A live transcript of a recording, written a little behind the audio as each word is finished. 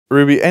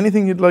Ruby,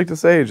 anything you'd like to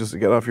say just to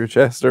get off your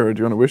chest, or do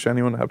you want to wish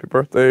anyone a happy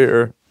birthday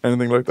or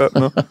anything like that?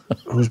 No?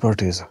 Whose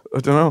birthday is it? I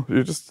don't know.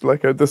 You're just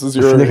like, this is I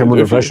your... feel like I'm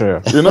under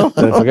pressure here. You know?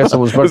 Did I forget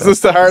someone's birthday? Is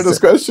this the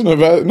hardest question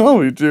about... No,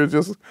 you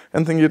just...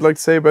 Anything you'd like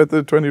to say about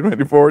the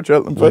 2024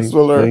 Cheltenham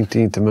Festival? Or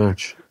 19th of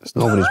March. It's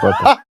nobody's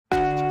birthday.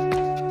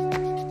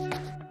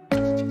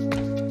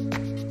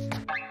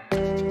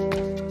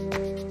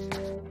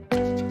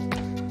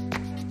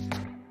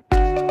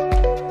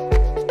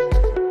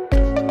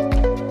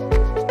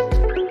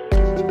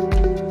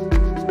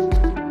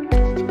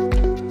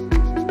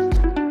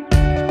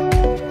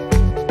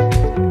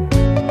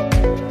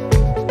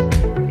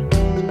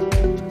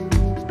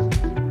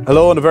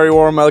 Hello and a very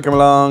warm welcome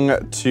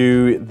along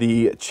to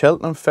the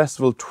Cheltenham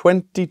Festival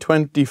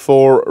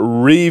 2024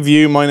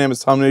 review. My name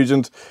is Tom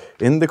Nugent,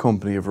 in the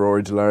company of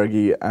Rory,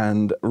 Delargy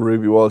and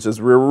Ruby Walsh, as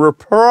we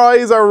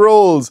reprise our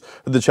roles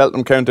with the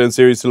Cheltenham Countdown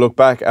series to look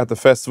back at the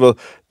festival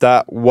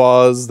that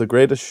was the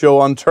greatest show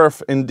on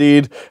turf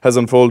indeed has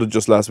unfolded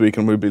just last week,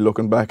 and we'll be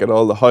looking back at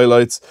all the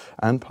highlights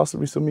and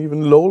possibly some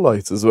even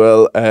lowlights as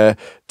well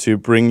to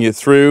bring you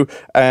through.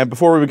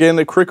 Before we begin,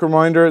 a quick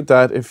reminder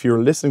that if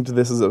you're listening to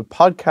this as a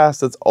podcast,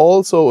 that's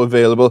also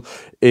available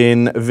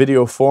in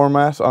video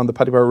format on the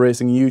Paddy Power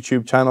Racing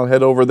YouTube channel.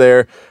 Head over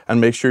there and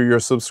make sure you're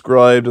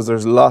subscribed, as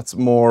there's lots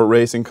more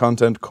racing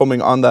content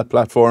coming on that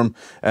platform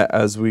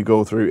as we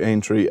go through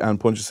Aintree and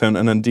Punchestown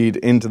and indeed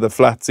into the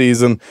flat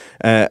season.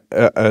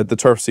 The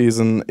turf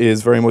season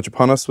is very much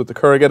upon us, with the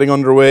Curragh getting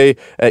underway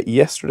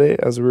yesterday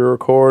as we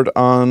record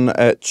on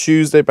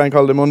Tuesday. Bank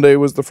Holiday Monday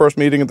was the first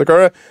meeting at the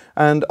Curragh.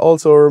 And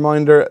also a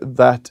reminder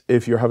that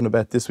if you're having a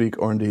bet this week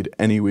or indeed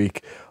any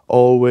week,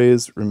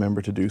 always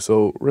remember to do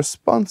so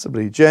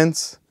responsibly.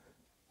 Gents,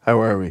 how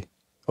are we?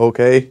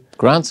 Okay?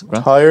 Grant.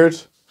 Tired?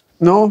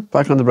 No,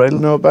 back on the bridle.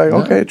 No, back.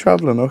 Okay,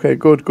 travelling. Okay,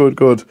 good.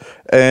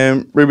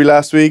 Ruby,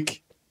 last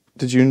week,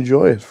 did you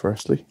enjoy it,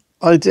 firstly?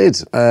 I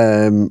did.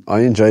 I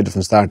enjoyed it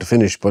from start to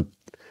finish, but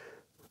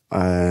how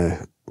am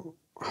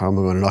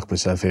I going to knock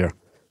myself here?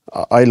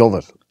 I love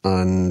it,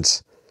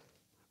 and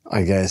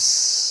I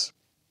guess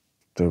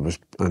there was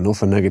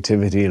enough of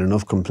negativity and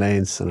enough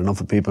complaints and enough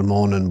of people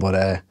moaning, but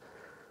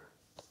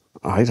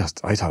I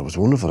thought it was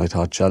wonderful. I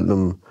thought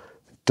Cheltenham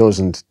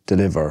doesn't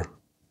deliver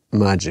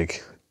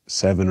magic.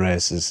 7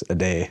 races a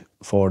day,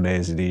 4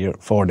 days of the year,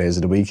 4 days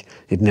of the week.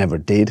 It never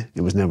did.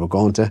 It was never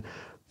going to.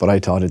 But I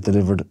thought it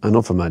delivered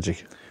enough of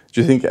magic. Do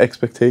you think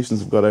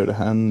expectations have got out of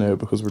hand now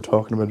because we're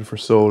talking about it for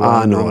so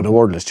long? No, the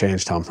world has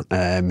changed, Tom.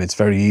 It's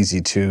very easy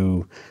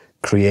to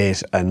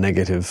create a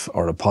negative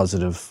or a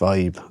positive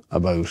vibe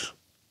about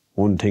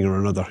one thing or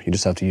another. You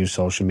just have to use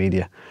social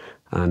media.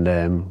 And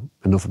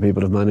enough of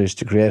people have managed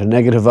to create a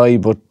negative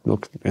vibe, but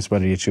look, it's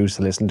whether you choose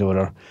to listen to it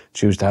or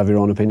choose to have your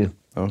own opinion.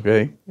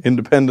 Okay,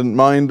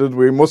 independent-minded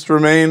we must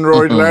remain.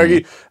 Rory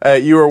Delargy,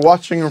 you were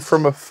watching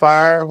from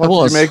afar. What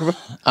did you make of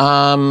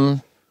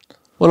it?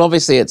 Well,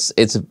 obviously, it's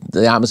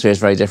the atmosphere is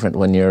very different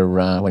when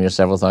you're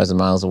several thousand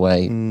miles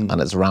away, and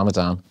it's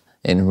Ramadan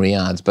in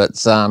Riyadh. But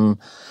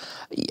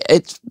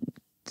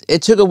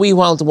it took a wee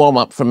while to warm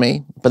up for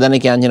me. But then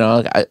again,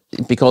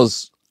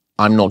 because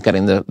I'm not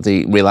getting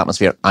the real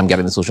atmosphere, I'm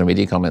getting the social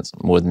media comments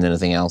more than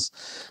anything else.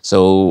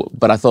 So,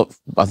 but I thought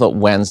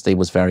Wednesday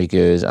was very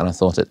good, and I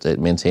thought it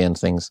maintained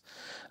things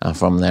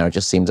from there.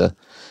 It seemed a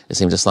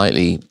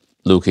slightly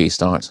low-key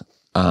start,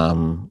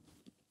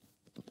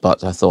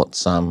 but I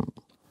thought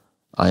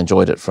I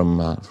enjoyed it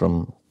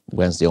from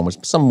Wednesday onwards.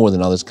 Some more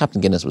than others.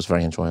 Captain Guinness was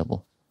very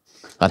enjoyable.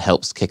 That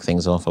helps kick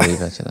things off a wee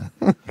bit,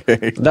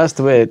 Okay. That's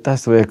the way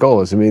it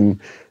goes. I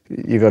mean,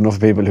 you got enough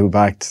people who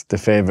backed the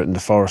favourite in the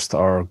first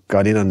or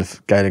got in on the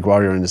Gaelic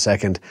Warrior in the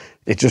second.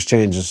 It just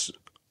changes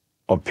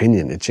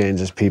opinion. It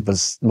changes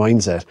people's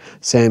mindset.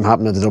 Same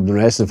happened at the Dublin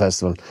Racing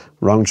Festival.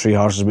 Wrong 3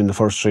 horses win the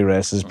first 3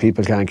 races.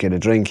 People can't get a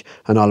drink,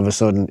 and all of a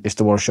sudden it's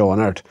the worst show on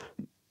earth.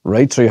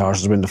 Right 3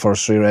 horses win the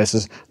first 3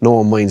 races. No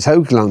one minds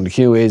how long the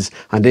queue is,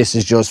 and this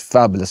is just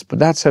fabulous. But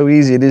that's how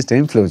easy it is to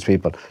influence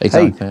people.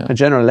 Exactly. A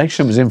general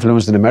election was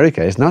influenced in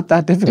America. It's not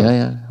that difficult.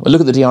 Yeah. Well,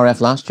 look at the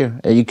DRF last year.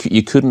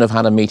 You couldn't have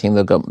had a meeting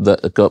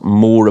that got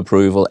more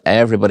approval.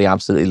 Everybody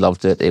absolutely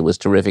loved it. It was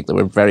terrific. There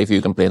were very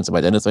few complaints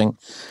about anything,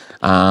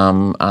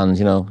 and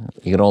you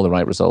get all the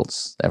right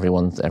results.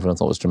 Everyone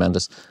thought it was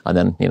tremendous. And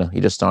then you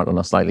just start on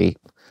a slightly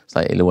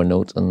lower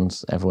note, and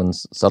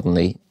everyone's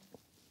suddenly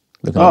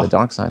looking at the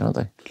dark side, aren't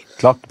they?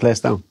 Lock the place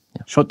down.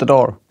 Yeah. Shut the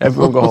door.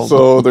 Everyone go home.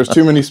 So there's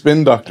too many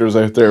spin doctors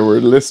out there. We're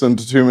listening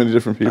to too many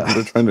different people that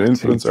are trying to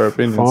influence our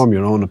opinions. Form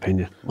your own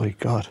opinion. My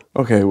God.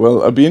 Okay,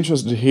 well, I'd be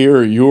interested to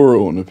hear your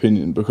own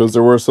opinion, because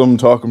there were some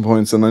talking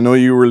points, and I know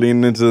you were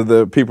leaning into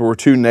the people were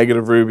too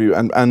negative, Ruby,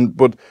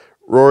 but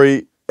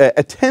Rory,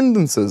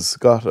 attendances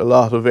got a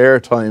lot of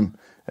airtime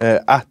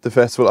at the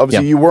festival.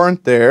 Obviously, you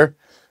weren't there,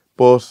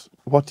 but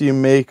what do you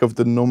make of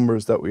the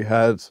numbers that we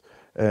had?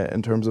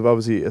 In terms of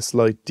obviously a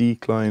slight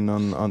decline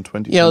on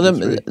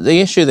 2023.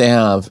 The issue they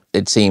have,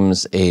 it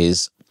seems,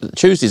 is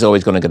Tuesday's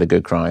always going to get a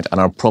good crowd, and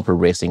our proper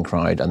racing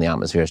crowd, and the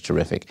atmosphere is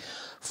terrific.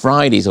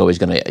 Friday's always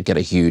going to get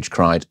a huge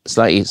crowd,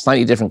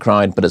 slightly different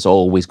crowd, but it's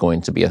always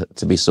going to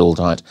be sold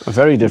out. A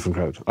very different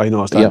crowd. I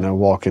noticed that now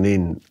walking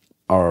in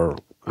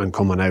and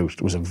coming out,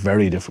 it was a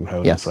very different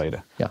crowd on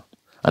Friday. Yeah,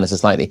 and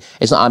it's not.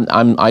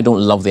 I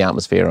don't love the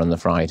atmosphere on the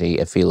Friday.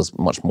 It feels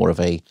much more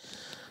of a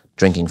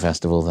drinking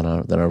festival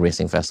than a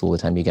racing festival. The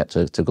time you get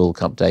to Gold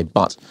Cup Day,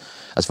 but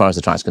as far as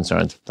the track's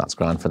concerned, that's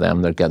grand for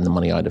them. They're getting the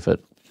money out of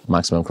it.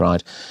 Maximum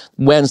crowd.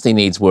 Wednesday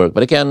needs work,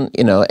 but again,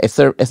 if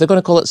they're going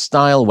to call it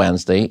Style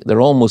Wednesday,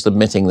 they're almost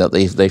admitting that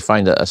they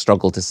find it a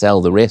struggle to sell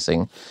the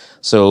racing.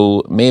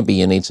 So maybe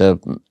you need to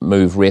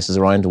move races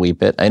around a wee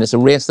bit. And it's a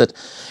race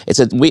it's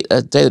a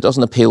day that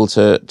doesn't appeal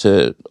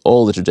to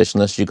all the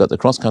traditionalists. You've got the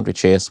cross country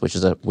chase, which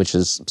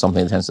is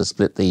something that tends to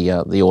split the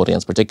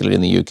audience, particularly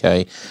in the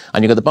UK,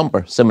 and you've got the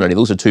bumper. Similarly,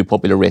 those are two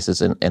popular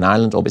races in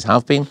Ireland, always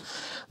have been.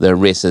 They're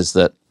races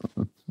that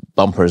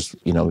bumpers,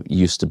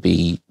 used to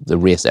be the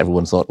race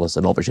everyone thought was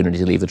an opportunity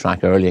to leave the track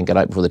early and get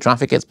out before the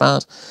traffic gets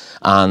bad.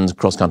 And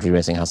cross-country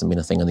racing hasn't been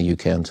a thing in the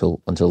UK until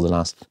the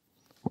last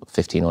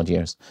 15 odd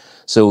years.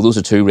 So those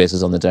are two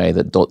races on the day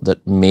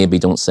that maybe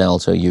don't sell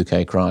to a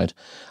UK crowd.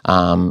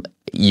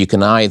 You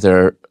can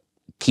either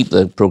keep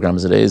the programme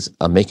as it is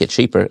and make it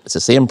cheaper. It's the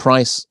same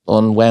price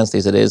on Wednesday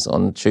as it is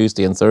on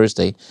Tuesday and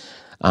Thursday.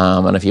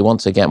 And if you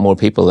want to get more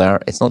people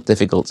there, it's not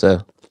difficult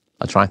to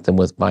attract them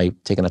by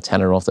taking a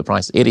tenner off the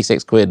price.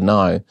 86 quid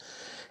now.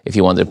 If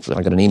you want to,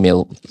 I got an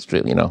email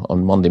straight,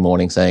 on Monday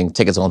morning saying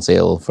tickets on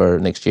sale for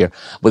next year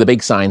with a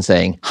big sign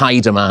saying high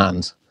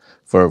demand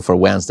for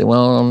Wednesday.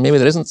 Well, maybe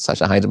there isn't such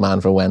a high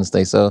demand for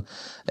Wednesday, so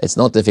it's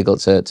not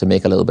difficult to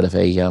make a little bit of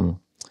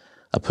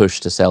a push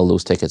to sell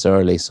those tickets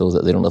early so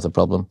that they don't have the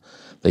problem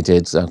they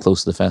did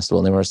close to the festival.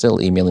 And they were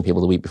still emailing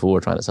people the week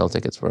before trying to sell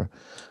tickets for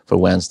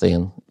Wednesday,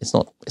 and it's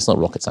not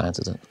rocket science,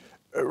 is it?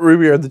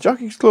 Ruby, are the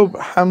Jockeys Club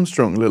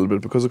hamstrung a little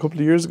bit? Because a couple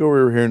of years ago we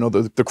were hearing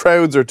the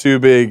crowds are too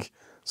big,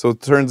 so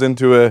it turns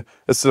into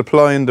a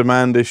supply and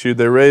demand issue.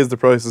 They raise the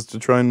prices to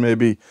try and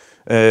maybe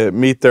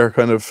meet their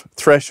kind of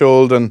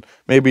threshold, and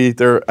maybe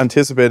they're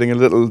anticipating a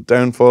little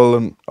downfall,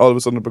 and all of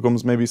a sudden it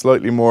becomes maybe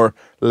slightly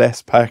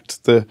less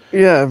packed. The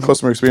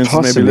customer experience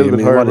is maybe a little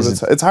bit hard.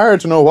 It's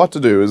hard to know what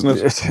to do, isn't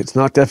it? It's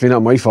not definitely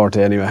not my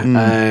forte anyway.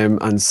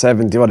 And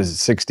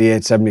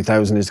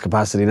 70,000 is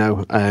capacity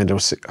now, and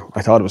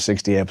I thought it was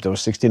 68, but there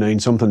was 69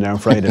 something there on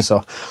Friday.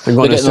 So I'm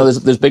going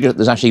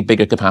there's actually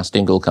bigger capacity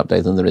in Gold Cup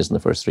Day than there is in the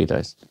first 3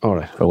 days. All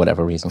right, for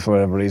whatever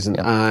reason.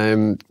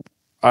 Yeah.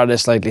 Are they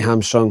slightly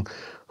hamstrung?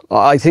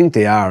 I think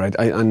they are,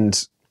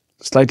 and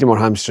slightly more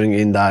hamstring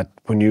in that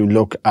when you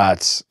look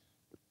at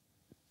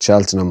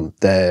Cheltenham,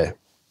 the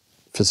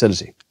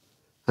facility,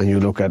 and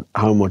you look at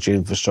how much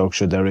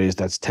infrastructure there is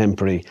that's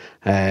temporary,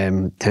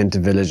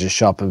 tented villages,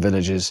 shopping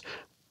villages,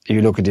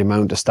 you look at the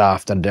amount of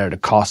staff that are there, the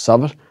costs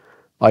of it,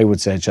 I would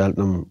say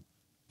Cheltenham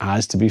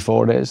has to be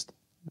 4 days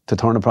to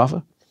turn a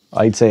profit.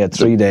 I'd say at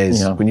 3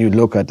 days, when you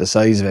look at the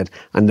size of it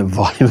and the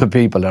volume of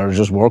people that are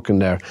just working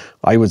there,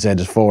 I would say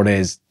that 4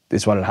 days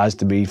is what it has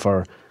to be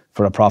for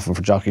a profit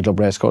for Jockey Club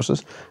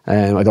racecourses.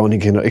 I don't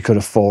think it could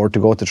afford to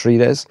go to 3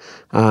 days.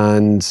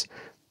 And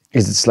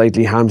is it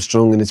slightly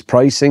hamstrung in its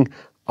pricing?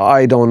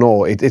 I don't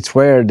know. It's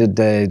where did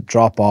the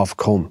drop-off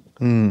come?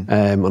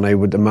 And I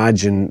would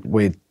imagine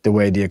with the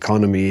way the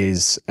economy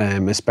is,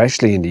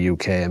 especially in the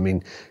UK, I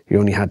mean, you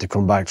only had to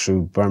come back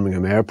through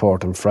Birmingham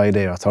Airport on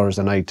Friday or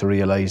Thursday night to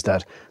realise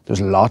that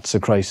there's lots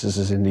of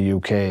crises in the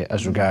UK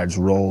as regards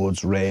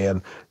roads,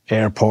 rail,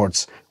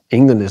 airports.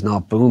 England is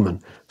not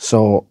booming.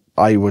 So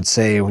I would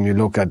say when you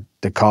look at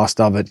the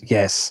cost of it,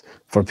 yes,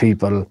 for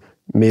people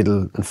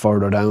middle and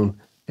further down,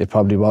 it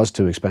probably was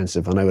too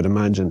expensive, and I would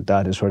imagine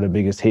that is where the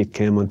biggest hit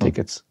came on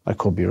tickets. I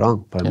could be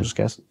wrong, but I'm just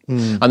guessing.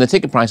 And the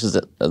ticket prices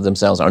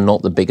themselves are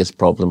not the biggest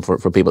problem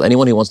for people.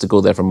 Anyone who wants to go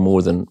there for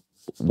more than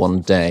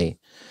 1 day,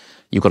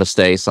 you've got to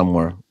stay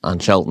somewhere.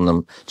 And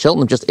Cheltenham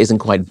just isn't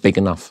quite big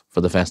enough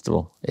for the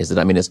festival, is it?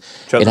 I mean,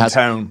 Cheltenham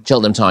Town.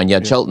 Cheltenham Town,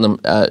 yeah. Cheltenham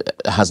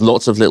has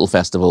lots of little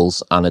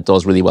festivals, and it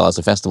does really well as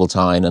a festival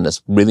town, and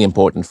it's really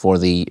important for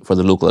the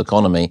local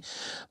economy.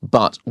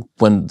 But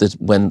when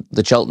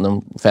the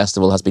Cheltenham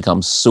Festival has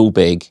become so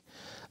big,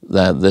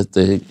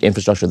 the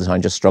infrastructure of the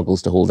town just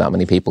struggles to hold that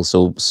many people.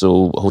 So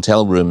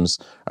hotel rooms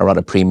are at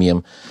a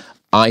premium.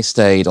 I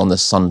stayed on the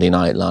Sunday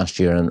night last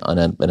year in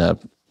a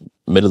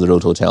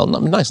middle-of-the-road hotel,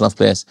 nice enough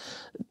place,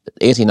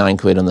 89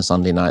 quid on the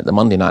Sunday night. The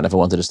Monday night, if I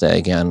wanted to stay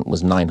again,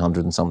 was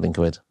 900 and something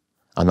quid.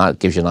 And that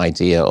gives you an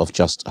idea of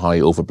just how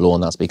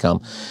overblown that's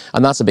become.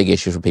 And that's a big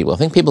issue for people. I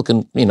think people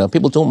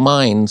people don't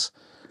mind,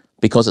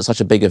 because it's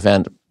such a big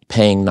event,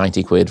 paying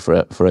 90 quid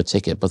for a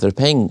ticket, but they're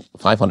paying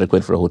 500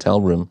 quid for a hotel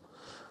room.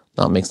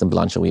 That makes them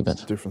blanch a wee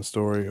bit. Different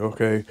story,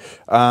 okay.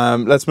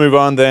 Let's move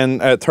on then.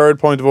 Third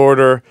point of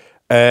order,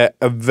 a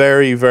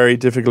very, very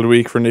difficult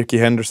week for Nicky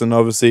Henderson,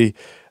 obviously.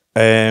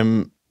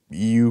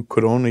 You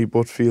could only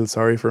but feel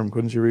sorry for him,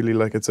 couldn't you really?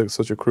 Like, it's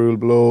such a cruel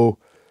blow,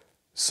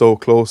 so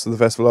close to the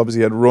festival. Obviously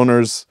he had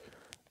runners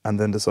and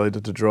then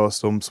decided to draw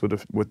stumps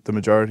with the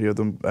majority of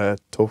them.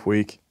 Tough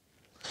week.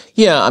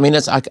 Yeah, I mean,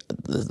 there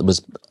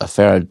was a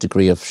fair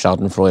degree of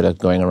schadenfreude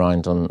going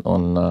around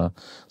on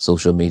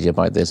social media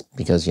about this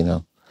because, you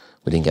know,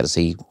 we didn't get to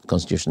see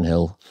Constitution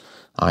Hill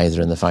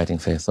either in the fighting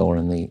fifth or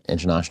in the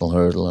international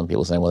hurdle, and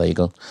people saying, well, there you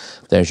go,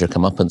 there's your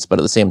comeuppance. But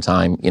at the same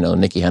time, you know,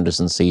 Nicky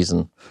Henderson's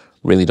season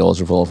really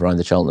does revolve around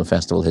the Cheltenham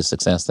Festival. His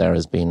success there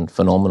has been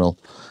phenomenal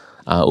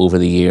over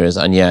the years.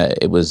 And yeah,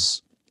 it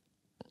was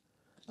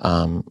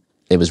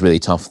really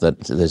tough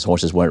that his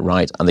horses weren't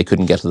right, and they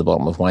couldn't get to the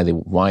bottom of why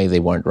they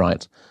weren't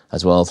right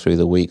as well through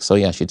the week. So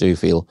yes, you do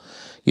feel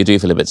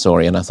a bit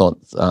sorry. And I thought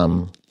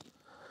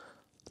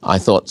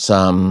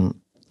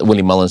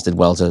Willie Mullins did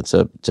well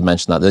to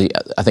mention that.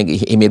 I think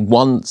he made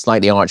one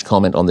slightly arch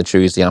comment on the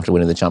Tuesday after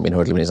winning the champion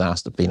hurdle when he was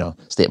asked, you know,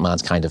 State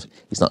Man's kind of,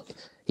 he's not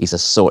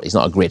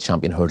a great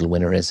champion hurdle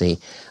winner, is he?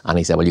 And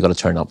he said, well, you've got to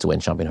turn up to win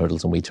champion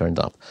hurdles, and we turned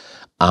up.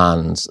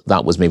 And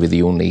that was maybe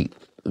the only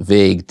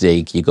vague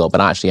dig you got.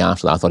 But actually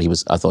after that,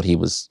 I thought he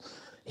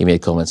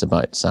made comments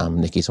about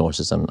Nicky's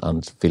horses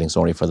and feeling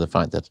sorry for the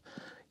fact that,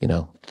 you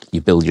know,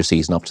 you build your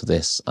season up to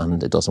this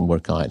and it doesn't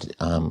work out.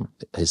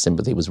 His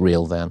sympathy was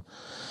real then.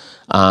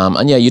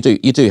 And yeah, you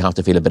do have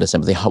to feel a bit of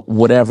sympathy.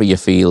 Whatever you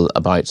feel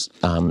about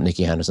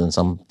Nicky Henderson,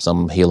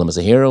 some hail him as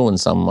a hero and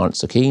some aren't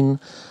so keen.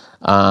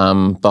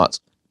 But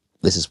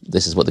this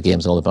is what the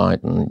game's all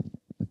about, and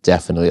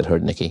definitely it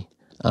hurt Nicky.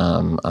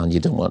 And you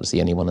don't want to see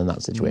anyone in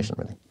that situation,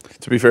 really.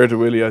 To be fair to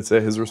Willie, I'd say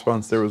his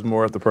response there was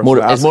more at the person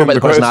it's more about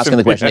the person asking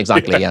the question,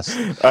 exactly, yes.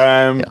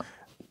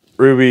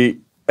 Ruby,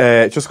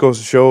 it just goes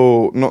to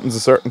show nothing's a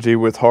certainty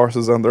with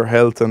horses and their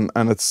health, and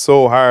it's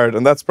so hard.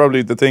 And that's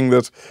probably the thing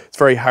that it's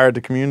very hard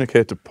to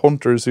communicate to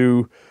punters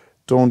who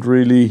don't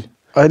really...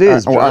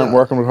 aren't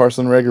working with horses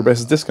on a regular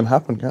basis. This can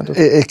happen, can't it?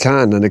 It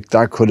can, and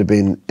that could have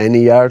been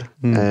any yard.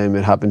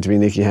 It happened to be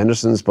Nicky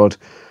Henderson's, but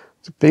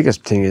the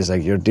biggest thing is,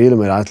 like, you're dealing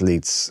with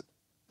athletes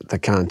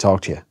that can't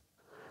talk to you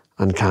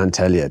and can't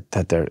tell you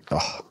that they're,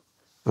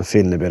 I'm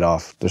feeling a bit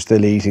off. They're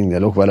still eating, they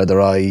look well at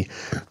their eye,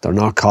 they're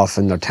not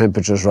coughing, their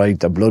temperature's right,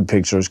 their blood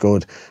picture is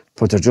good,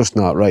 but they're just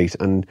not right.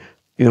 And,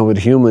 you know, with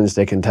humans,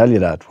 they can tell you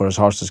that, whereas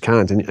horses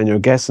can't, and you're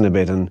guessing a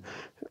bit. And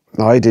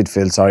I did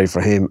feel sorry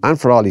for him and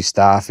for all his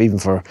staff, even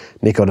for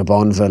Nico de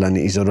Bonneville and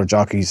his other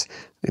jockeys.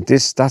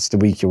 That's the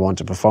week you want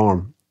to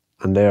perform,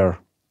 and they're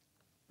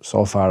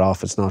so far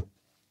off, it's not,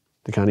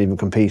 they can't even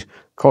compete.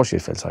 Of course you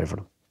feel sorry for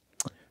them.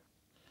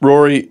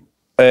 Rory,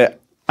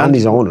 and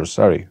his owners,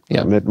 sorry.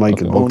 Yeah. I met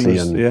Michael Buckley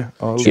and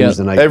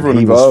Tuesday night. Everyone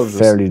he involved was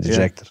fairly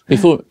dejected.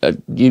 Before,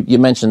 you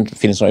mentioned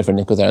feeling sorry for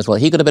Nico there as well.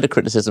 He got a bit of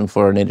criticism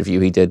for an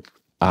interview he did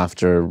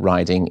after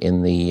riding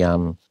in the,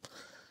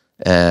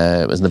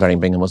 it was in the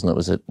Berringbingham, wasn't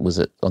it? Was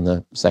it on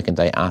the second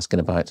day, asking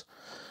about,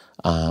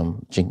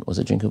 was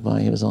it Jinko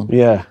Bai he was on?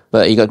 Yeah.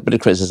 But he got a bit of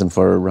criticism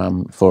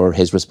for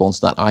his response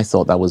to that. I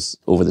thought that was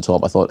over the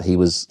top. I thought he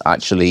was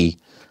actually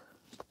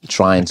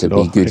trying to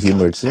be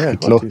good-humoured. Yeah,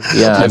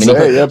 I mean,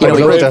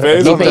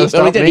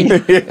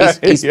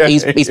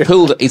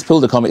 he's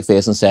pulled a comic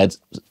face and said,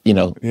 you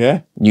know,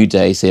 new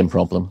day, same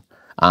problem.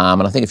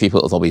 And I think a few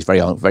people thought he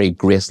was very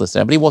graceless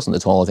there, but he wasn't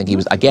at all. I think he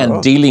was,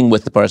 again, dealing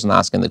with the person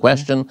asking the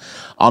question,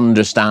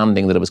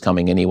 understanding that it was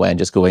coming anyway, and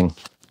just going,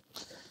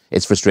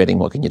 it's frustrating,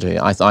 what can you do?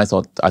 I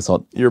thought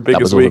your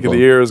biggest week of the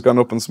year has gone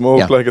up in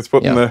smoke, like it's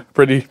putting a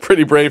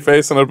pretty brave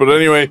face on it. But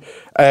anyway,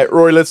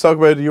 Rory, let's talk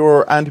about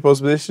your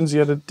anti-post positions. You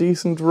had a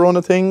decent run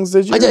of things,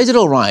 did you? I did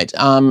all right.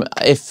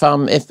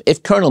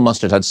 If Colonel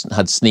Mustard had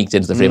sneaked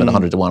into the frame at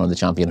 100 to 1 on the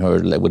champion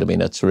hurdle, it would have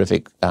been a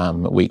terrific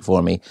week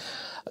for me.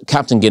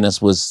 Captain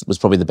Guinness was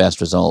probably the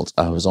best result.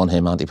 I was on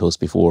him anti-post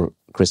before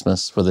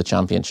Christmas for the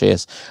champion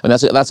chase. And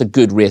that's a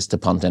good race to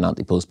punt in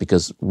anti-post,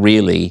 because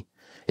really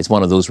it's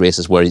one of those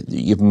races where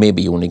you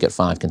only get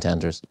 5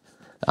 contenders,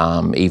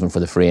 even for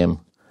the frame.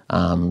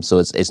 So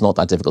it's not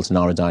that difficult to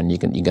narrow down. You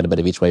can get a bit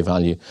of each way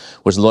value.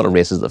 Whereas a lot of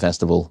races at the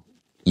festival,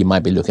 you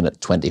might be looking at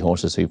 20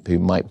 horses who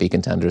might be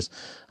contenders.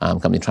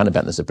 Trying to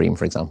bet the Supreme,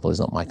 for example, is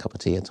not my cup of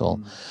tea at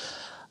all.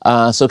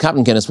 So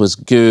Captain Guinness was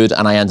good,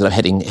 and I ended up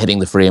hitting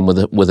the frame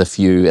with a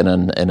few in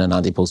an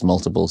anti-post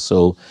multiple.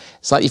 So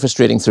slightly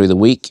frustrating through the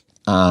week.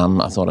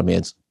 I thought I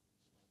made,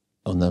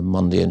 on the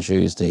Monday and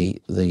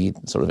Tuesday, the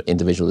sort of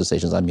individual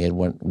decisions I made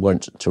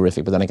weren't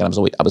terrific. But then again,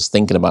 I was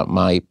thinking about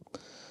my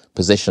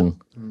position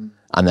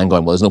and then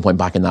going, well, there's no point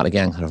backing that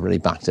again. I've already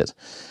backed it.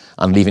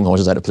 And leaving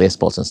horses out of play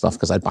spots and stuff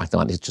because I'd backed them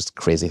out is just a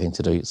crazy thing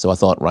to do. So I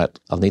thought, right,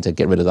 I'll need to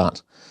get rid of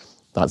that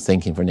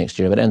thinking for next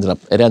year. But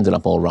it ended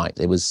up all right.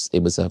 It was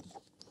a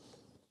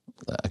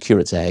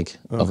curate's egg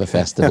of a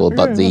festival,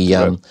 but the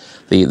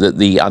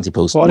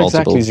anti-post multiple. What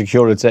exactly is a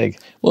curate's egg?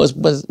 Well, it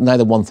was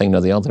neither one thing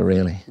nor the other,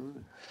 really.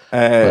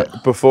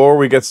 Before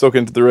we get stuck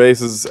into the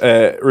races,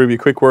 Ruby,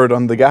 quick word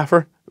on the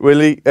gaffer.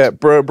 Willie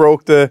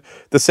broke the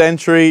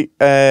century.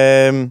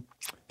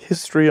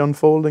 History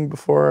unfolding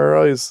before our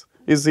eyes.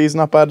 He's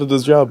not bad at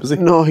his job, is he?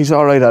 No, he's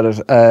all right at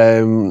it.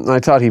 I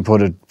thought he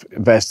put it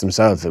best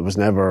himself. It was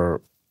never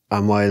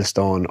a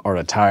milestone or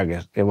a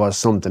target. It was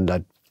something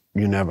that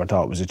you never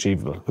thought was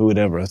achievable. Who would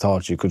ever have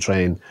thought you could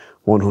train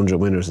 100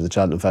 winners at the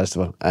Cheltenham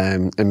Festival?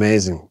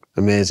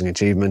 Amazing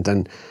achievement,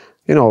 and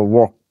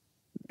work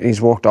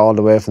he's worked all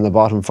the way from the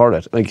bottom for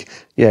it. Like,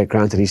 yeah,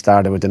 granted, he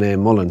started with the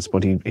name Mullins,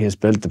 but he has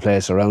built the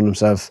place around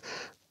himself,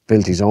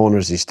 built his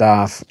owners, his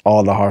staff,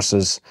 all the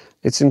horses.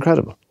 It's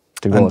incredible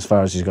to go as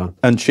far as he's gone.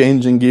 And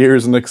changing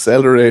gears and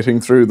accelerating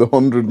through the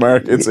 100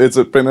 mark. It's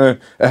been a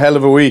hell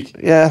of a week.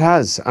 Yeah, it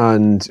has,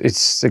 and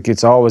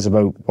it's always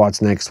about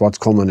what's next, what's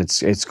coming.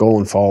 It's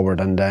going forward,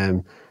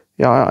 and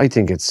yeah, I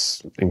think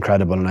it's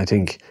incredible, and I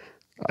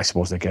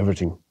suppose like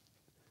everything,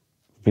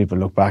 people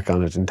look back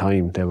on it in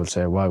time, they will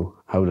say, wow,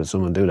 how did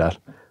someone do that?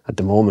 At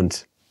the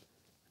moment,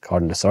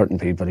 according to certain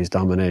people, his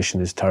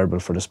domination is terrible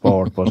for the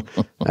sport, but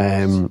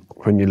when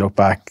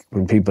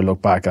people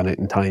look back on it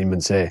in time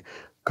and say,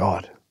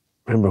 God,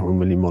 remember when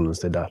Willie Mullins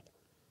did that?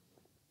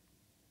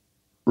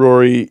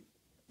 Rory,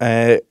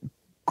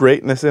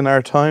 greatness in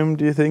our time,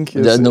 do you think?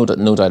 There's no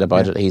doubt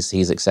about it.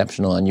 He's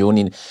exceptional, and you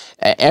only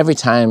every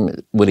time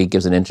Willie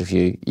gives an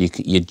interview,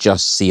 you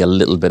just see a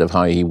little bit of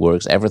how he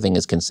works. Everything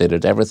is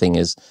considered. Everything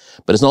is,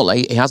 but it's not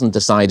like he hasn't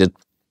decided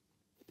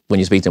when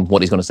you speak to him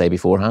what he's going to say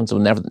beforehand. So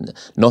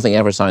nothing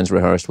ever sounds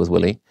rehearsed with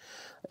Willie.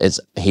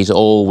 He's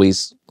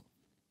always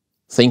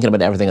thinking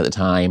about everything at the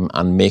time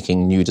and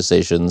making new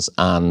decisions,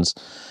 and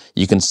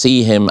you can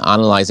see him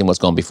analysing what's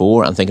gone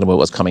before and thinking about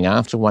what's coming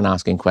after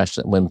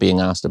when being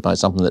asked about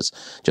something that's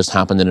just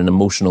happened in an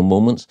emotional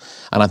moment.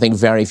 And I think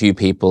very few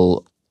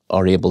people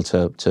are able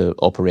to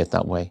operate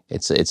that way.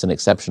 It's an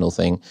exceptional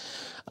thing.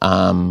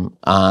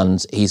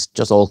 And he's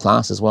just all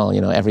class as well.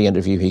 Every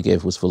interview he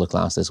gave was full of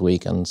class this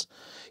week. And,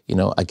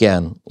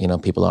 again,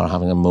 people are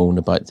having a moan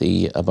about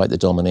the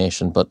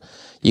domination, but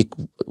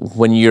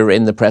when you're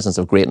in the presence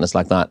of greatness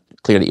like that,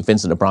 clearly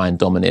Vincent O'Brien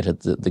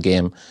dominated the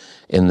game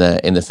in the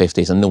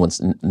 50s, and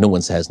no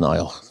one says now,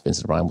 oh,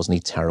 Vincent O'Brien, wasn't he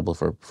terrible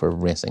for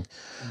racing?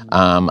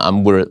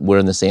 And we're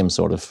in the same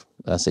sort of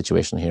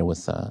situation here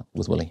with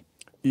Willie.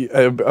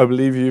 I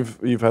believe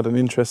you've had an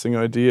interesting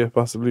idea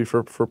possibly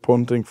for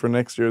punting for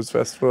next year's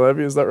festival. Have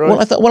you? Is that right?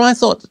 Well, I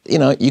thought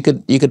you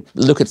could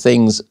look at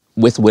things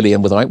with Willie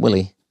and without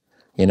Willie.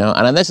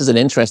 And this is an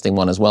interesting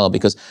one as well,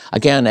 because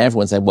again,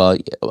 everyone said, well,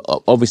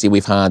 obviously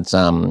you've had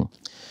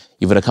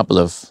a couple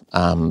of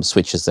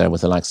switches there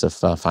with the likes of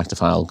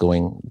Factifile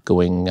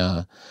going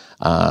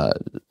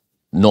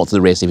not to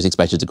the race he was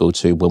expected to go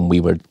to when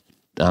we were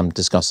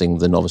discussing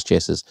the novice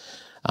chases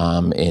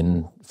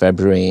in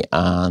February,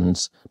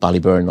 and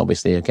Ballyburn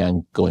obviously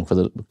again going for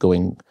the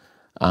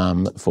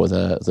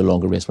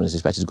longer race when he's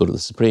expected to go to the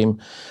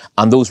Supreme,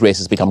 and those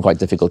races become quite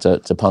difficult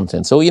to punt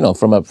in. So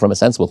from a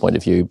sensible point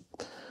of view,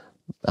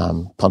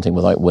 punting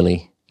without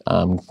Willie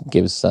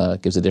gives a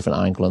different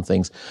angle on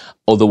things.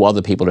 Although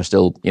other people are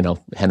still,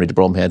 Henry de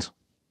Bromhead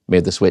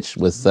made the switch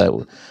with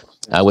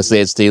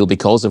Slade Steele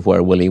because of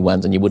where Willie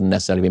went, and you wouldn't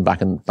necessarily been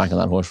backing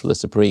that horse for the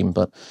Supreme.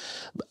 But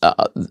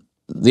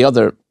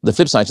the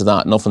flip side to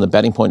that, not from the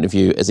betting point of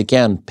view, is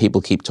again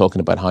people keep talking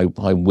about how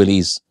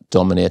Willie's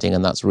dominating,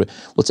 and that's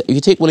if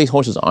you take Willie's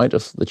horses out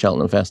of the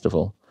Cheltenham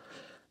Festival,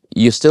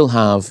 you still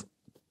have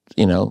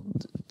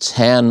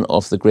 10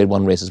 of the Grade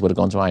 1 races would have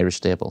gone to Irish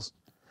stables.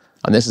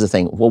 And this is the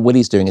thing, what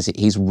Willie's doing is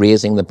he's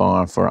raising the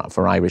bar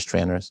for Irish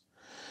trainers.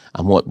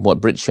 And what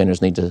British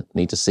trainers need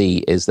to see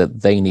is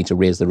that they need to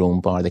raise their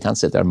own bar. They can't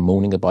sit there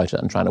moaning about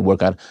it and trying to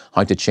work out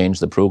how to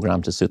change the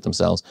programme to suit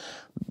themselves.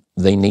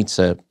 They need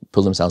to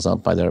pull themselves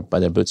up by their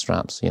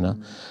bootstraps,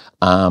 and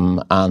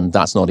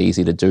that's not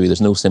easy to do. There's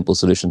no simple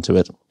solution to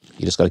it.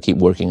 You just got to keep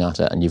working at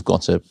it, and you've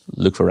got to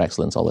look for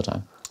excellence all the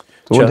time.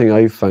 The one thing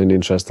I find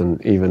interesting,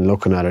 even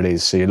looking at it,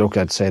 is, so you look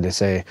at, they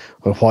say,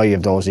 well, why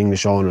have those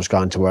English owners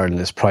gone to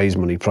Ireland? It's prize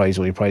money, prize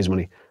money, prize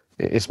money.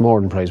 It's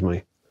more than prize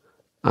money.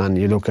 And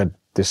you look at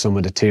some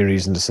of the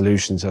theories and the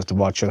solutions as to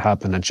what should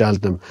happen at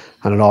Cheltenham,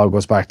 and it all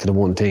goes back to the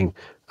one thing,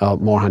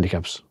 more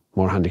handicaps,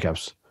 more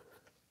handicaps.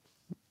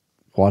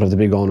 What have the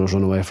big owners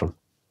run away from?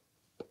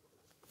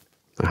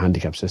 A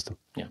handicap system.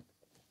 Yeah.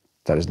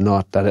 That is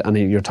not, and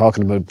you're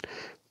talking about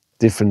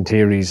different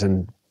theories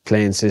and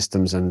playing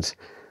systems, and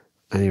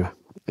anyway,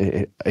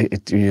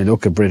 you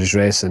look at British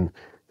racing,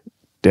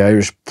 the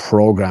Irish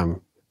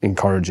programme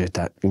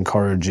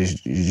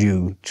encourages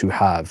you to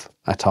have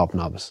a top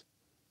novice.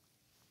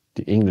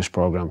 The English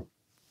programme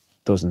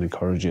doesn't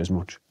encourage you as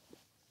much.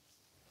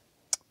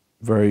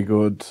 Very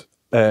good.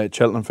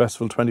 Cheltenham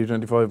Festival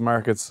 2025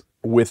 markets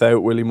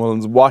without Willie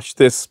Mullins. Watch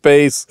this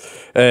space.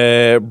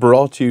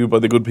 Brought to you by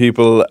the good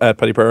people at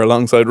Paddy Power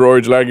alongside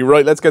Rory Delargy.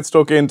 Right, let's get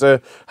stuck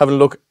into having a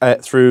look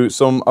through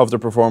some of the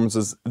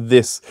performances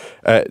this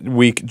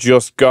week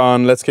just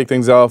gone. Let's kick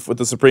things off with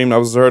the Supreme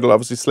Novices Hurdle.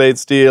 Obviously, Slade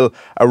Steele,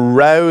 a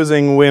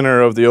rousing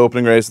winner of the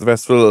opening race of the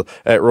festival,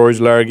 Rory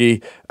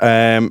Delargy.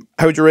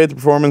 How would you rate the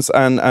performance,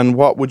 and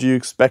what would you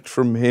expect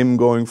from him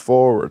going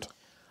forward?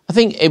 I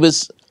think it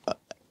was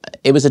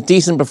a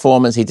decent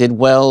performance. He did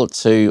well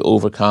to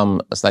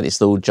overcome a slightly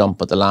slow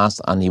jump at the last,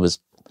 and he was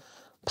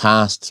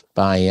passed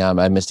by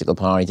Mystical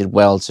Power. He did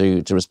well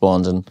to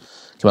respond and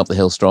come up the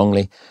hill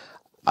strongly.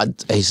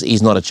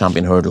 He's not a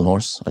champion hurdle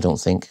horse, I don't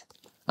think,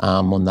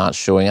 on that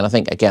showing. And I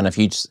think, again, if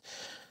you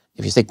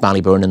stick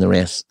Ballyburn in the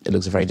race, it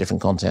looks a very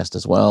different contest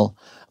as well.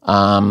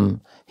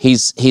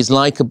 He's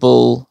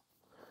likeable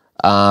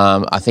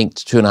I think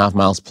 2.5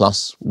 miles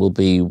plus will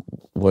be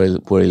where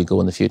he'll go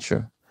in the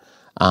future.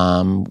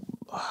 You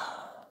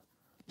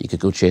could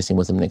go chasing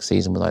with him next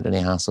season without any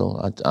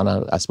hassle.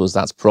 I suppose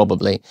that's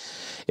probably,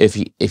 if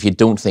you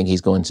don't think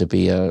he's going to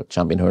be a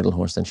champion hurdle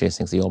horse, then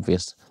chasing's the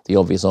obvious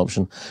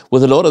option.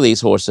 With a lot of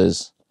these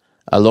horses,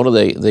 a lot of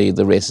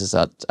the races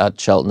at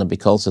Cheltenham,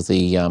 because of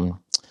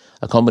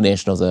a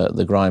combination of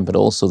the ground, but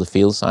also the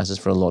field sizes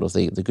for a lot of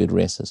the good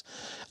races,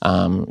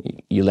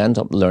 you'll end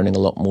up learning a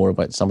lot more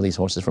about some of these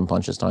horses from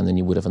Punchestown than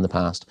you would have in the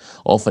past.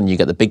 Often you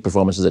get the big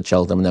performances at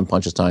Cheltenham, and then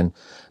Punchestown,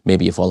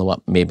 maybe you follow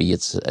up, maybe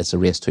it's a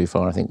race too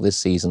far. I think this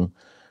season,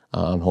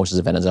 horses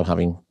have ended up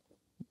having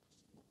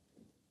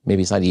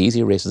maybe slightly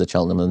easier races at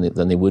Cheltenham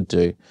than they would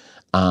do,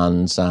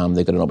 and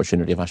they've got an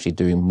opportunity of actually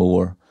doing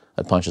more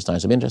at Punchestown. So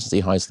it'll be interesting to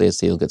see how Slade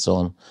Steele gets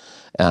on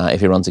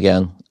if he runs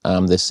again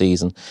this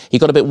season. He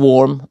got a bit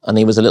warm and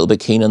he was a little bit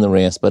keen in the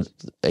race, but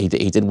he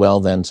did well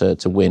then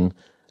to win,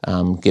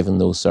 given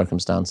those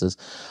circumstances.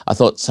 I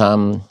thought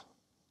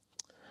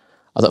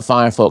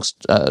Firefox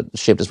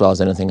shaped as well as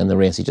anything in the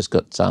race. He just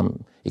got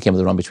he came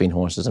with a run between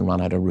horses and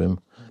ran out of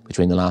room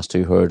between the last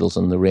two hurdles,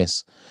 and the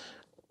race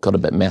got a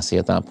bit messy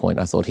at that point.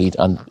 I thought he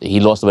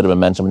lost a bit of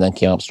momentum and then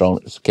came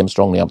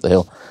strongly up the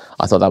hill.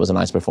 I thought that was a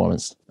nice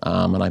performance,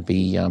 and I'd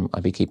be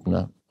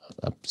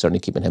certainly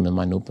keeping him in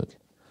my notebook.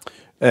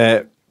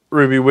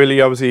 Ruby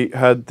Willie obviously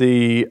had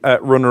the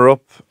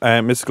runner-up,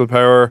 Mystical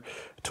Power.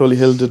 Tully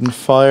Hill didn't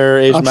fire.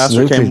 Asian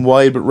Master came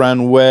wide but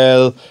ran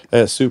well.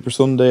 Super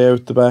Sunday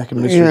out the back, and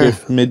Mr.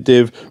 Giff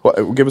mid-div.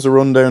 Give us a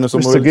rundown of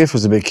some Mr. Giff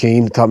was a bit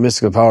keen. Thought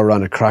Mystical Power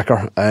ran a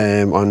cracker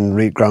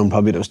on ground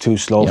probably that was too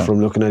slow for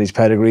him looking at his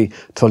pedigree.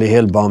 Tully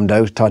Hill bombed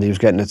out. Thought he was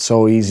getting it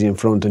so easy in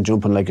front and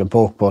jumping like a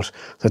buck, but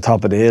the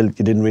top of the hill,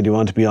 you didn't really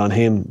want to be on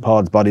him.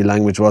 Paul's body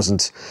language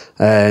wasn't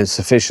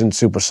sufficient.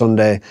 Super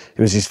Sunday, it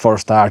was his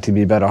first start. He'd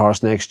be a better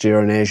horse next year,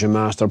 and Asian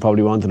Master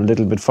probably wanted a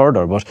little bit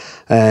further, but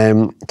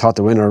thought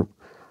the winner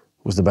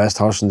was the best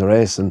horse in the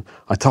race. And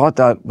I thought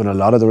that with a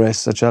lot of the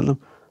races at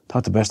Cheltenham,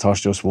 thought the best horse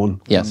just won.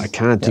 Yes. I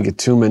can't think of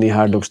too many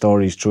hard luck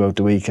stories throughout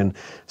the week, and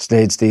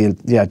Slade Steele,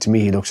 to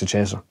me he looks a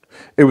chaser.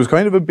 It was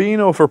kind of a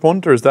beano for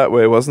punters that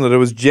way, wasn't it? It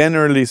was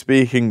generally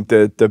speaking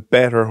the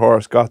better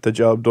horse got the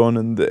job done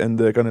in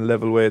the kind of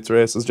level weights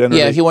races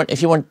generally. Yeah,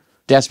 if you weren't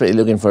desperately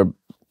looking for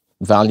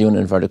value in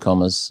inverted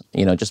commas,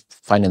 just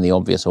finding the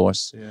obvious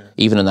horse,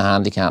 even in the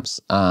handicaps,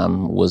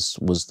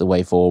 was the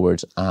way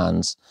forward.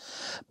 And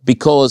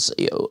because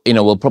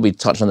we'll probably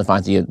touch on the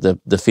fact that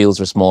the fields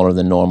were smaller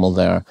than normal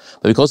there,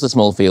 but because the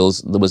small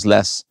fields, there was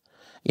less,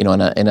 in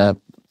a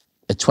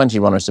 20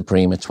 runner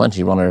Supreme, a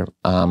 20 runner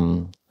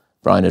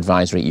Brown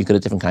Advisory, you've got a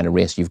different kind of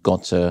race. You've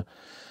got to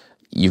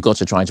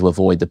try to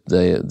avoid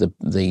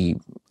the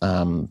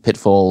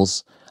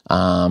pitfalls.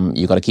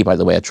 You've got to keep out of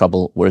the way of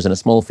trouble, whereas in a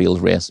small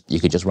field race, you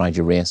could just ride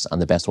your race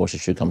and the best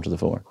horses should come to the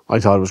fore. I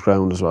thought it was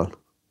ground as well.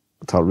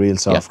 I thought real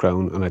soft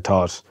ground, and I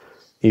thought,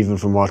 even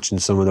from watching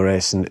some of the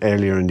racing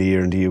earlier in the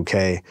year in the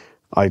UK,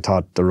 I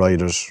thought the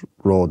riders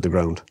rode the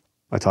ground.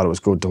 I thought it was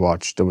good to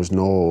watch. There was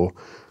no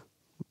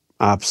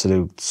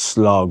absolute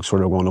slogs where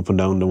they were going up and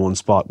down to one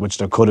spot, which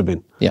there could have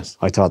been. Yes.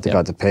 I thought they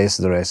got the pace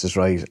of the races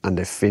right, and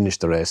they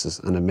finished the races,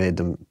 and it made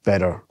them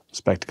better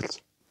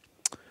spectacles.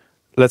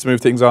 Let's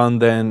move things on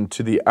then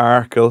to the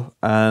Arkle,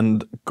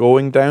 and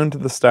going down to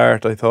the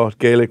start, I thought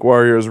Gaelic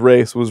Warrior's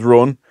race was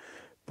run,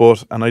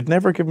 and I'd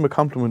never give him a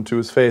compliment to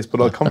his face, but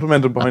I'll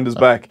compliment him behind his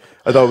back.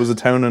 I thought it was a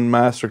Townend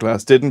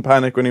masterclass. Didn't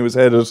panic when he was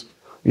headed.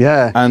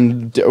 Yeah.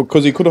 And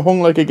because he could have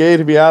hung like a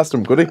gate if he asked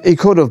him, could he? He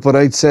could have, but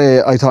I'd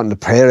say I thought in the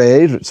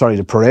parade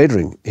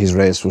ring, his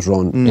race was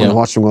run. When I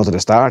watched him go to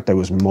the start, I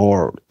was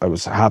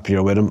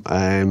happier with him.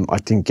 I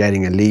think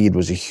getting a lead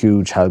was a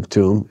huge help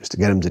to him, just to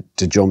get him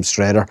to jump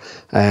straighter.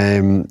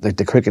 Like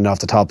they quickened off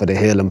the top of the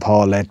hill, and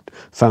Paul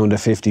found a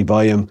 50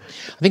 by him.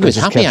 I think he was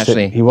happy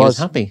actually. He was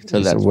happy to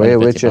let him away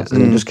with you,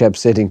 and he just kept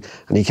sitting,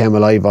 and he came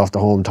alive off the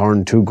home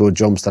turn. 2 good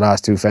jumps the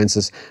last 2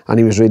 fences, and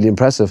he was really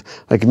impressive.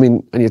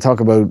 And you talk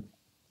about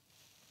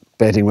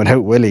betting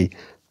without Willie,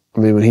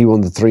 when he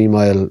won the 3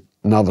 mile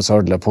novice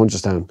hurdle at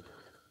Punchestown,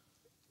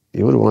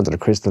 you would have wanted a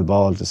crystal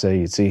ball to say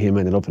you'd see him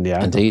ended up in the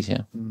Arkle.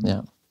 Indeed,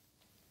 yeah.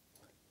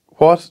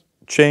 What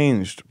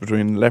changed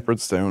between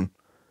Leopardstown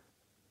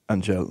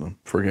and Cheltenham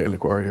for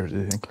Gaelic Warrior, do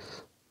you think?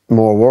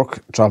 More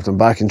work, dropped him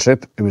back in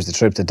trip. It was the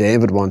trip that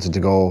David wanted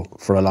to go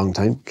for a long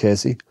time,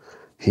 Casey.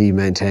 He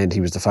maintained he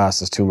was the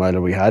fastest 2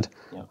 miler we had.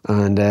 Yeah.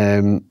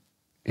 And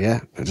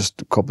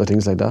just a couple of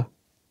things like that.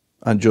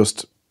 And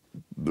just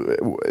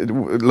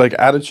like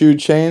attitude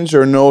changed,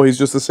 or no, he's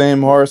just the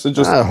same horse? It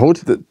just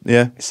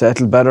he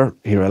settled better,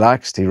 he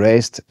relaxed, he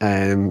raced.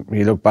 You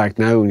look back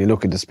now and you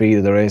look at the speed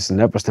of the race in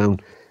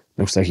Leopardstown,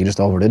 looks like he just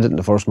overdid it in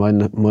the first mile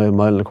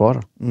and a quarter.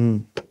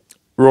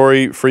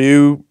 Rory, for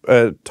you,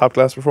 top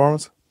class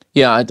performance?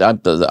 Yeah,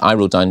 I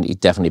wrote down he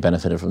definitely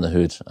benefited from the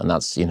hood, and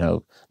that's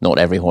not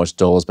every horse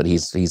does, but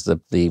he's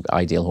the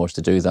ideal horse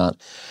to do that.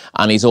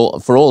 And he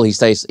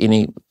stays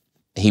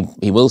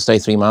he will stay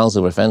 3 miles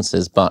over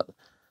fences, but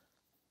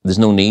there's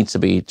no need to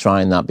be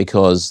trying that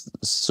because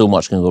so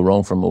much can go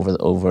wrong from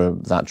over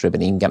that trip,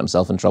 and he can get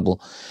himself in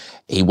trouble.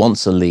 He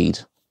wants a lead.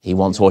 He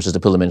wants horses to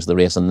pull him into the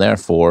race, and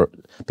therefore,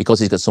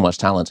 because he's got so much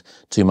talent,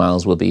 2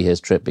 miles will be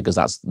his trip, because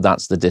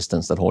that's the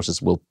distance that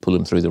horses will pull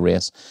him through the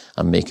race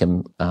and make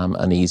him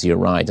an easier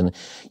ride. And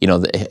you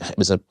know, it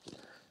was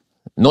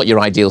not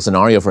your ideal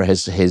scenario for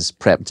his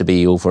prep to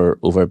be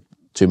over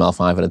 2 mile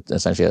 5 in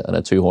essentially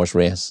a 2-horse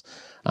race,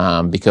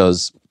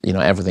 because you know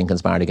everything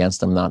conspired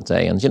against him that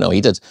day. And you know, he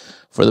did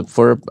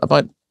for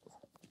about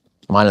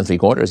 1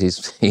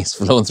 3/4. He's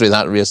flown through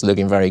that race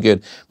looking very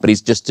good, but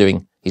he's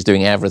doing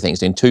everything. He's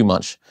doing too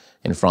much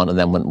in front, and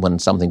then when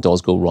something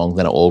does go wrong,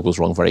 then it all goes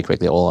wrong very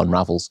quickly. It all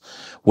unravels.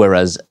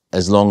 Whereas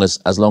as long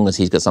as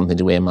he's got something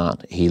to aim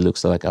at, he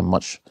looks like a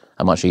much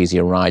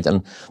easier ride.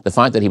 And the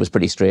fact that he was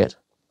pretty straight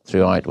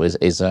throughout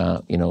is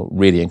you know,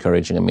 really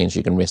encouraging. It means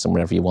you can race him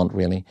wherever you want,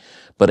 really.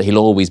 But he'll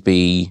always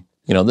be,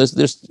 you know,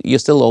 you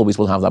still always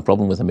will have that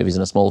problem with him. If he's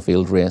in a small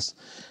field race,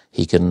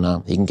 he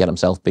can get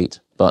himself beat.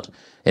 But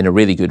in a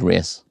really good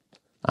race,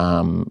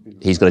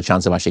 he's got a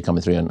chance of actually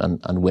coming through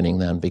and winning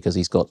then, because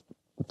he's got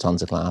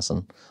tons of class,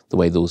 and the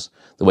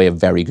way a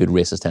very good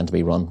races tend to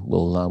be run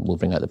will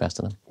bring out the best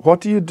in him. What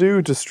do you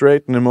do to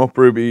straighten him up,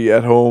 Ruby,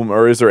 at home,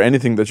 or is there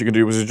anything that you can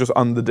do? Was it just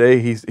on the day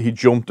he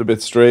jumped a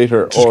bit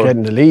straighter? Just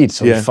getting the lead,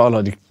 so he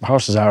followed. The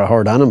horses are a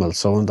herd animal,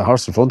 so when the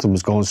horse in front of him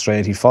was going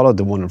straight, he followed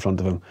the one in front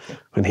of him.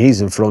 When he's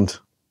in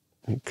front,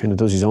 he kind of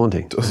does his own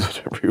thing. Does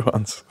whatever he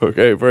wants.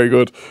 Okay, very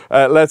good.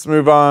 Let's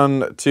move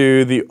on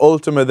to the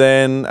Ultima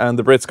then, and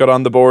the Brits got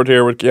on the board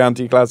here with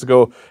Chianti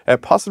Classico.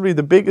 Possibly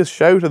the biggest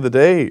shout of the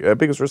day,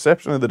 biggest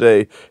reception of the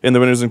day in the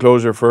winner's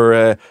enclosure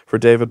for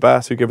David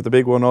Bass, who gave it the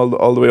big one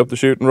all the way up the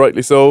chute, and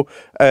rightly so.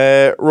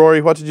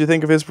 Rory, what did you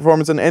think of his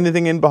performance, and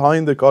anything in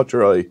behind that caught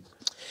your eye?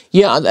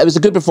 Yeah, it was a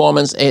good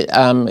performance.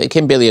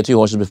 Kim Bailey had 2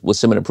 horses with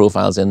similar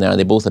profiles in there.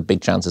 They both had big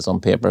chances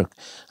on paper.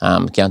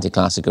 Chianti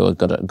Classico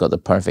got the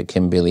perfect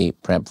Kim Bailey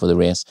prep for the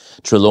race.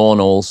 Trelawn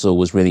also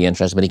was really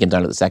interested, but he came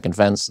down at the second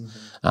fence.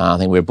 I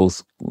think we were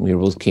both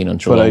keen on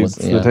Trelawn.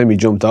 From the time he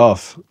jumped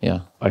off,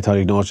 yeah, I thought he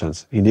had no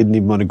chance. He didn't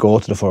even want to go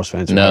to the first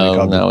fence.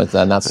 No,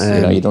 that's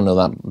you know, you don't know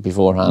that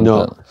beforehand.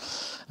 No.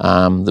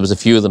 But, there was a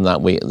few of them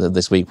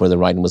this week where the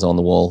writing was on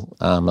the wall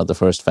at the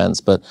first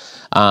fence, but.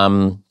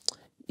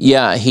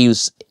 Yeah, he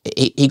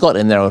got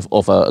in there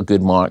off a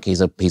good mark.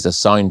 He's a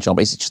sound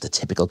jumper. He's just a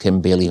typical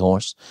Kim Bailey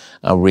horse,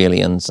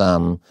 really. And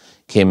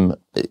Kim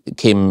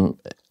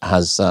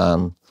has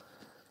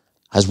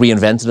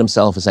reinvented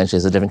himself essentially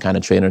as a different kind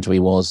of trainer to he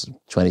was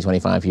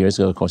 20-25 years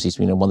ago. Of course, he's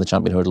won the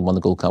Champion Hurdle, won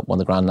the Gold Cup, won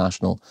the Grand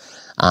National,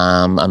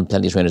 and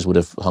plenty of trainers would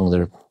have hung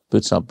their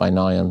boots up by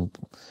now and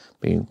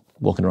be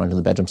walking around in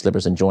the bedroom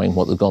slippers enjoying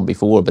what they've gone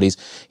before. But he's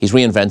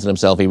reinvented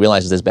himself. He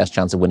realizes his best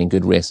chance of winning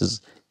good races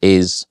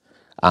is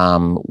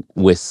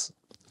with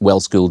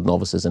well-schooled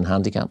novices in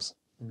handicaps,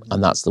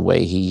 and that's the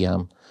way he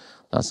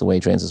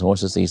trains his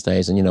horses these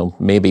days. And you know,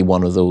 maybe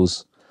one of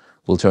those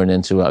will turn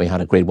into. We had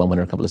a Grade 1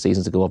 winner a couple of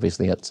seasons ago,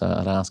 obviously at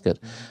Ascot.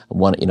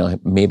 One, you know,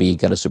 maybe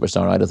get a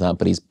superstar out of that.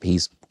 But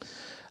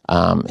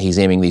he's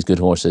aiming these good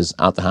horses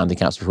at the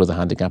handicaps before the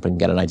handicapper can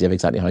get an idea of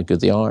exactly how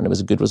good they are, and it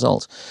was a good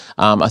result.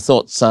 I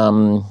thought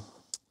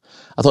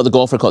the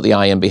golfer caught the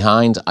eye in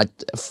behind.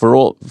 For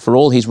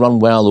all he's run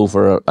well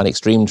over an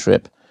extreme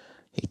trip,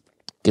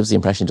 gives the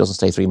impression he doesn't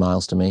stay 3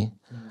 miles to me.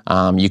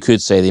 You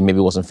could say that he maybe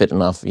wasn't fit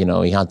enough. You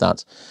know, he had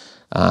that.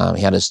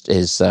 He had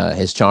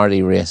his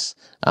charity race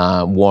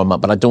warm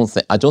up, but I don't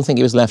think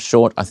he was left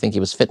short. I think he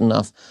was fit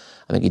enough.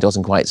 I think he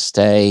doesn't quite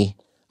stay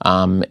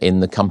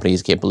in the company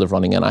he's capable of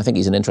running in. I think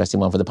he's an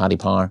interesting one for the Paddy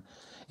Power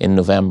in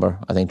November.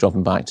 I think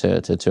dropping back to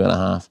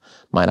 2.5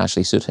 might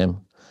actually suit him.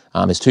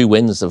 His 2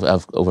 wins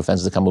of over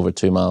fences have come over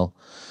 2 mile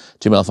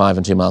 5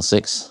 and 2 mile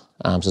 6.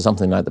 So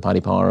something like the Paddy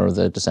Power or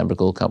the December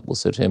Gold Cup will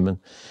suit him, and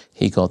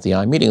he caught the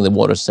eye. Meeting the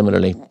Waters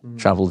similarly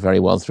travelled very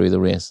well through the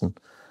race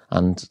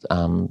and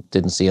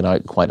didn't see it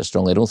out quite as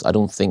strongly. I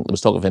don't think there was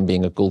talk of him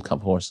being a Gold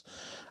Cup horse.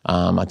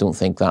 I don't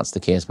think that's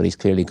the case, but he's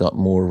clearly got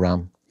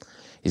more.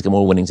 He's got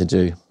more winning to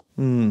do.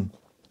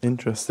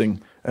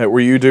 Interesting.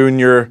 Were you doing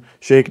your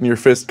shaking your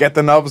fist, get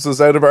the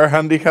novices out of our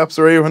handicaps,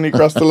 Ray, when he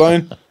crossed the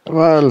line?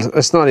 Well,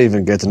 it's not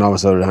even get the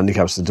novices out of the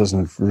handicaps. It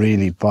doesn't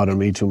really bother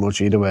me too much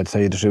either way, to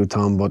tell you the truth,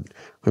 Tom. But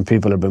when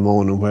people are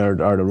bemoaning where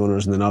are the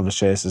runners in the novice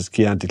chases,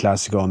 Chianti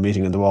Classico and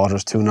Meeting in the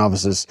Waters, 2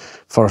 novices,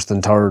 1st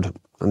and 3rd,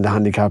 and the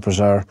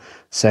handicappers are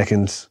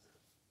 2nd,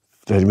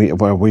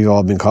 where we've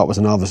all been caught with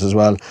a novice as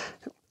well.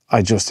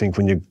 I just think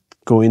when you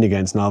go in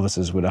against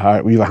novices with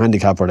we have a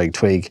handicapper like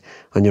Twig,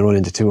 and you run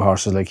into 2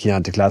 horses like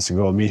Chianti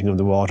Classico, Meeting of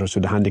the Waters,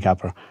 who the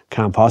handicapper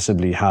can't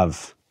possibly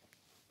have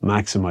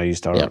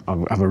maximised or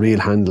have a real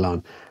handle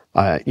on.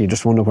 You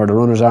just wonder where the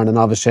runners are in the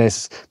novice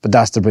chases, but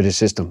that's the British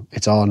system.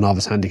 It's all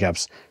novice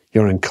handicaps.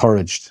 You're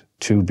encouraged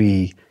to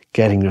be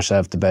getting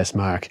yourself the best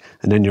mark,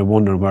 and then you're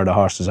wondering where the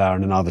horses are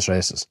in the novice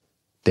races.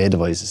 They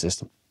devise the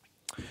system.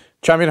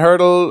 Champion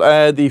Hurdle,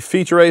 the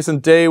feature race on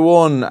day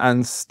one,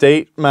 and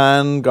State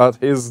Man got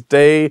his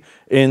day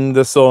in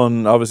the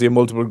sun. Obviously a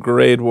multiple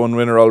Grade 1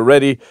 winner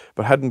already,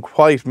 but hadn't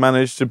quite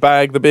managed to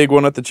bag the big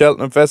one at the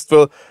Cheltenham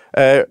Festival.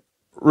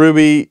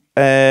 Ruby,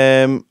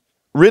 ridden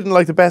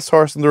like the best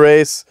horse in the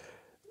race.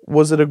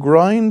 Was it a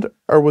grind,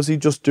 or was he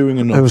just doing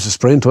enough? It was a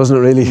sprint, wasn't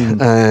it, really?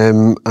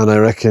 And I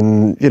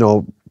reckon, you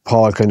know,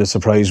 Paul kind of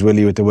surprised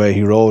Willie with the way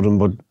he rode him,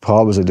 but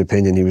Paul was of the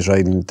opinion he was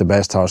riding the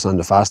best horse and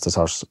the fastest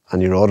horse,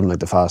 and he rode him like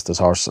the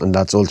fastest horse, and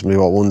that's ultimately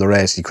what won the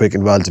race. He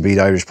quickened well to beat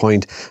Irish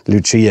Point.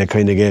 Lucia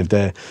kind of gave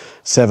the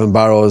Seven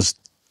Barrows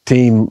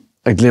team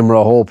a glimmer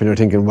of hope, and you're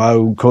thinking,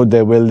 wow, could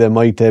they, will they,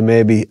 might they,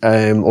 maybe.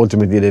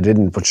 Ultimately they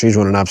didn't, but she's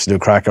run an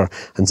absolute cracker,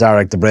 and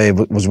Zarek the Brave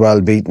was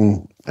well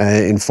beaten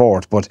in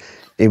fourth, but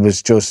it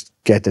was just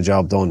get the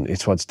job done.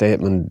 It's what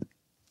Stateman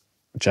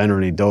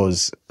generally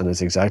does, and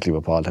it's exactly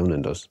what Paul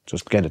Townend does.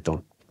 Just get it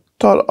done.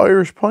 Thought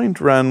Irish Point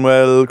ran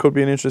well. Could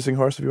be an interesting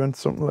horse if you went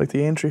to something like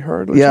the Aintree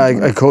Hurdle. Yeah,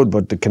 I could,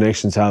 but the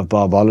connections have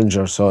Bob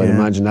Ollinger, so I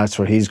imagine that's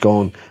where he's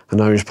going.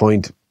 And Irish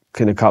Point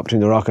kind of caught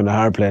between the rock and the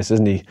hard place,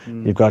 isn't he?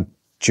 You've got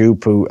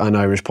Jupu and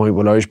Irish Point.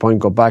 Will Irish Point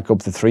go back up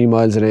the 3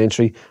 miles at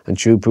Aintree and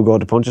Jupu go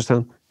to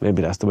Punchestown?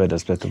 Maybe that's the way they'll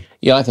split them.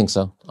 Yeah, I think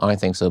so. I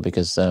think so,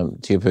 because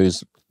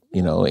Jupu's,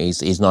 you know,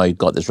 he's now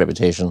got this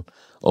reputation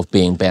of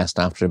being best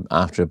after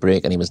a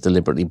break, and he was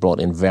deliberately brought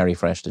in very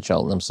fresh to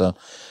Cheltenham. So,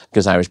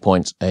 gives Irish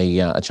Point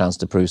a chance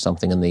to prove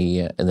something in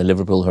the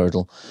Liverpool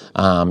Hurdle.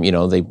 You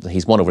know,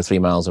 he's won over 3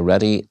 miles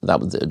already. That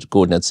was,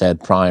 Gordon had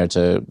said prior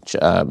to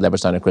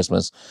Leopardstown at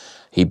Christmas,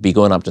 he'd be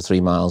going up to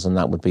 3 miles, and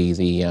that would be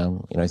the you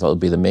know, he thought it would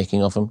be the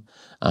making of him.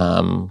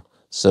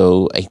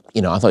 So,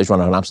 you know, I thought he was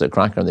running an absolute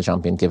cracker in the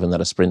Champion, given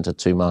that a sprint at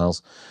 2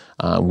 miles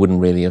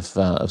wouldn't really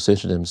have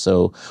suited him.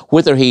 So,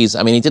 whether he's,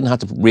 I mean, he didn't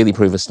have to really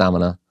prove his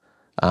stamina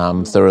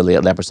thoroughly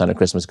at Leopardstown at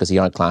Christmas, because he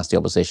outclassed the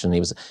opposition.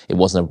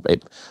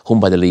 Home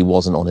by the Lee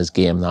wasn't on his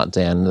game that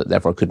day, and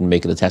therefore couldn't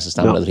make it a test of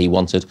stamina that he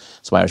wanted.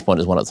 So Irish Point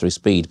has won it through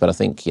speed. But I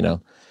think, you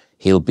know,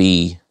 he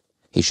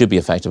should be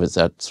effective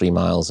at 3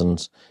 miles,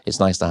 and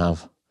it's nice to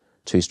have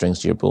 2 strings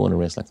to your bow in a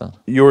race like that.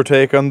 Your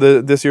take on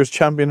this year's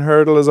Champion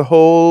Hurdle as a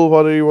whole?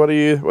 What are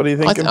you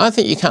thinking? I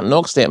think you can't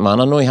knock State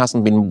Man. I know he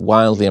hasn't been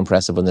wildly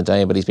impressive on the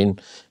day, but he's been,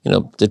 you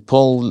know, did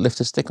Paul lift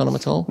his stick on him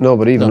at all? No,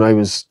 but even I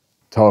was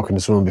talking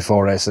to someone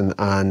before racing,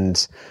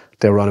 and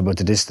they were on about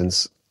the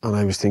distance, and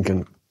I was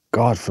thinking,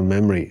 God, from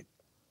memory,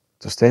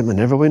 does Stateman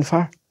never win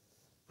far?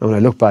 And when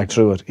I look back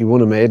through it, he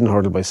won a maiden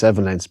hurdle by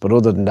 7 lengths, but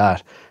other than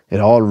that,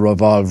 it all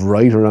revolved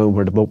right around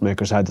where the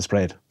bookmakers had the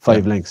spread,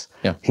 5 lengths.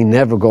 Yeah. He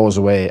never goes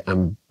away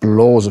and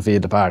blows a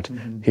field apart.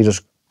 He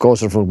just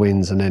goes to the front,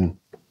 wins, and then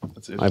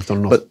I've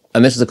done enough.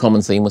 And this is a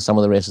common theme with some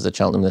of the races at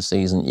Cheltenham this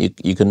season.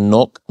 You can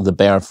knock the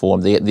bare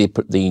form, the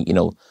you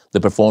know, the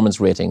performance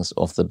ratings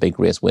of the big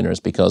race winners,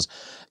 because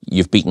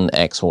you've beaten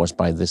X horse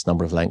by this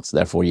number of lengths.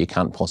 Therefore, you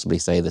can't possibly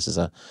say this is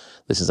a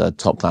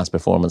top class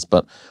performance.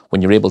 But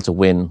when you're able to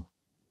win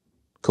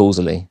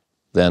cosily,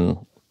 then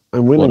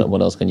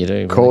what else can you do?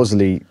 Really?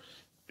 Cosily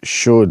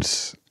should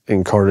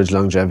encourage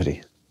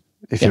longevity.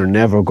 If you're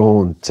never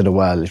going to the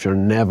well, if you're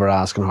never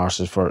asking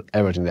horses for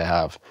everything they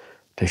have,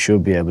 they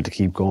should be able to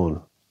keep going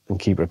and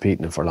keep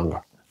repeating it for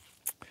longer.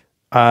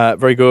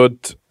 Very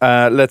good.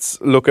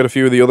 Let's look at a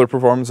few of the other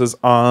performances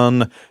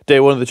on day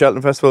one of the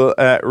Cheltenham Festival.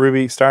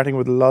 Ruby, starting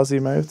with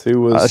Lossiemouth,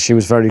 who was she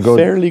was very good,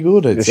 fairly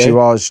good. I'd say. She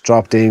was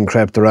dropped in,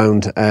 crept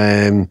around,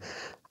 and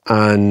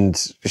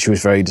she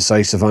was very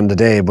decisive on the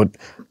day. But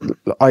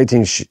I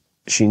think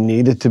she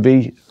needed to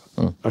be,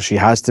 or she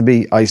has to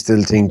be. I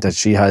still think that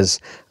she has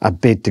a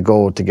bit to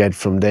go to get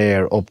from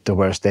there up to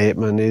where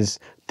Stateman is,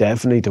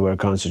 definitely to where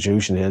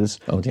Constitution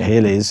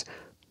Hill is.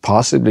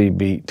 Possibly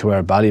be to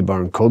where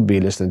Ballyburn could be,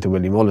 listening to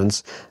Willie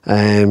Mullins.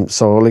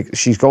 So like,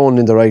 she's going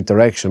in the right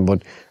direction,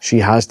 but she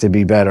has to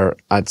be better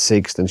at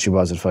 6 than she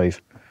was at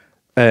 5.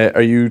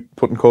 Are you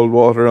putting cold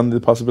water on the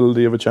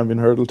possibility of a Champion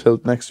Hurdle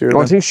tilt next year?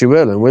 I think she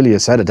will, and Willie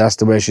has said it, that's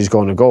the way she's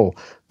going to go.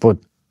 But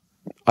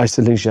I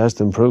still think she has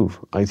to improve.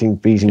 I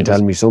think beating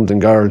Tell Me Something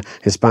Girl,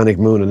 Hispanic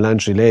Moon and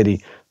Lantry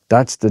Lady,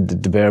 that's the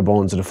bare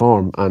bones of the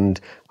form. And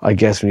I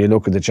guess when you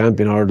look at the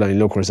Champion Hurdle and you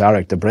look where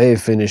Zarek the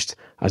Brave finished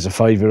as a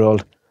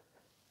 5-year-old,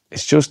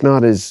 it's just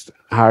not as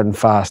hard and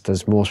fast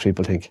as most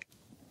people think.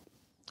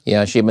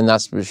 Yeah, she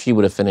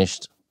would have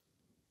finished.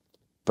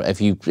 But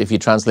if you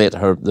translate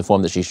the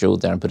form that she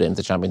showed there and put it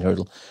into Champion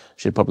Hurdle,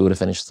 she probably would have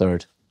finished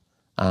 3rd.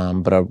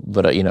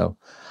 But you know,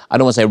 I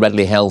don't want to say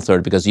readily held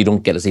 3rd, because you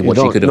don't get to see what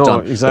she could have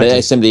done. Exactly. But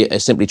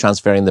it's simply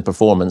transferring the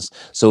performance.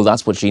 So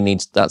that's what she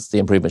needs. That's the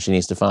improvement she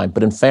needs to find.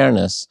 But in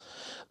fairness,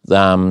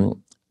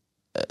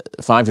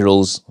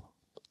 5-year-olds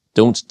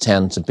don't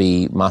tend to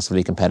be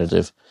massively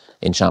competitive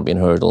in Champion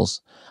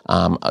Hurdles.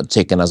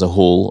 Taken as a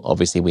whole,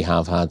 obviously we've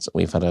had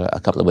a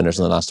couple of winners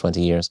in the last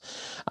 20 years,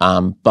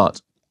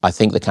 but I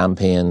think the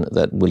campaign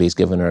that Willie's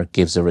given her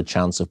gives her a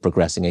chance of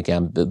progressing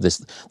again.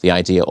 The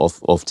idea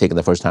of taking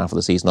the first half of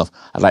the season off.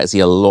 I'd like to see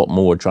a lot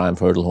more Triumph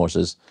Hurdle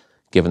horses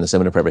given the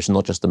similar preparation,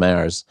 not just the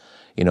mares.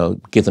 You know,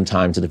 give them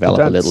time to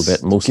develop a little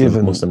bit. Most of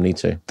them need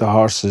to. The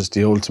horses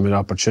the ultimate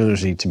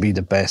opportunity to be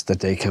the best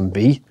that they can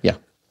be. Yeah.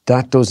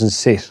 That doesn't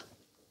sit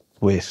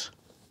with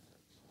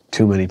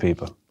too many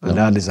people. And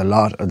that is a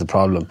lot of the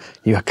problem.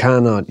 You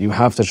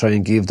have to try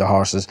and give the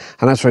horses,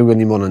 and that's why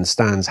Willie Mullen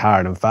stands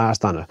hard and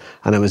fast on it.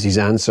 And it was his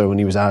answer when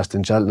he was asked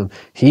in Cheltenham.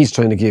 He's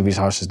trying to give his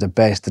horses the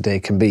best that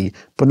they can be.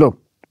 But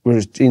look,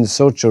 we're in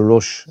such a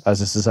rush as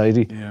a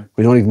society,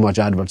 we don't even watch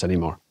adverts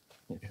anymore.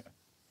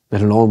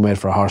 Let alone wait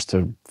for a horse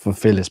to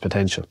fulfil his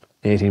potential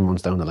 18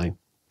 months down the line.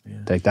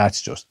 Like,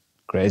 that's just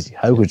crazy.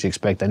 How could you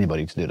expect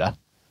anybody to do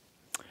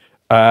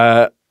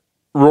that?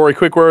 Rory,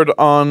 quick word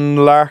on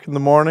Lark in the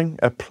morning.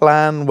 A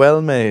plan well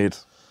made.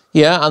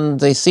 Yeah, and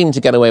they seem to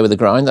get away with the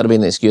ground. That'd have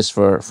been the excuse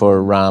for a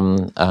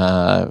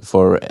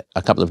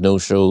couple of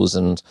no-shows,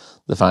 and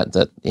the fact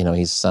that, you know,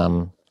 he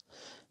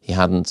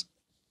hadn't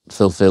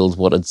fulfilled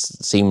what had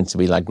seemed to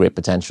be like great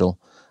potential.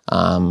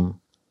 I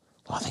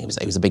think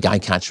he was a big eye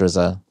catcher as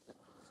a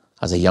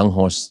young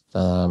horse. He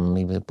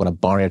won a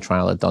barrier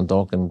trial at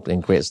Dundalk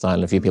in great style,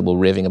 and a few people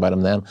were raving about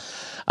him then.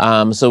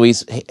 So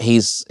he's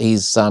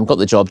got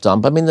the job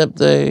done. But I mean,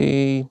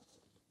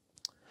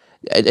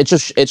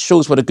 it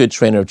shows what a good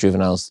trainer of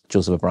juveniles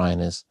Joseph O'Brien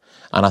is,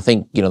 and I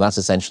think, you know, that's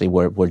essentially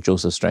where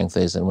Joseph's strength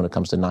is. And when it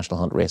comes to national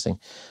hunt racing,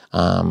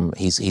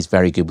 he's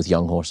very good with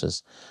young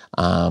horses,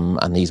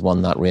 and he's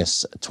won that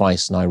race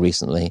twice now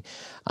recently.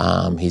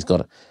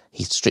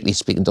 He, strictly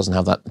speaking, doesn't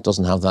have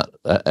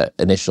that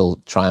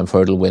initial Triumph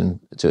Hurdle win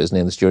to his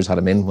name. The stewards had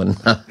him in when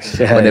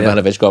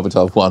Ivanovic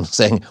Gorbatov won,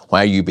 saying,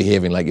 "Why are you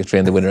behaving like you've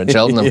trained the winner at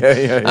Cheltenham?"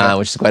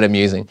 Which is quite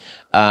amusing.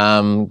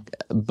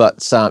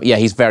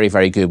 He's very,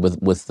 very good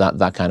with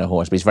that kind of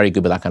horse. But he's very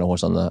good with that kind of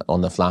horse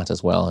on the flat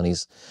as well. And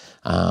he's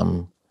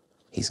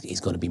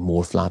going to be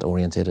more flat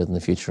orientated in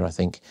the future, I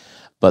think.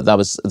 But that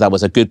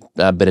was a good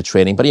bit of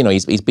training. But, you know,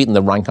 he's beaten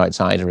the rank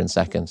outsider in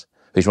second,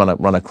 who's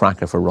run a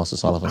cracker for Ross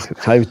O'Sullivan. He's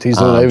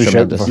done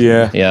tremendous.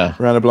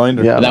 Ran a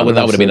blinder. Yeah, that would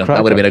have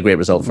been a great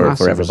result for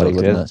everybody,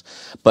 wouldn't it?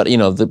 But, you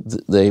know,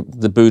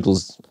 the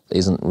Boodles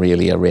isn't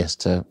really a race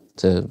to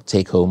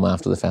take home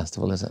after the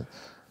festival, is it?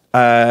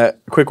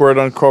 Quick word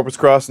on Corpus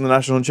Cross and the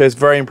National Hunt Chase.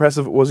 Very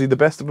impressive. Was he the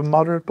best of a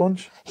moderate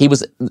bunch? He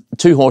was.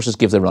 Two horses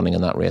give the running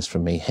in that race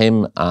from me,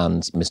 him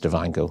and Mr.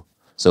 Van Gogh.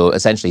 So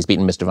essentially he's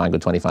beaten Mr. Van Gogh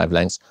 25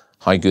 lengths.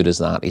 How good is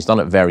that? He's done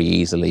it very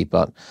easily,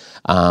 but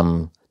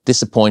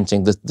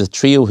disappointing. The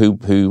trio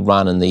who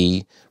ran in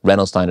the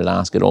Reynolds at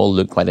Ascot all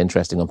looked quite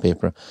interesting on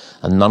paper,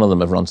 and none of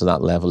them have run to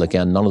that level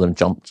again. None of them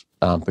jumped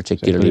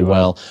particularly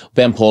well.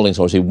 Ben Pauling's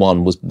horse, who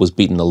won, was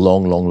beaten a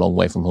long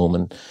way from home,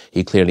 and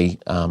he clearly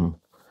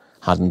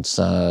hadn't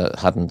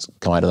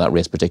come out of that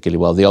race particularly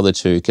well. The other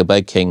two,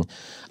 Kilbeg King,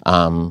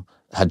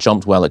 had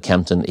jumped well at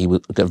Kempton. He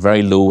got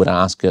very low at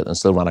Ascot and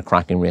still ran a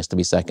cracking race to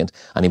be second.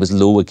 And he was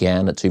low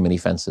again at too many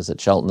fences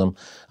at Cheltenham,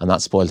 and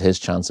that spoiled his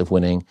chance of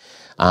winning.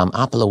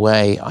 Apple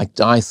Away,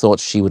 I thought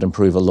she would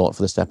improve a lot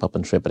for the step up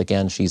and trip, but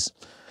again, she's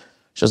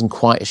just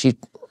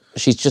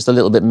a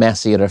little bit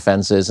messy at her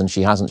fences, and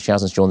she hasn't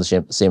shown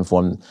the same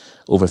form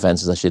over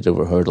fences as she did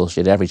over hurdles. She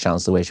had every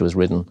chance the way she was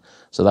ridden,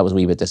 so that was a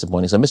wee bit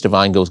disappointing. So Mr.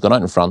 Van Gogh's gone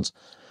out in front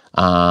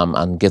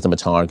and give them a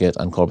target,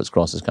 and Corbett's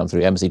Cross has come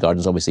through. Embassy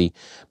Gardens obviously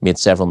made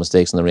several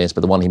mistakes in the race,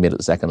 but the one he made at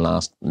the second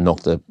last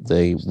knocked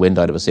the wind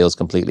out of his sails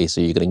completely,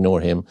 so you could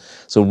ignore him.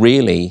 So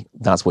really,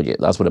 that's what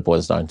it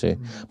boils down to.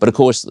 But of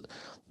course,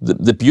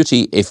 the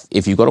beauty,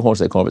 if you've got a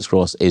horse like Corbett's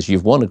Cross, is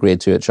you've won a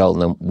Grade 2 at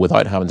Cheltenham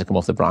without having to come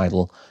off the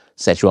bridle,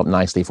 set you up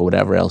nicely for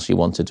whatever else you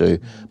want to do.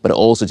 But it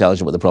also tells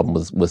you what the problem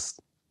with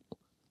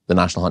the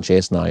National Hunt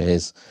Chase now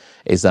is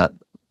that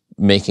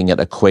making it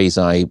a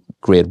quasi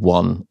Grade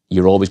 1,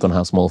 you're always going to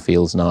have small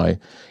fields now.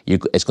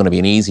 It's going to be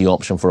an easy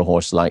option for a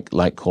horse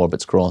like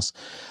Corbett's Cross.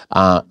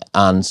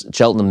 And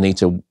Cheltenham need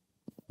to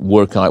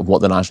work out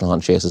what the National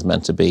Hunt Chase is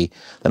meant to be.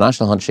 The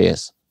National Hunt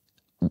Chase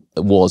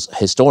was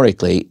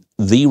historically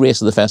the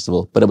race of the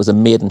festival, but it was a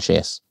maiden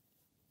chase.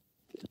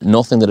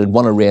 Nothing that had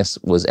won a race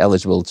was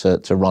eligible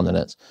to run in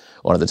it,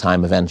 or at the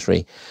time of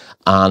entry.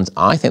 And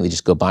I think they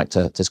just go back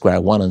to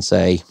square one and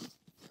say,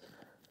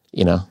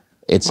 you know,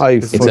 it's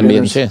a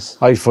maiden chase.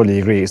 I fully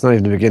agree. It's not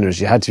even the beginners.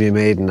 You had to be a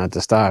maiden at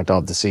the start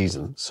of the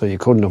season, so you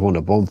couldn't have won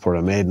a bump or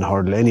a maiden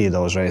hurdle, any of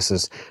those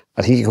races.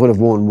 I think you could have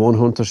won one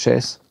Hunter's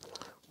Chase,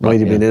 might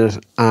have been in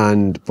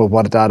it. But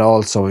what that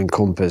also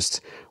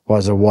encompassed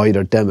was a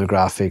wider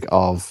demographic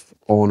of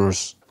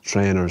owners,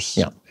 trainers,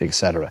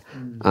 etc.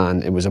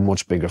 And it was a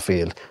much bigger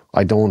field.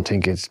 I don't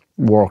think it's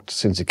worked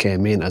since it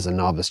came in as a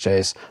novice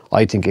chase.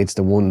 I think it's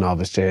the one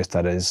novice chase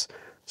that is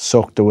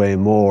sucked away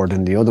more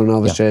than the other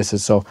novice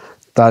chases. So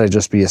that'd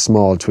just be a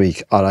small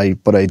tweak.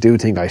 But I do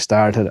think I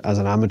started as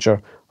an amateur.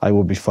 I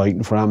would be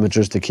fighting for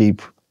amateurs to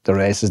keep the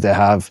races they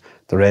have,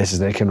 the races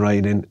they can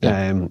ride in.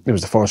 It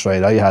was the first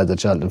ride I had at the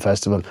Cheltenham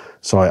Festival,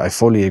 so I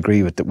fully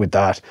agree with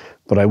that.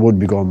 But I would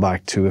be going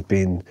back to it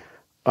being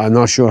I'm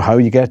not sure how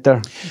you get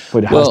there,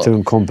 but it has to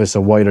encompass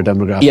a wider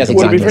demographic. Yes,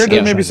 Would it be fair exactly.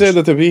 to maybe say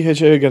that the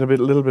BHA get a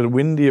little bit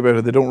windy about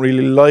it? They don't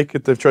really like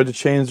it. They've tried to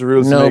change the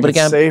rules to make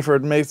it safer.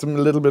 It makes them a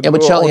little bit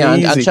but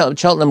uneasy.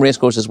 Cheltenham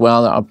Racecourse as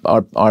well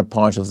are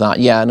part of that.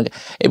 Yeah, and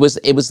it was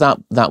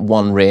that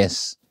one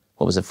race.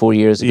 What was it, 4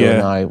 years ago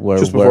now?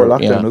 Just before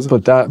lockdown, was it?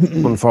 But that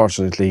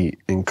unfortunately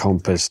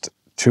encompassed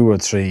 2 or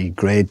 3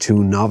 Grade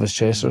 2 novice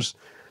chasers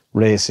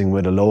racing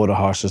with a load of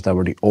horses that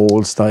were the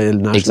old style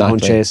national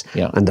hunt chase,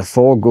 and the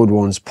 4 good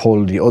ones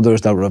pulled the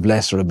others that were of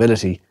lesser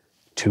ability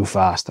too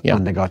fast,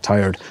 and they got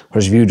tired.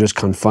 Whereas if you just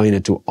confine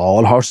it to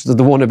all horses of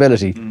the one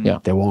ability,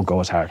 they won't go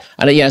as hard.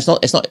 And it's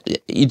not.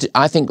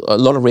 I think a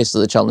lot of races at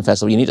the Cheltenham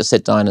Festival, you need to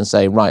sit down and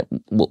say, right,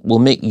 we'll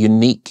make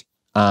unique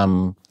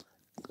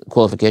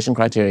qualification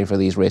criteria for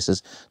these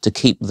races to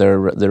keep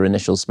their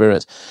initial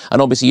spirit. And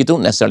obviously you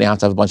don't necessarily have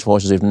to have a bunch of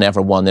horses who've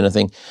never won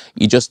anything.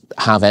 You just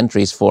have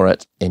entries for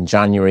it in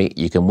January.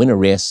 You can win a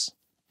race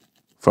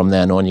from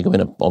then on. You can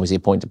win obviously a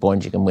point to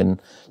point. You can win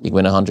a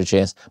 100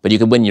 chase, but you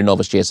can win your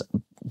novice chase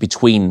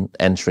between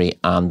entry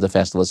and the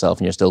festival itself,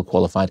 and you're still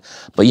qualified.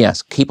 But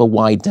yes, keep a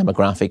wide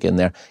demographic in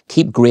there.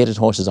 Keep graded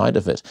horses out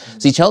of it.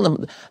 See,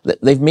 Cheltenham,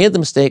 they've made the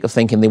mistake of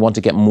thinking they want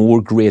to get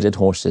more graded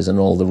horses in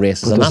all the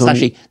races, and that's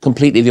actually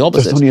completely the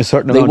opposite. There's only a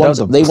certain amount of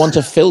them. They want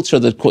to filter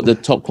the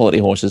top quality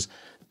horses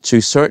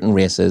to certain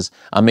races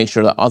and make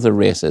sure that other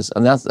races.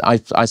 And that's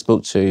I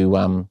spoke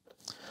to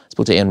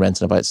Ian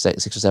Renton about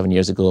 6 or 7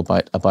 years ago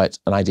about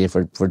an idea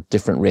for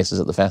different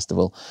races at the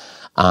festival.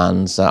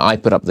 And I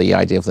put up the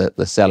idea of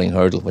the selling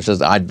hurdle, which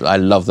is, I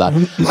love that.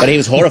 But he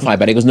was horrified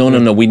by it. He goes,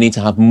 no, we need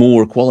to have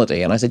more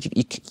quality. And I said,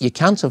 you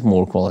can't have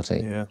more quality.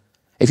 Yeah.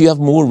 If you have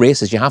more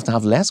races, you have to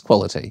have less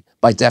quality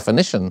by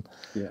definition.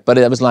 Yeah. But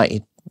it was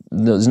like,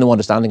 there's no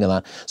understanding of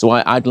that. So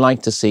I'd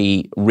like to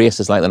see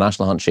races like the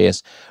National Hunt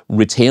Chase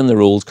retain their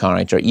old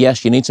character.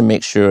 Yes, you need to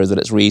make sure that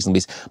it's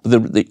reasonably...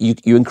 But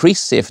you increase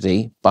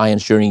safety by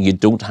ensuring you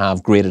don't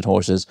have graded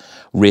horses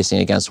racing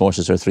against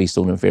horses who are 3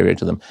 stone inferior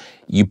to them.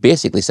 You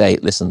basically say,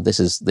 listen, this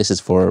is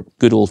for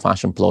good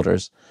old-fashioned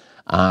plotters.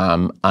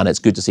 And it's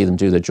good to see them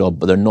do their job,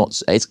 but they're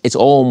not... It's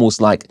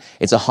almost like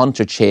it's a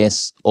hunter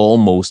chase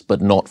almost,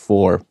 but not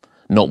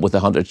with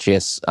the hunter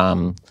chase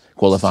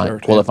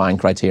qualifying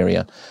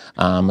criteria.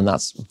 And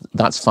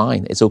that's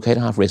fine. It's okay to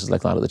have races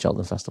like that at the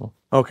Cheltenham Festival.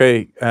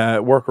 Okay,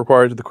 work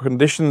required to the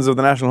conditions of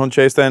the National Hunt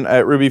Chase then.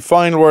 Ruby,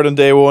 final word on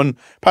day 1.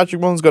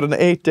 Patrick Munn's got an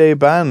 8-day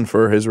ban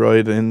for his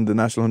ride in the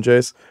National Hunt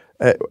Chase.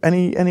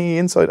 Any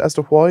insight as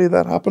to why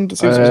that happened? It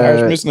seems it was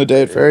harsh missing a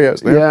day at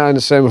Fairhouse there. Yeah, and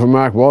the same for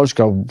Mark Walsh,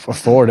 got a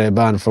 4-day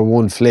ban for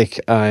one flick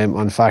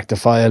on fact to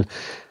file.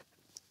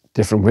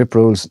 Different whip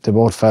rules, they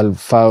both fell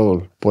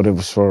foul, but it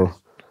was for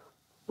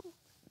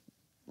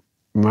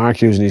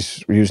Mark using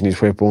his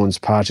whip once,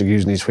 Patrick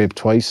using his whip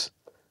twice.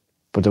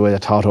 But the way the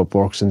tot-up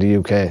works in the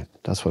UK,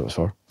 that's what it was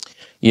for.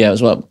 Yeah,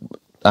 as well.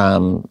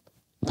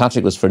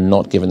 Patrick was for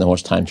not giving the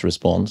horse time to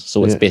respond.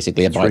 So it's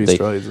basically about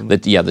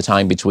the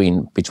time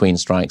between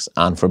strikes.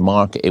 And for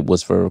Mark, it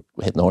was for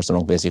hitting the horse in the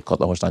wrong place. You cut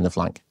the horse down the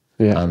flank.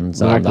 Yeah, and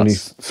Mark only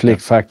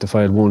flicked fact to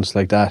file once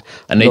like that.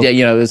 And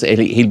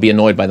he'll be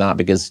annoyed by that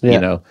because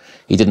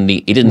he didn't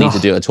need to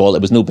do it at all.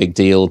 It was no big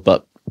deal,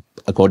 but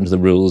according to the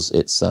rules,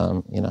 it's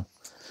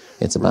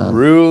it's a ban.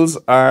 Rules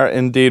are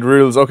indeed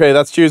rules. Okay,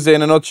 that's Tuesday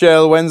in a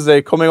nutshell.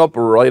 Wednesday coming up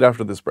right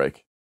after this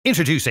break.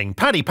 Introducing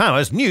Paddy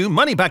Power's new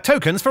money-back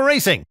tokens for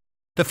racing.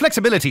 The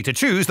flexibility to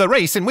choose the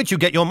race in which you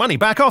get your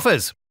money-back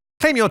offers.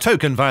 Claim your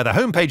token via the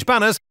homepage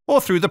banners or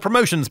through the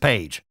promotions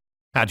page.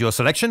 Add your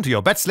selection to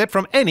your bet slip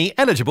from any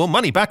eligible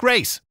money-back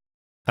race.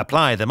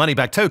 Apply the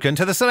money-back token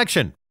to the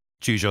selection.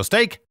 Choose your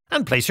stake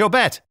and place your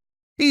bet.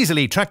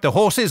 Easily track the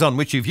horses on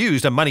which you've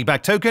used a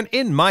money-back token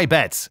in My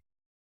Bets.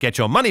 Get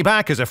your money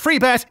back as a free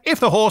bet if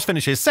the horse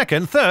finishes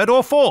 2nd, 3rd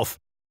or 4th.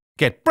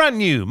 Get brand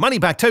new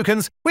money-back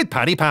tokens with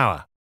Paddy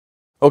Power.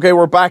 Okay,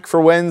 we're back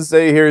for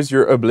Wednesday. Here's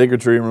your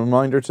obligatory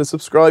reminder to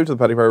subscribe to the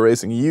Paddy Power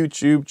Racing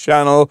YouTube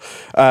channel.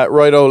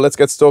 Righto, let's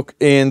get stuck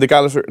in the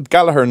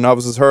Gallagher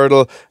Novices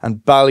Hurdle. And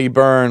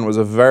Ballyburn was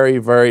a very,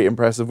 very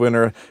impressive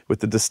winner with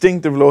the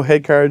distinctive low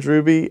head carriage,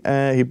 Ruby.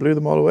 He blew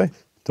them all away.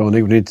 Don't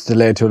think we need to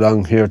delay too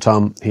long here,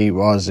 Tom. He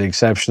was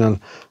exceptional.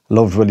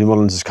 Loved Willie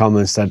Mullins'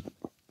 comments that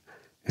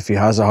if he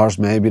has a horse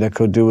maybe that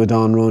could do a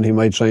dawn run, he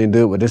might try and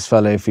do it with this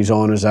fella if his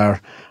owners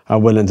are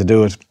willing to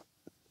do it.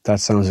 That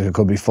sounds like it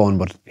could be fun,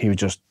 but he would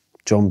just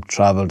jumped,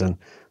 travelled and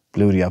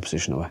blew the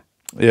opposition away.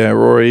 Yeah,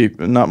 Rory,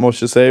 not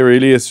much to say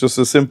really. It's just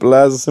as simple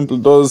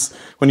does.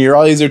 When your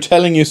eyes are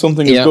telling you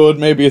something is good,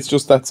 maybe it's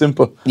just that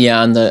simple.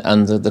 Yeah, and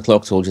the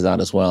clock told you that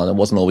as well. And it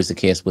wasn't always the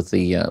case with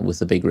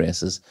the big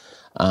races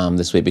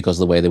this week because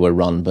of the way they were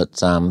run.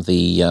 But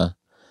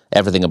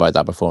everything about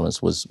that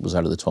performance was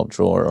out of the top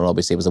drawer. And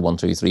obviously it was a 1,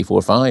 2, 3,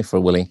 4, 5 for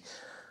Willie.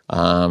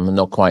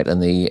 Not quite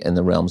in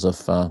the realms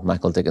of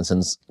Michael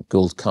Dickinson's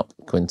Gold Cup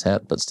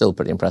quintet, but still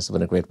pretty impressive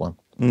and a great one.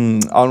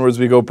 Onwards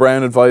we go.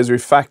 Brown Advisory,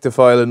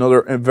 Factifile,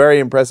 another very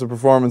impressive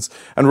performance.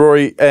 And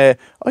Rory, I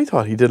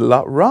thought he did a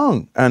lot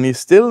wrong, and he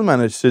still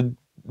managed to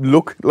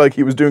look like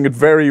he was doing it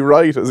very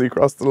right as he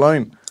crossed the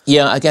line.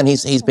 Yeah, again,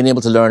 he's been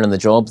able to learn on the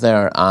job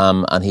there,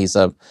 and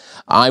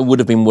I would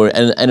have been worried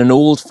in an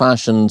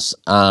old-fashioned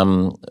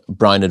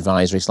Brown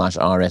advisory /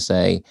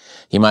 RSA,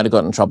 he might have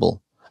got in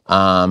trouble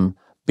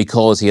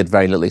because he had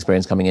very little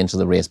experience coming into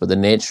the race. But the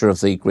nature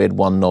of the Grade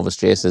 1 novice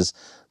chases,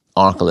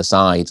 Arkle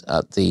aside,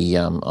 at the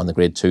on the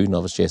Grade 2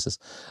 novice chases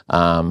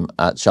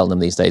at Cheltenham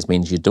these days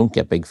means you don't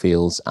get big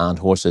fields, and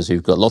horses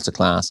who've got lots of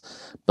class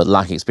but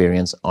lack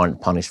experience aren't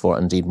punished for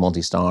it. Indeed,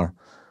 Monty Starr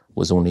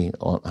was only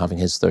having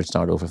his third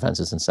start over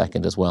fences in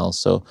second as well.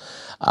 So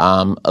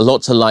a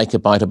lot to like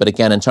about it. But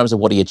again, in terms of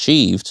what he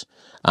achieved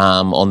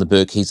on the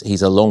book,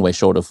 he's a long way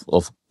short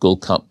of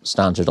Gold Cup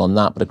standard on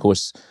that. But of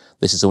course,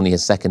 this is only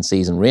his second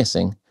season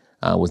racing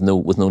with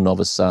no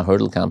novice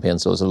hurdle campaign.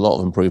 So there's a lot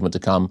of improvement to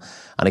come.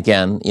 And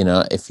again, you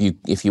know, if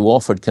you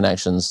offered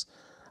connections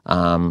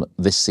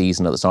this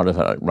season at the start of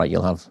it, right,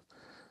 you'll have,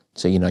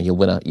 so you know, you'll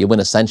win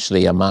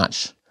essentially a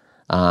match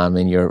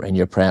in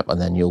your prep, and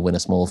then you'll win a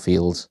small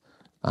field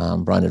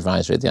Brown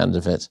advisory at the end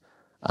of it.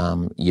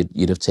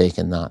 You'd have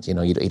taken that. You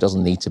know, he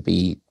doesn't need to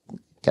be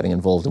getting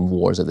involved in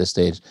wars at this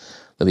stage.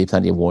 There'll be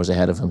plenty of wars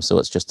ahead of him. So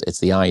it's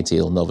the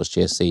ideal novice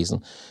chase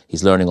season.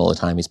 He's learning all the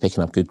time. He's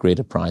picking up good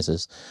graded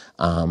prizes,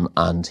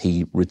 and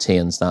he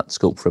retains that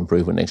scope for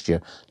improvement next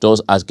year. Does,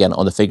 again,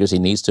 on the figures, he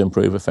needs to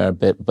improve a fair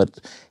bit, but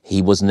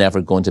he was never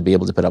going to be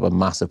able to put up a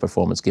massive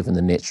performance given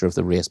the nature of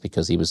the race,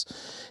 because he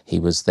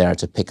was there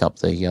to pick up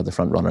the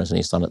front runners, and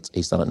he's done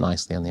it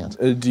nicely in the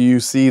end. Do you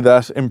see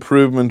that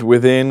improvement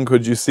within?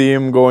 Could you see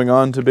him going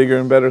on to bigger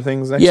and better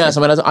things next year? Yes,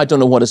 I mean, I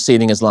don't know what his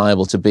ceiling is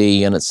liable to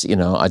be, and it's, you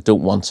know, I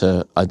don't want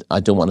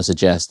to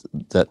suggest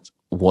that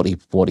what he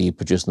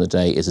produced in the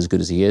day is as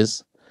good as he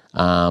is,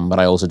 but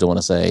I also don't want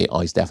to say,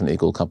 oh, he's definitely a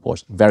Gold Cup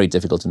horse. Very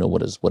difficult to know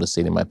what his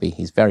ceiling might be.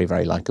 He's very,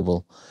 very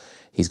likeable.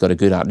 He's got a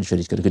good attitude.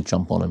 He's got a good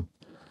jump on him,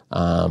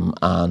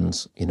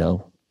 and you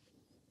know,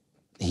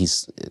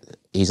 he's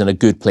in a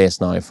good place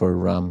now for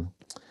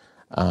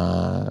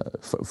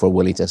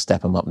Willie to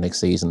step him up next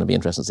season. It'll be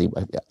interesting to see.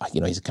 You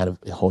know, he's a kind of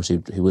horse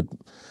who would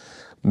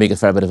make a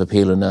fair bit of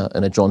appeal in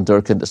a John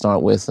Durkin to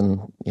start with,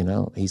 and you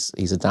know, he's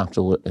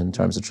adaptable in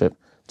terms of trip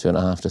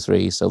 2.5 to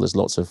 3. So there's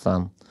lots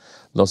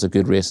of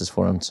good races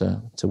for him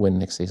to win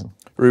next season.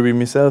 Ruby,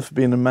 myself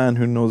being a man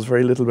who knows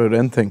very little about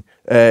anything,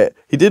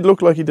 he did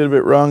look like he did a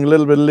bit wrong, a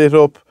little bit lit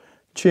up.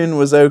 Chin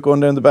was out going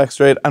down the back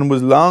straight and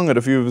was long at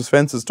a few of his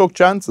fences, took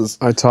chances.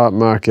 I thought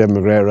Mark gave him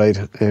a great ride.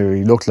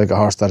 He looked like a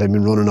horse that had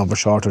been running over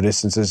shorter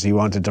distances. He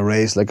wanted to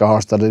race like a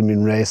horse that had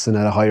been racing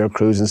at a higher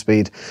cruising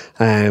speed.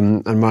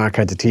 And Mark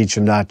had to teach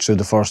him that through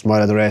the first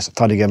mile of the race. I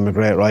thought he gave him a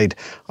great ride.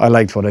 I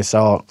liked what I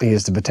saw. He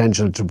has the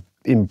potential to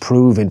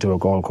improve into a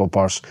Gold Cup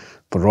horse.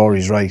 But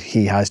Rory's right,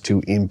 he has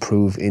to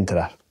improve into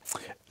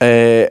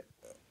that.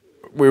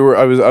 I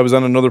was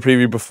on another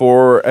preview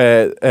before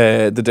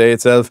the day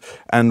itself,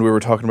 and we were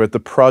talking about the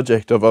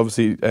project of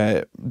obviously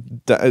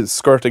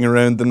skirting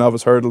around the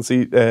novice hurdle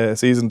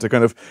season to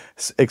kind of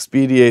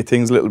expedite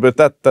things a little bit.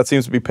 That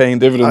seems to be paying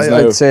dividends now.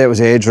 I'd say it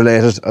was age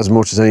related as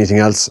much as anything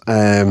else.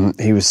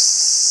 He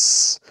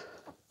was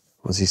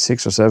he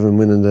 6 or 7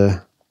 winning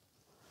the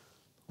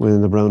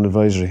Brown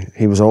advisory?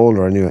 He was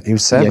older anyway. He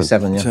was 7. Yeah,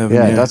 7. Yeah. 7,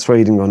 Yeah, that's why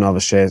he didn't go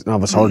novice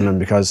hurdling,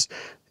 because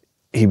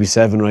he'd be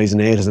 7 rising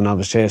 8 as a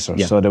novice chaser.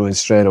 Yeah. So they went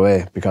straight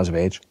away because of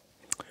age.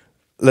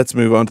 Let's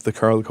move on to the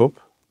Curl Cup.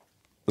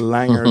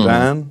 Langer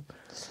Dan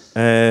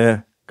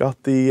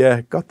got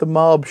the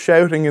mob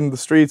shouting in the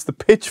streets. The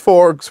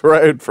pitchforks were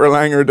out for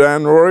Langer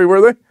Dan. Rory,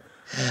 were they?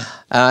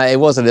 It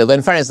was a little.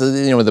 In fairness,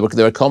 you know,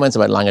 there were comments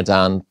about Langer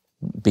Dan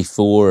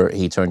before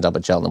he turned up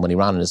at Cheltenham when he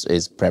ran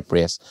his prep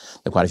race.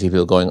 There were quite a few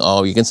people going,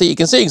 "Oh, you can see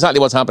exactly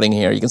what's happening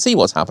here. You can see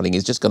what's happening.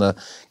 He's just going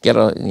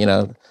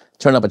to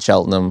turn up at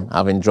Cheltenham,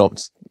 having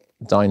dropped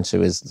down to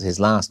his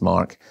last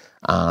mark,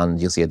 and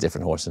you'll see a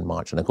different horse in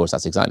March." And of course,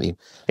 that's exactly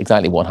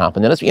what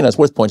happened. And it's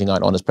worth pointing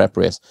out on his prep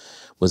race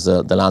was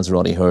the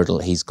Lanzarote hurdle.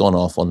 He's gone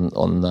off on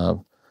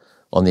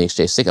the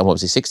exchange. What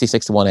was he?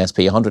 66 to 1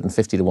 SP,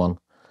 150 to 1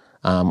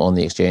 on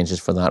the exchanges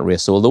for that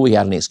race. So although he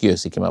had an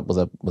excuse, he came up with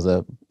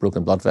a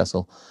broken blood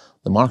vessel.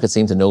 The market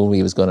seemed to know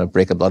he was going to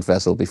break a blood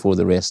vessel before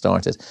the race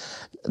started.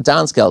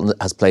 Dan Skelton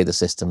has played the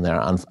system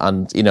there,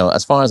 and you know,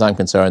 as far as I'm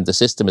concerned, the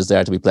system is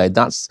there to be played.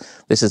 This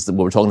is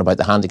what we're talking about,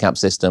 the handicap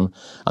system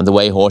and the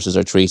way horses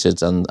are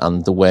treated, and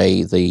the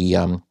way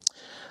the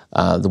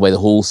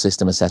whole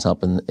system is set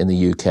up in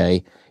the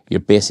UK. You're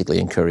basically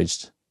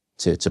encouraged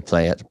to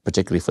play it,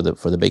 particularly for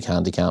the big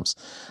handicaps.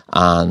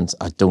 And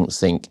I don't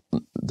think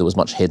there was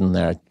much hidden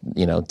there.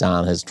 You know,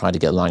 Dan has tried to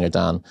get Langer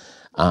Dan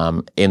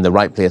in the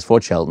right place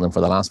for Cheltenham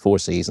for the last 4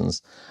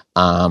 seasons,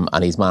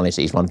 and he's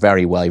run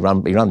very well. He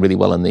ran really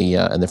well in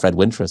the Fred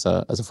Winter as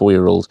a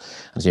 4-year-old,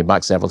 and he's been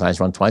back several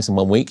times. Run twice in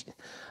 1 week,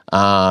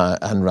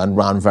 and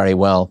ran very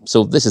well.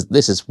 So this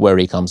is where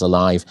he comes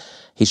alive.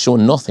 He's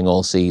shown nothing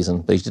all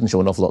season, but he didn't show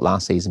an awful lot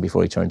last season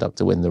before he turned up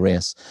to win the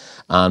race.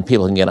 And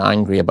people can get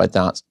angry about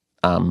that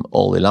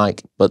all they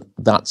like, but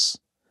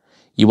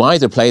you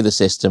either play the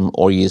system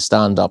or you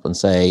stand up and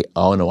say,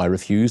 "Oh no, I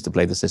refuse to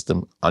play the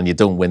system," and you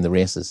don't win the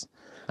races.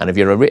 And if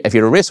you're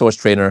a racehorse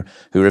trainer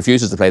who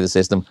refuses to play the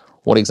system,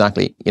 what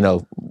exactly,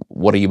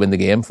 what are you in the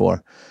game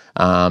for?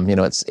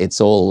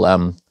 It's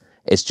all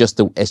it's just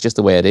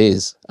the way it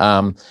is.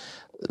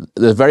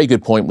 The very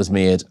good point was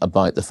made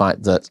about the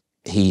fact that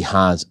he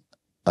had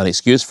an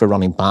excuse for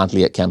running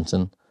badly at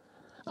Kempton,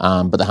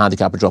 but the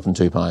handicapper dropping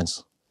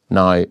 £2.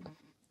 Now,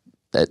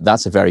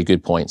 that's a very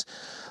good point.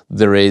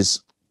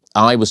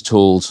 I was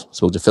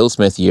spoke to Phil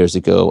Smith years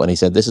ago, and he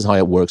said, this is how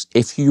it works.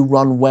 If you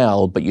run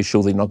well, but you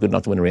show that you're not good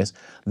enough to win a race,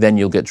 then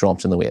you'll get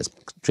dropped in the weights.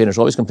 Trainers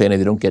always complaining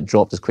they don't get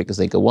dropped as quick as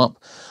they go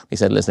up. He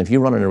said, listen, if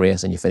you run in a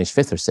race and you finish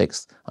 5th or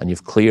 6th, and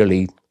you've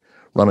clearly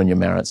run on your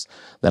merits,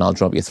 then I'll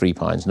drop you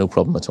 £3, no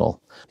problem at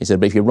all. He said,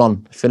 but if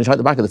you finish out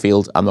the back of the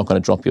field, I'm not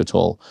going to drop you at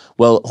all.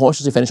 Well,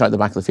 horses who finish out the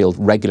back of the field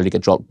regularly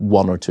get dropped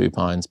 £1 or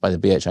 £2 by the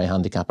BHA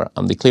handicapper,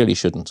 and they clearly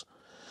shouldn't.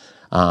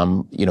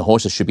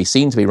 Horses should be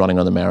seen to be running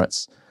on the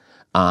merits,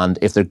 and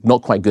if they're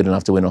not quite good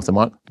enough to win off the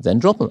mark, then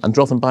drop them, and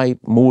drop them by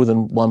more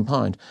than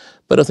 £1.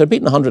 But if they're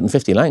beating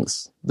 150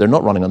 lengths, they're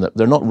not running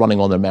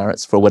on their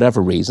merits for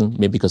whatever reason,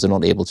 maybe because they're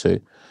not able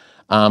to.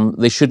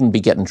 They shouldn't be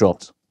getting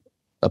dropped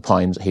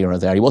 £1 here or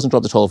there. He wasn't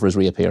dropped at all for his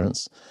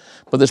reappearance.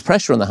 But there's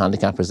pressure on the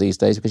handicappers these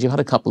days because you've had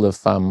a couple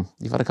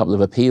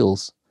of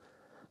appeals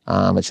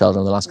at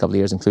Cheltenham in the last couple of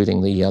years,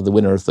 including the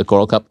winner of the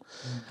Coral Cup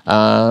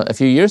a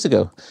few years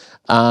ago.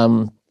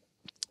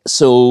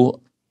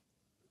 So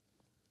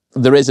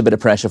there is a bit of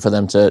pressure for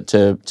them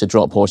to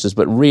drop horses,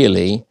 but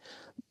really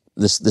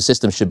the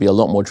system should be a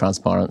lot more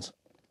transparent.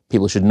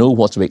 People should know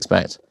what to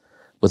expect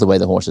with the way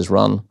the horses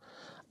run.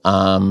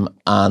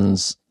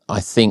 And I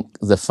think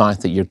the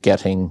fact that you're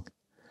getting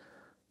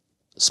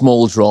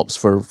small drops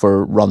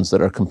for runs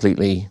that are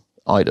completely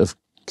out of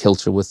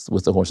kilter with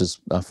the horse's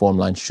form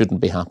line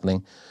shouldn't be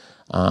happening.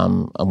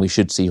 And we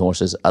should see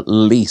horses at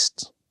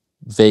least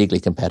vaguely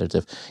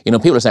competitive.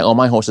 People are saying, "Oh,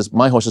 my horse is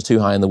too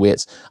high in the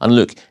weights," and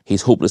look,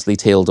 he's hopelessly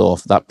tailed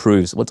off. That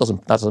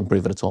doesn't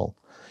prove it at all.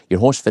 Your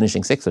horse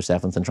finishing 6th or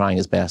 7th and trying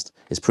his best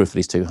is proof that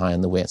he's too high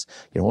in the weights.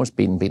 Your horse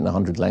beating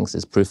 100 lengths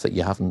is proof that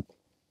you haven't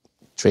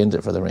trained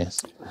it for the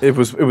race. It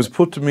was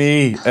put to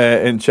me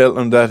in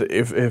Cheltenham that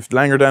if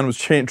Langerdan was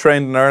trained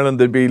in Ireland,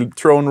 they'd be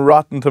throwing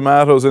rotten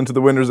tomatoes into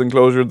the winner's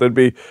enclosure. They'd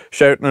be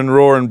shouting and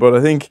roaring. But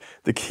I think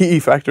the key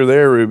factor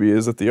there, Ruby,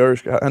 is that the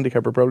Irish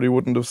handicapper probably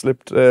wouldn't have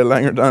slipped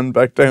Langerdan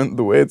back down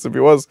the weights if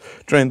he was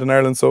trained in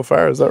Ireland so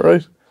far. Is that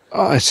right?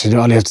 Actually,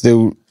 all you have to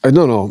do, I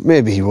don't know,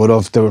 maybe he would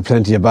have. There were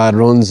plenty of bad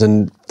runs,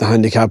 and the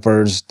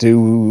handicappers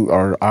do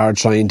or are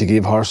trying to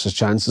give horses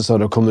chances, so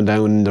they're coming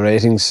down in the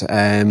ratings.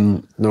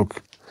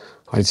 Look,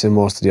 I'd say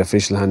most of the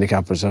official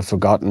handicappers have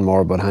forgotten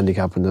more about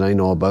handicapping than I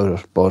know about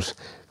it, but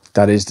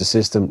that is the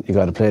system. You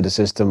got to play the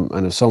system,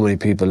 and if so many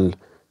people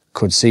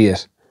could see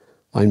it,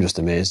 I'm just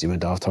amazed he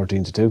went off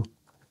 13-2.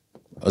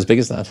 As big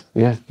as that?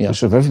 Yeah.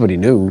 Sure, if everybody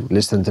knew,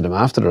 listening to them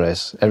after the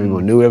race,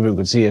 everyone knew, everyone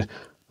could see it.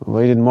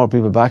 Why didn't more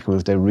people back him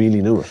if they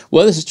really knew it?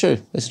 Well, this is true.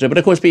 But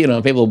of course,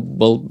 people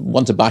will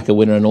want to back a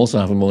winner and also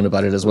have a moan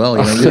about it as well. We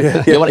want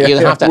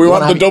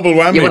the double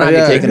whammy. You want to have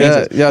your cake and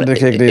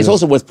eat it. It's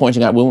also worth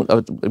pointing out. We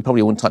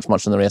probably won't touch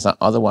much on the race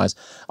otherwise.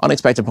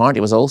 Unexpected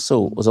Party was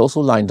also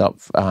lined up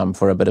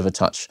for a bit of a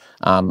touch,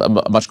 a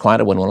much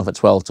quieter one off at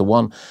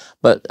 12-1.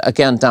 But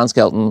again, Dan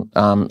Skelton,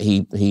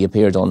 he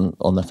appeared on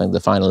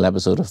the final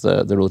episode of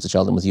the Road to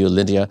Cheltenham with you and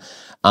Lydia,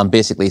 and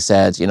basically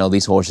said,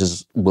 these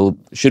horses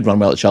should run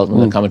well at Cheltenham.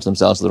 They're coming to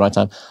themselves at the right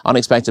time.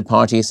 Unexpected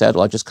Party said,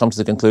 well, I've just come to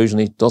the conclusion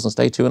he doesn't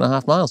stay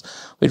 2.5 miles.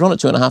 We'd run at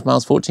 2.5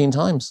 miles 14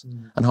 times,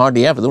 and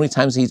hardly ever. The only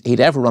times he'd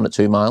ever run at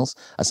 2 miles,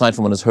 aside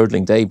from on his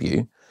hurdling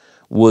debut,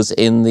 was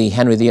in the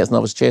Henry VIII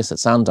Novice Chase at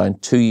Sandown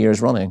 2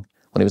 years running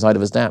when he was out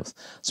of his depth.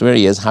 So here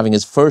he is having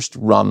his first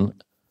run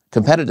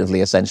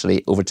competitively,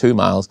 essentially, over 2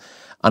 miles,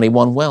 and he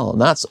won well. And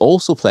that's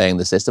also playing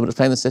the system, but it's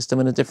playing the system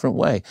in a different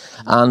way.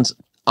 And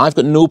I've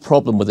got no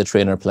problem with the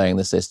trainer playing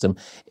the system.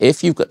 If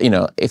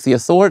the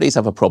authorities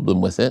have a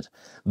problem with it,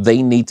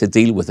 they need to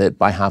deal with it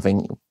by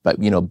having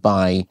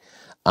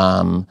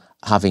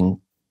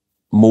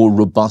more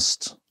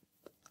robust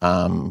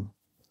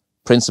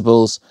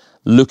principles,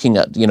 looking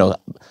at,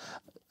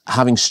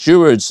 having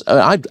stewards.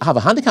 I'd have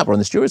a handicapper on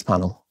the stewards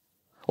panel,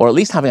 or at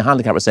least having a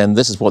handicapper saying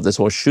this is what this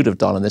horse should have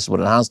done and this is what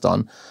it has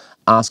done.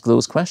 Ask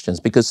those questions,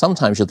 because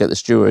sometimes you'll get the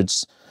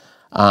stewards.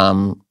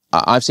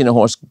 I've seen a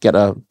horse get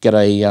a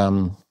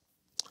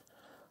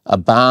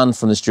ban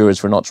from the stewards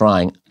for not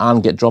trying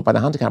and get dropped by the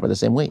handicapper the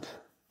same week.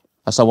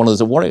 I saw one of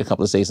those at Warwick a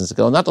couple of seasons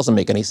ago, and that doesn't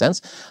make any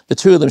sense. The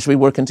two of them should be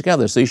working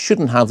together. So you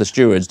shouldn't have the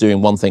stewards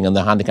doing one thing and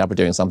the handicapper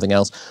doing something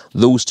else.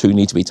 Those two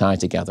need to be tied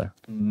together.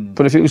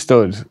 But if you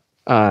stood,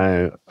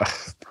 to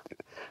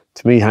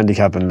me,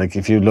 handicapping, like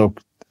if you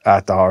look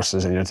at the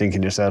horses and you're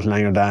thinking to yourself,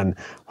 Langerdan,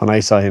 when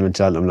I saw him in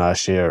Cheltenham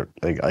last year,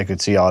 like I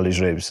could see all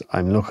his ribs.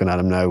 I'm looking at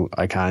him now,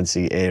 I can't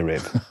see a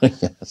rib.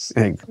 Yes.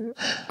 Like,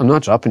 I'm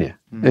not dropping you.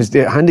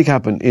 The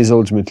handicapping is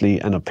ultimately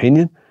an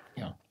opinion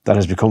that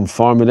has become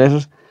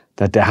formulated,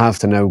 that they have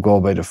to now go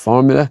by the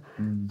formula,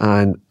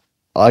 and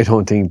I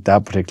don't think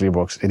that particularly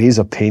works. It is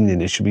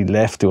opinion. It should be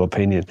left to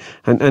opinion.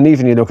 And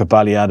even you look at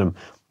Ballyadam,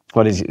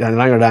 what is it? And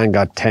Langerdan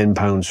got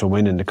 £10 for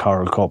winning the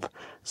Coral Cup.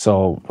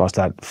 So what's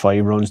that?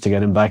 5 runs to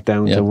get him back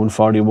down to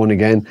 141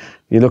 again.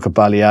 You look at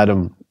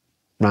Ballyadam,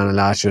 ran in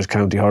last year's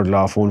county hurdle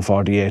off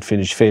 148,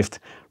 finished 5th.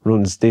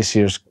 Runs this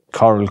year's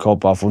Coral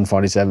Cup off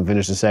 147,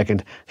 finished the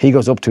 2nd. He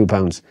goes up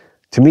 £2.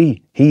 To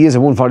me, he is a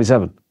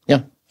 147.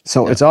 Yeah.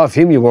 So it's off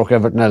him you work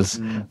everything else.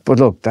 But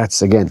look,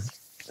 that's again,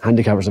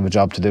 handicappers have a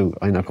job to do.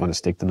 I'm not going to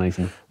stick the knife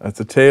in. That's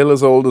a tale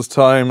as old as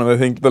time, and I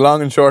think the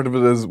long and short of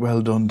it is,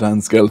 well done,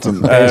 Dan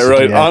Skelton.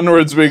 Right,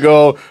 onwards we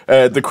go.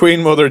 The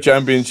Queen Mother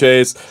Champion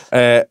Chase.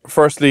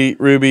 Firstly,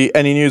 Ruby,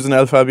 any news on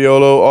El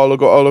Fabiolo?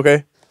 All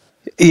okay?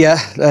 Yeah,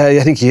 I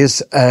think he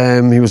is.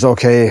 He was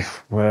okay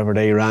wherever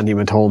they ran. He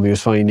went home. He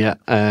was fine. Yeah,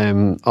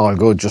 all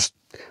good. Just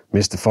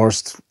missed the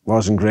first.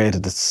 Wasn't great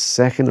at the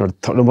second, or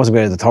wasn't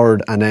great at the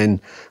third, and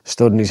then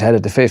stood in his head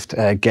at the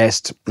 5th.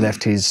 Guest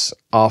left his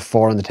off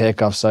 4 on the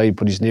takeoff side,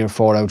 put his near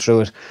 4 out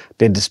through it.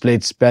 Did the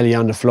splits, belly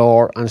on the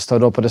floor, and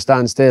stood up at a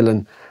standstill.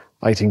 And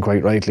I think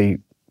quite rightly,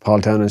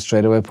 Paul Townend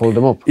straight away pulled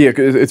him up. Yeah,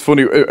 it's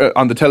funny,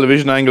 on the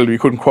television angle you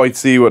couldn't quite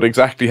see what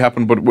exactly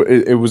happened, but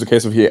it was a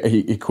case of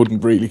he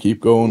couldn't really keep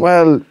going.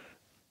 Well,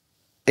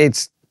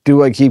 it's,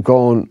 do I keep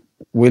going?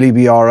 Will he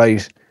be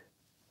alright?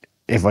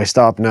 If I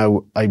stop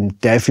now, I'm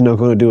definitely not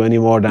going to do any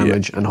more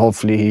damage, and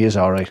hopefully he is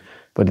alright.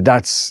 But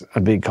that's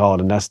a big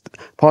call, and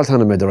Paul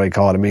Townend made the right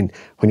call. I mean,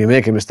 when you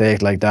make a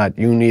mistake like that,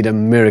 you need a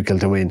miracle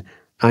to win,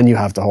 and you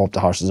have to hope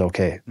the horse is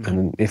okay.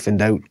 And if in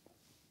doubt,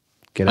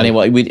 get out.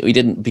 Anyway, we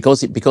didn't,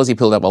 because he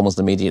pulled up almost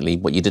immediately.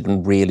 What you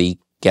didn't really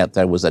get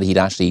there was that he'd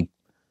actually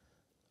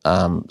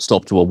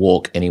stopped to a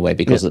walk anyway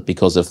because of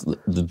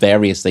the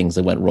various things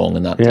that went wrong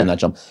in that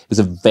jump. It was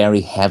a very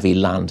heavy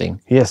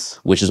landing,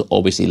 which is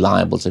obviously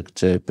liable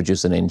to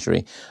produce an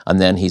injury. And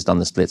then he's done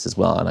the splits as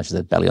well, and actually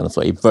the belly on the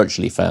floor. He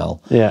virtually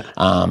fell.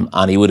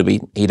 And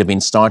he'd have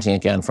been starting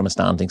again from a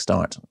standing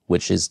start,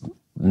 which is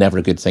never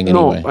a good thing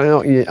anyway. No, I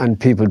know, and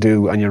people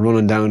do, and you're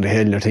running down the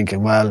hill and you're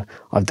thinking, well,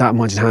 I've that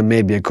much in hand,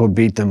 maybe I could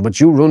beat them. But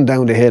you run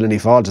down the hill and he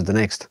falls at the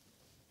next.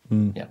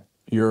 Yeah,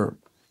 you're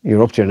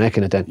up to your neck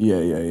in it then.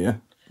 Yeah.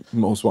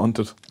 Most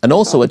wanted. And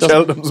also, it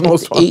Cheltenham's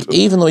most wanted.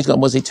 Even though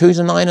was he 2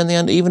 to 9 in the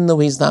end? Even though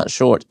he's that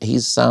short,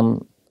 he's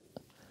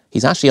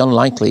actually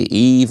unlikely,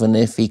 even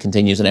if he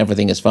continues and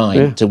everything is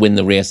fine, to win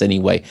the race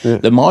anyway.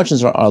 The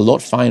margins are a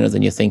lot finer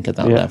than you think at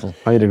that level.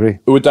 I'd agree.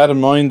 With that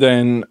in mind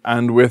then,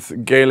 and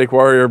with Gaelic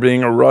Warrior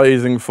being a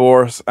rising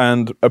force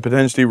and a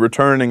potentially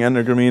returning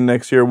Ennergamine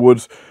next year,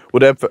 would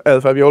El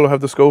Fabiolo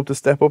have the scope to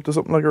step up to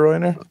something like a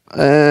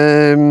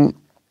Ryanair?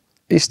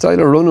 His style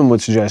of running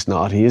would suggest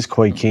not. He is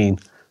quite keen.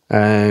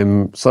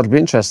 So it'll be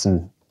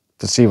interesting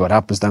to see what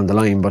happens down the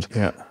line. But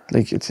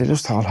they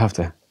just all have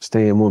to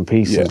stay in one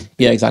piece.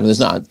 Yeah, exactly.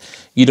 There's not,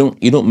 you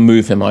don't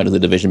move him out of the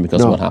division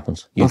because of what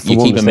happens. You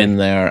keep him in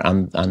there,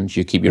 and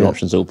you keep your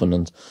options open.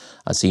 And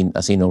I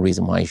see no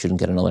reason why he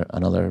shouldn't get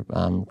another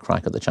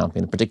crack at the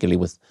champion, particularly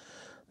with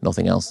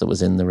nothing else that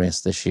was in the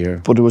race this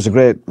year. But it was a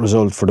great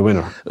result for the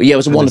winner. Yeah, it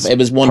was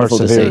wonderful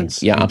to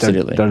see. Yeah,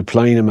 absolutely. They're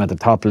playing him at the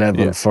top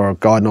level for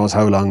God knows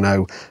how long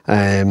now.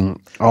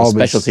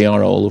 Specialty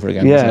are all over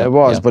again. Yeah, it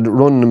was, but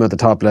running him at the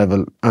top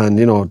level, and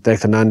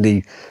Declan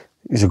Andy,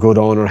 he's a good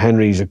owner.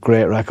 Henry's a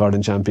great record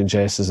in champion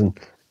chases, and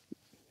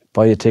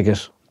buy a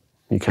ticket.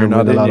 You can't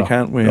win a lot. You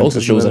can't win. It also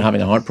shows that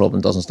having a heart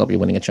problem doesn't stop you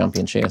winning a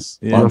champion chase.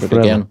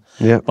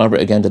 Barbara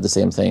again did the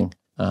same thing.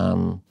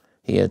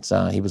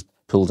 He was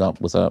pulled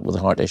up with a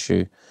heart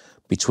issue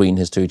between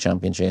his 2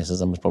 champion chases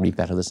and was probably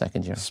better the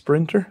second year.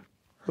 Sprinter?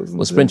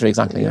 Sprinter,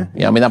 exactly.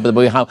 Yeah. I mean,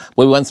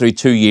 we went through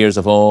 2 years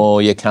of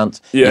you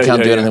can't do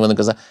anything with them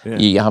because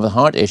you have a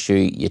heart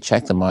issue. You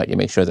check them out, you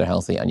make sure they're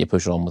healthy, and you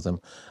push on with them.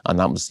 And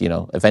that was,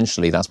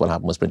 eventually that's what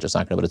happened with Sprinter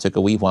Sacre. But it took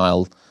a wee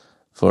while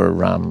for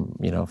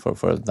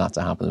that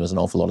to happen. There was an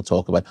awful lot of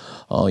talk about,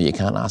 you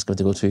can't ask him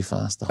to go too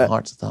fast. The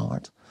heart's the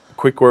heart.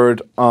 Quick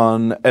word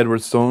on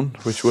Edward Stone,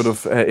 which would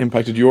have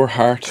impacted your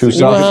heart. Too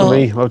soft for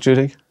me. What do you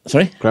think?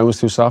 Sorry? Ground was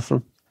too soft for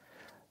him?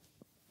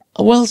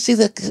 Well, see,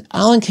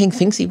 Alan King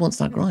thinks he wants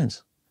that ground.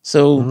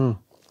 So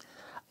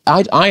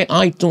I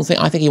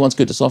think he wants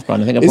good to soft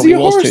ground. I think it probably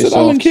was too soft. Is he a horse that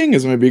Alan King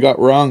has maybe got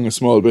wrong a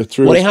small bit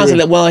through? Well, he has a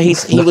little. Well, I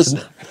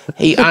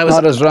was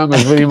not as wrong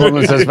as William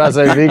Mullins says.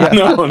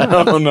 No. We'll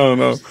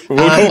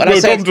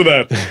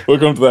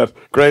come to that.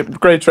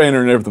 Great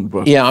trainer and everything.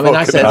 But yeah, I mean,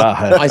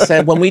 I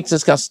said when we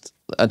discussed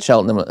at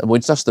Cheltenham, we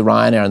discussed the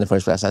Ryanair in the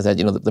first place. I said,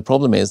 the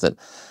problem is that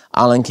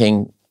Alan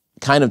King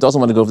kind of doesn't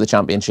want to go for the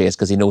champion chase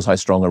because he knows how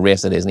strong a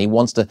race it is, and he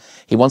wants to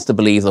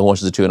believe the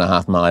horse is a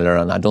 2.5 miler.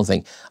 And I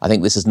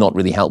think this is not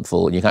really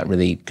helpful. You can't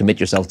really commit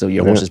yourself to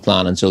your horse's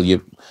plan until he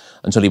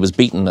was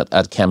beaten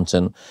at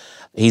Kempton.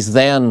 He's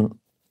then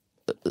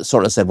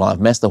sort of said, well,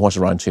 I've messed the horse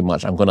around too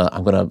much. I'm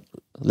gonna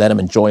let him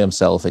enjoy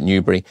himself at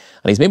Newbury,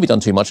 and he's maybe done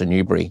too much at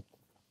Newbury.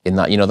 In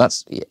that,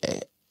 that's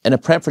in a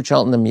prep for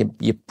Cheltenham,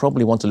 you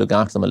probably want to look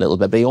after them a little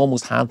bit, but he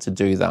almost had to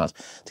do that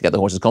to get the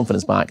horse's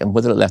confidence back, and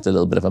whether it left a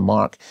little bit of a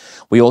mark.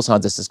 We also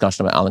had this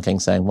discussion about Alan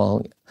King saying,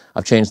 well,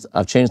 I've changed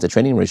the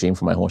training regime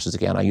for my horses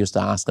again. I used to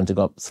ask them to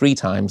go up 3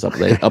 times up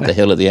the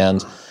hill at the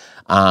end,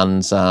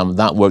 And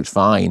that worked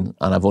fine.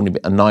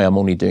 And now I'm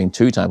only doing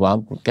 2 times.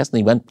 Well, I'm guessing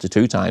he went to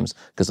 2 times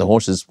because the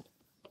horses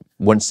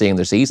weren't seeing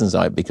their seasons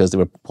out because they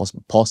were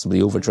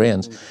possibly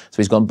overtrained. So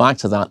he's gone back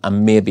to that,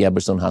 and maybe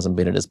Eberstone hasn't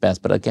been at his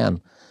best. But again,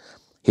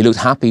 he looked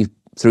happy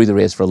through the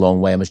race for a long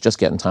way and was just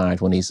getting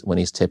tired when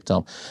he's tipped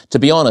up. To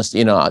be honest,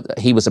 you know,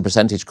 he was a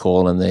percentage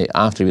call, and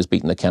after he was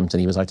beaten at Kempton,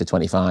 he was out to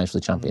 25 for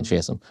the champion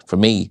chasing. For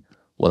me,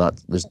 well,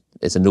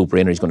 it's a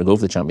no-brainer. He's going to go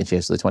for the champion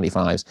chase to the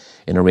 25s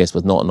in a race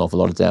with not an awful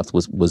lot of depth.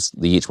 Was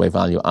the each way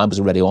value. I was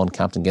already on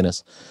Captain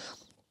Guinness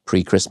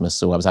pre-Christmas,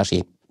 so I was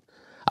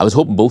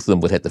hoping both of them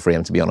would hit the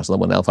frame. To be honest, and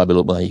when Elf, I'd be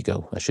like, well, there you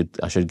go. I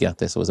should get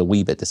this. I was a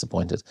wee bit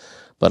disappointed,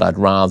 but I'd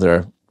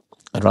rather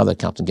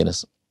Captain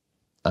Guinness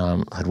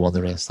had won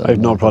the race. I have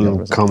no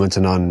problem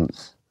commenting on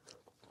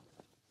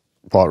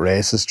what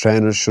races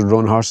trainers should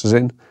run horses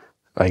in.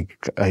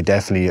 Like, I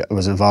definitely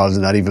was involved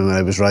in that even when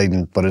I was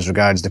riding, but as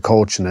regards the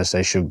coaching, as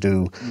they should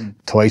do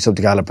twice up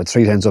the gallop or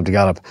 3 times up the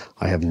gallop,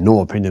 I have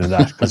no opinion of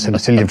that, because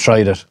until you've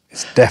tried it,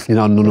 it's definitely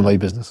not none of my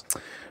business.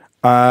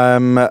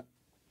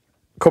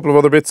 Couple of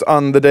other bits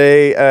on the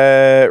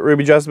day.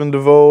 Ruby Jasmine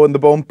DeVoe in the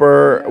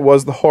bumper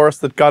was the horse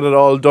that got it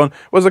all done.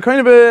 Was it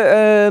kind of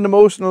an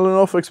emotional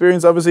enough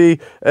experience? Obviously,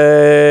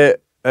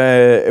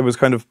 it was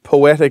kind of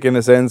poetic in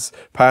a sense.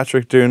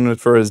 Patrick doing it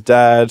for his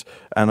dad,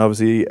 and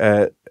obviously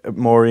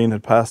Maureen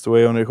had passed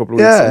away only a couple of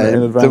weeks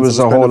in advance. There was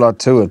a whole lot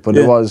to it, but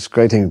it was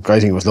great thing.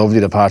 It was lovely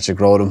that Patrick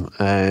rode him,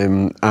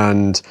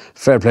 and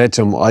fair play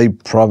to him. I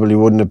probably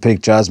wouldn't have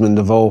picked Jasmine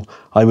DeVoe.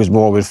 I was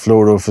more with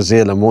Floro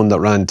Fazil, and one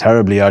that ran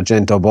terribly,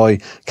 Argento Boy.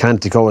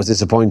 Cantico was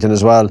disappointing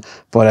as well,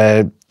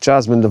 but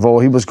Jasmine DeVoe,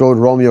 he was good.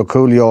 Romeo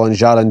Coolio and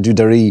Jalan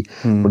Dudary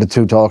were the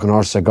 2 talking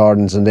horses at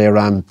Gardens, and they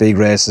ran big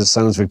races.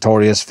 Sounds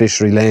Victorious,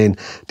 Fishery Lane,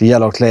 the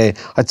Yellow Clay.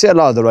 I'd say a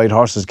lot of the right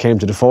horses came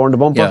to the fore in the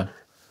bumper. Yeah.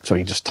 So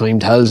he just time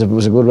tells if it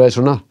was a good race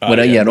or not. But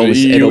it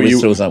always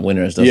throws out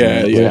winners, doesn't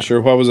it? Yeah,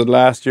 sure. What was it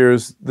last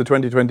year's, the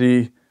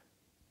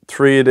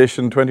 2023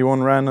 edition,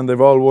 21 ran, and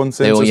they've all won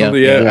since or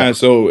something.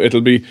 So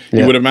it'll be,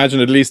 you would imagine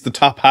at least the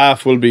top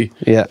half will be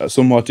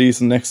somewhat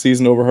decent next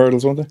season over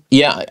hurdles, won't they?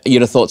 Yeah,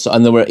 you'd have thought so.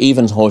 And there were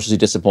even horses who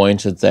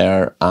disappointed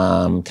there.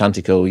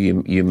 Cantico,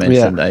 you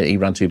mentioned, he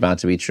ran too bad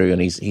to be true,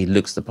 and he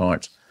looks the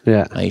part.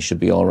 Yeah. He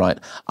should be all right.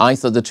 I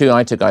thought the 2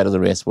 I took out of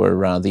the race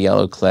were the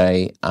Yellow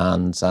Clay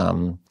and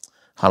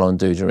Halon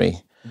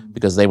Dudary,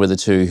 because they were the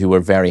 2 who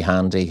were very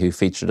handy, who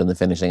featured in the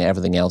finishing.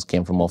 Everything else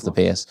came from off the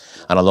pace.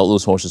 And a lot of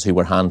those horses who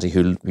were handy,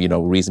 who, you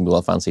know, reasonably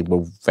well fancied,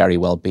 were very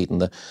well beaten.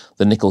 The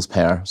Nichols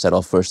pair set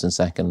off first and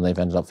second, and they've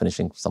ended up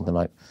finishing something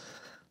like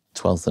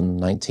 12th and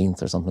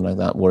 19th or something like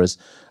that. Whereas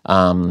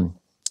Halon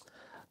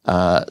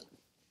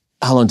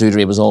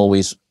Dudary was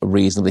always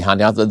reasonably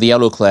handy. The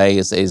Yellow Clay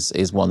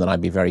is one that I'd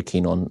be very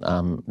keen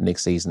on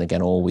next season.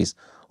 Again, always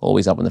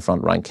up in the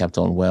front rank, kept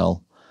on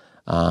well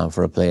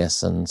for a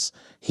place, and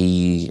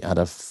he had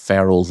a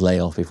fair old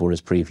layoff before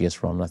his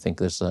previous run. I think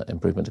there's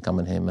improvement to come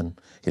in him, and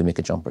he'll make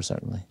a jumper,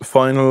 certainly.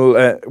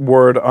 Final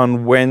word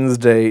on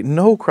Wednesday.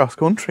 No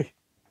cross-country.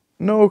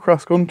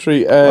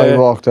 I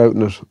walked out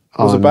in it.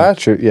 Was it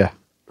bad? Yeah.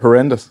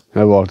 Horrendous.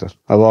 I walked it.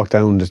 I walked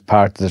down the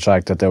part of the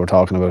track that they were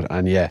talking about,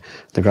 and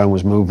the ground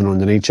was moving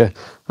underneath you,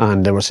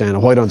 and they were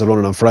saying, why don't they run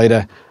it on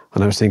Friday?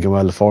 And I was thinking,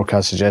 well, the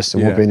forecast suggests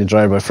it won't be in the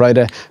drive by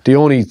Friday. The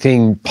only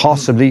thing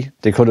possibly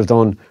they could have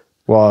done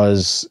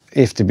was,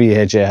 if the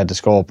BHA had the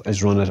scope,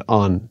 is run it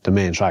on the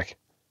main track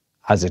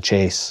as a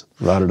chase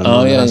rather than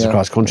as a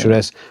cross-country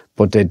race,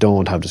 but they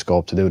don't have the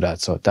scope to do that.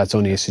 So that's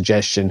only a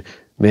suggestion,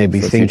 maybe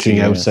for thinking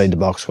outside the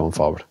box going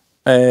forward.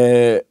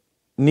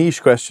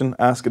 Niche question,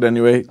 ask it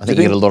anyway. I think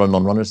you get a lot of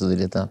non-runners that they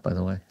did that, by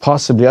the way.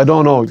 Possibly, I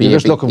don't know. You're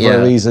just looking for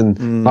a reason.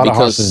 A lot of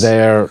horses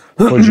there,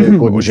 budget,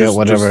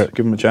 whatever. Just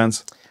give them a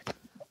chance.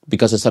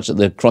 Because it's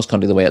the cross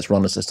country, the way it's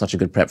run, is such a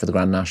good prep for the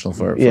Grand National,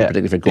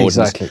 particularly for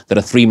Gordons, that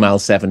a 3 mile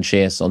 7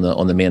 chase on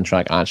the main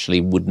track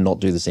actually would not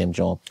do the same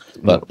job.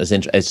 But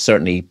it's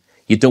certainly,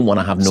 you don't want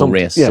to have no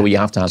race, so you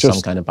have to have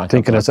some kind of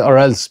backup. Or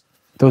else,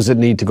 does it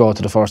need to go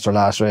to the first or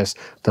last race?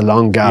 The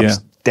long gaps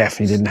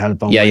definitely didn't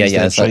help on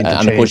Wednesday. So,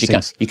 and of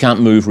course you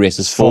can't move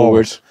races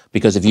forward,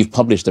 because if you've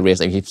published the race,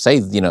 if you say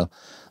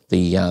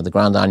the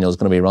Grand Annual is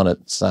going to be run at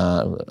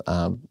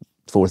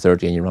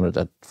 4:30 and you run it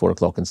at 4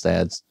 o'clock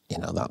instead,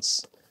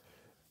 that's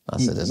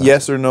it.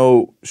 Yes or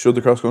no, should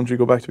the cross country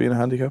go back to being a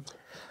handicap?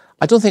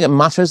 I don't think it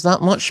matters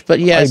that much,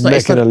 but it's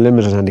not a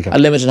limited handicap. A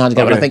limited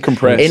handicap. Okay. I think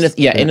compressed.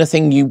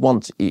 Anything you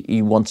want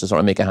to sort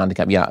of make a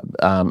handicap.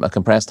 A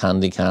compressed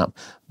handicap.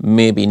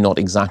 Maybe not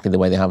exactly the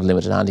way they have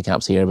limited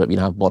handicaps here, but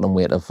you'd have bottom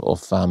weight of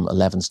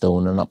 11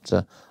 stone and up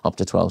to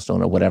 12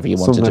 stone or whatever you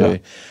want to do.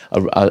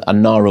 A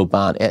narrow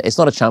band. It's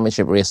not a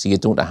championship race, so you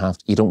don't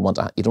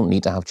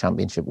need to have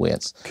championship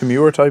weights.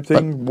 Commure type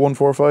thing,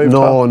 145.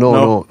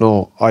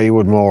 No. I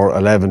would more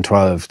 11,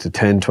 12 to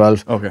 10,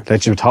 12. Okay.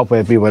 Let your top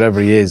weight be whatever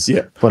he is.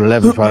 Yeah. But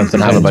 11, 12 to 10,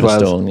 have about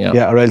 12. a stone.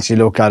 Yeah. Or else you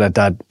look at it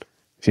that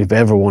if you've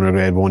ever won a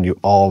Grade 1, you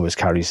always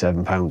carry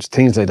 £7.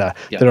 Things like that.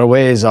 Yeah. There are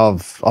ways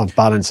of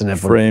balancing it,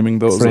 Framing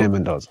those.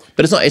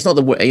 But it's not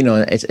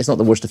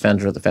the worst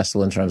defender at the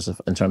festival in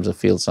terms of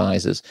field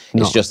sizes.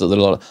 It's just that there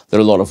are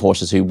a lot of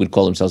horses who would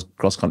call themselves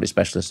cross country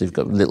specialists who've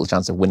got little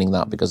chance of winning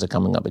that because they're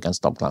coming up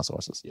against top class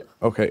horses. Yeah.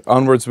 Okay,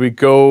 onwards we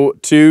go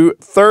to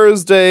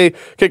Thursday,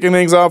 kicking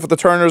things off with the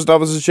Turners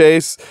Novices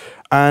Chase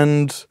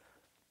and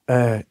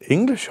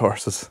English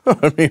horses.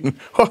 I mean,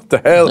 what the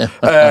hell?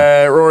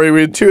 Rory, we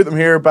had two of them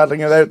here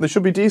battling it out. They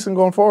should be decent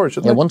going forward,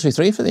 shouldn't they? 1, 2,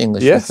 3 for the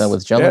English. Yes.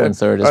 With Jello in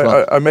third as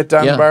well. I met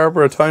Dan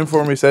Barber a time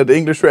for him. He said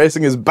English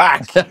racing is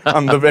back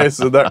on the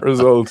basis of that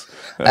result.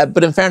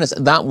 But in fairness,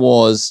 that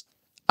was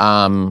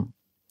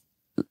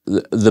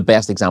the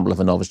best example of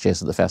a novice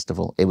chase at the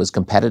festival. It was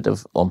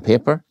competitive on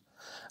paper.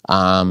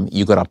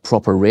 You got a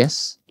proper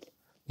race.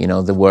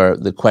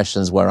 The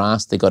questions were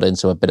asked. They got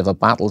into a bit of a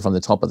battle from the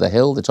top of the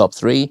hill, the top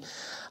three.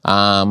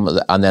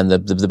 And then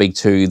the big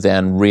two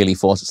then really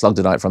slugged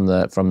it out from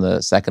the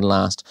second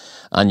last,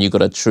 and you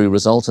got a true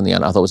result in the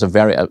end. I thought it was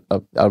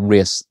a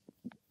race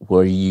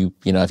where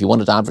if you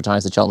wanted to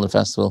advertise the Cheltenham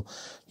Festival,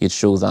 you'd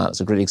show that.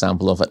 It's a great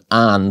example of it,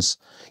 and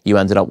you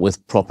ended up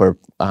with proper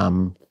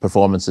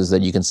performances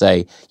that you can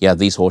say, yeah,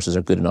 these horses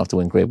are good enough to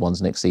win Grade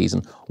 1s next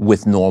season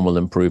with normal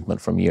improvement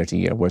from year to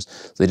year. Whereas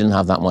they didn't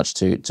have that much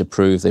to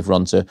prove. They've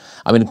run to,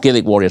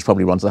 Gaelic Warrior's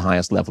probably run to the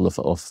highest level of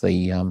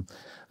the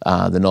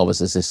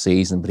novices this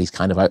season, but he's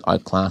kind of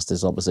outclassed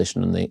his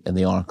opposition in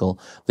the Arkle.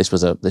 This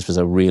was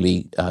a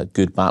really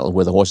good battle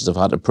where the horses have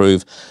had to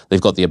prove they've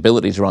got the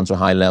ability to run to a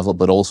high level,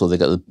 but also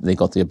they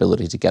got the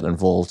ability to get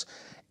involved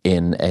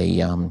in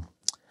a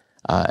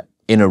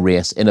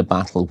race, in a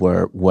battle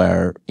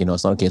where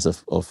it's not a case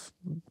of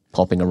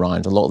popping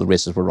around. A lot of the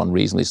races were run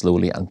reasonably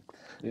slowly, and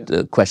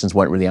the questions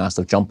weren't really asked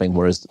of jumping,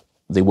 whereas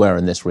they were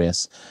in this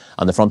race.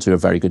 And the front two are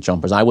very good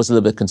jumpers. I was a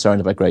little bit concerned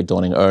about Great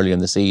Dawning earlier in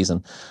the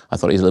season. I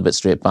thought he was a little bit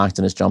straight backed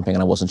in his jumping,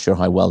 and I wasn't sure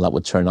how well that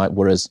would turn out,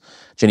 whereas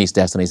Ginny's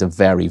Destiny is a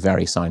very,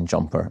 very sound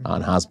jumper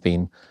and has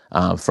been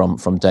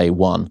from day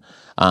one.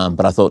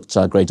 But I thought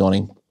Great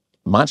Dawning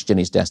matched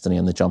Ginny's Destiny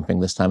in the jumping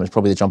this time. It's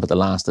probably the jump at the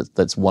last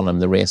that's won him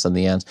the race in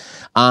the end.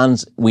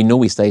 And we know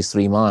he stays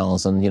 3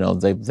 miles, and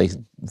they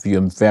view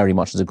him very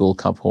much as a Gold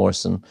Cup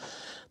horse, and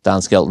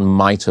Dan Skelton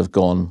might have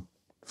gone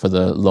for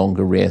the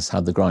longer race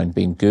had the ground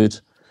been good.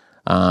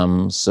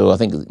 So I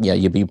think,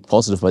 you'd be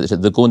positive about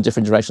it. They'll go in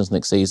different directions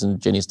next season.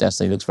 Ginny's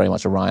Destiny looks very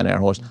much a Ryanair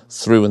horse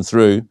through and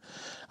through,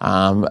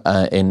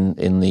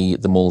 in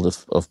the mould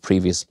of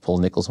previous Paul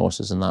Nicholls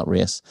horses in that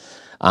race,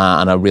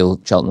 and a real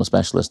Cheltenham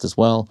specialist as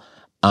well.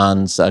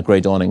 And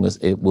Grey Dawning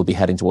will be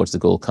heading towards the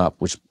Gold Cup,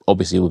 which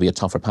obviously will be a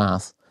tougher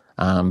path,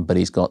 but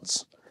he's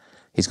got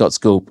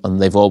scope,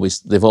 and they've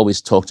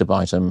always talked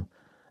about him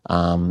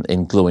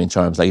in glowing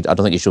terms. Like, I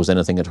don't think he shows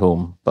anything at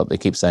home, but they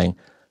keep saying,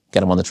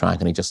 get him on the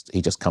track, and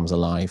he just comes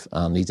alive,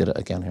 and he did it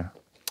again here.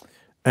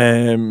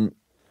 The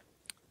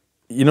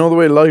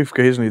way life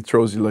occasionally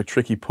throws you like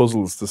tricky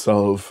puzzles to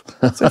solve.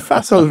 Say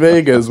Facile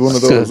Vega is one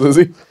of those, is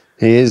he?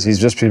 He is. He's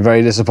just been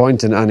very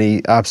disappointing, and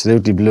he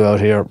absolutely blew out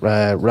here.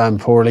 Ran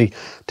poorly,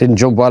 didn't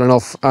jump well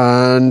enough,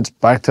 and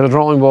back to the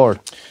drawing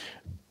board.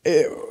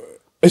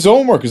 His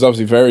homework is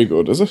obviously very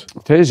good, is it?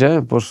 It is,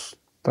 yeah, but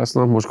that's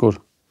not much good.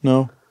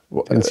 No.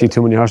 Didn't see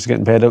too many horses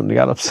getting paid out in the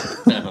gallops.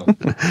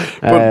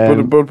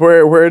 but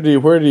where do you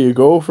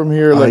go from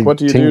here? Like, what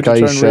do you do to try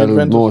and I shall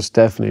reinvent it? most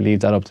definitely leave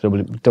that up to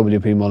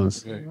WP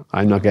Mullins.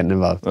 I'm not getting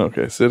involved.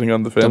 Okay, sitting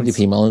on the fence.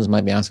 WP Mullins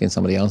might be asking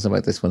somebody else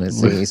about this one.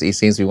 He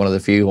seems to be one of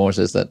the few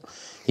horses that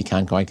he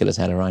can't quite get his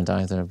head around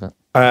either. But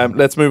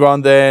let's move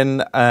on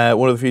then.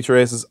 One of the feature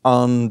races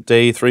on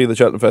day 3 of the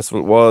Cheltenham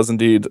Festival was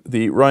indeed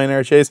the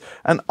Ryanair Chase.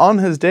 And on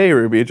his day,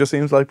 Ruby, it just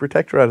seems like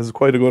Protectorate is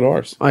quite a good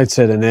horse. I'd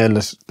say they nailed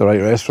it. The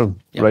right race for him.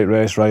 Yep. Right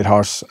race, right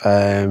horse.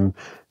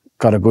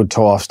 Got a good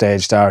toe-off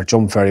stage start.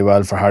 Jumped very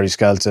well for Harry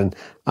Skelton.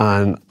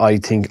 And I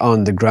think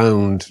on the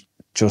ground,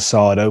 just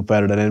saw it out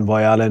better than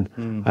Envoy Allen.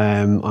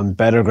 On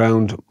better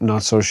ground,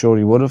 not so sure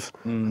he would have.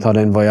 Thought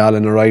Envoy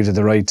Allen arrived at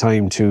the right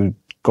time to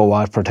go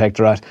at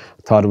Protectorate.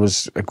 Thought it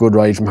was a good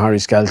ride from Harry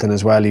Skelton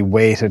as well. He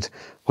waited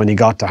when he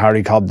got to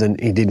Harry Cobden.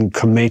 He didn't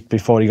commit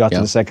before he got to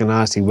the second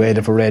last. He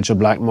waited for Rachel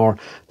Blackmore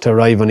to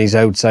arrive on his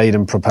outside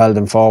and propelled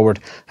him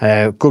forward.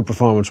 Good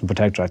performance from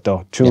Protectorate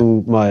though.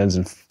 2 miles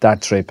in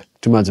that trip,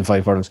 2 miles and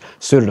 5 furlongs.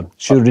 Suited him.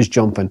 Suited his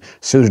jumping.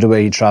 Suited the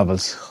way he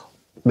travels.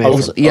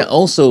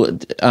 Also,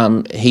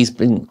 he's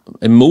been,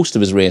 in most of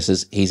his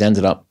races, he's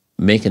ended up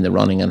making the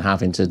running and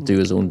having to do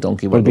his own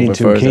donkey work over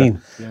further. Keen.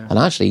 And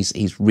actually,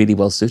 he's really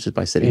well suited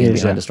by sitting in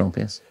behind a strong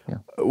pace. Yeah.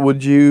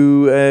 Would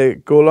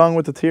you go along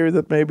with the theory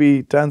that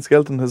maybe Dan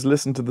Skelton has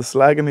listened to the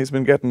slagging he's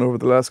been getting over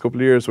the last couple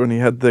of years when he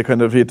had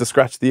he had to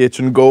scratch the itch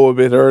and go a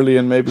bit early,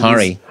 and maybe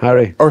Harry.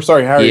 Harry. Yeah,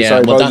 sorry,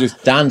 well,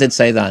 Dan did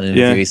say that in an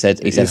interview. He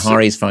said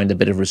Harry's found a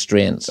bit of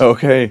restraint.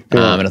 Okay.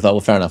 And I thought, well,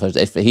 fair enough.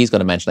 If he's going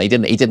to mention it,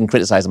 he didn't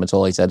criticise him at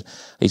all. He said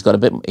he's got a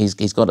bit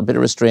of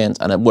restraint,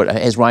 and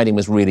his riding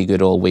was really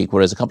good all week.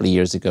 Whereas a couple of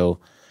years ago.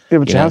 Yeah,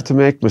 but you have to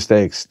make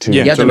mistakes too.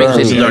 You have to make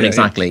mistakes to learn,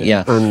 exactly.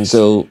 Yeah. And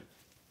so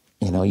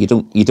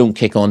you don't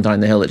kick on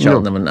down the hill at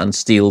Cheltenham and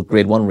steal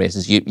Grade 1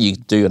 races. You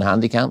do in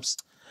handicaps,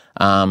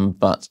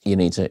 but you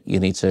need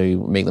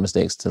to make the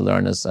mistakes to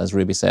learn, as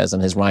Ruby says,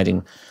 and his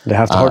riding. They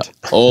have to hurt.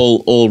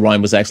 All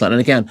round was excellent.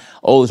 And again,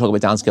 all the talk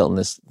about Dan Skelton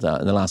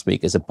in the last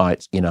week is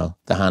about the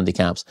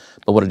handicaps.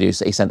 But what did he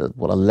say? He sent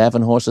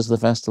 11 horses to the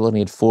festival, and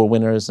he had 4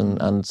 winners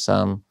and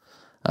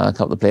a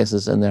couple of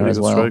places in there as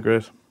well. That's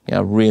great.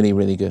 Yeah, really,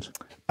 really good.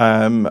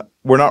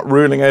 We're not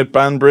ruling out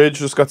Banbridge,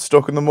 just got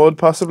stuck in the mud,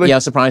 possibly? Yeah, I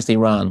was surprised he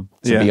ran,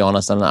 to be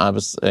honest. And I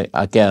was,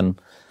 again,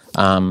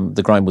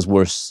 the ground was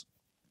worse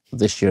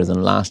this year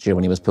than last year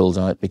when he was pulled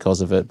out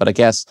because of it. But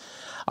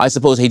I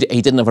suppose he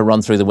didn't have a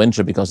run through the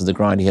winter because of the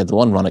ground. He had the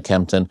one run at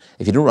Kempton.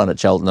 If you don't run at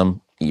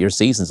Cheltenham, your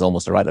season's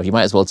almost a write-off. You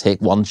might as well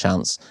take one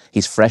chance.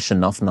 He's fresh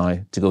enough now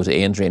to go to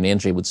Aintree, and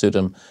Aintree would suit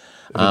him.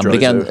 But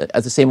again,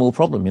 it's the same old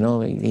problem,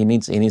 he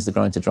needs the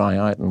ground to dry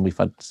out, and we've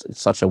had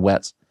such a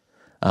wet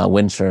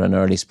winter and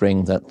early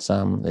spring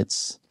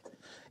that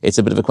it's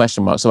a bit of a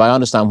question mark. So I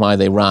understand why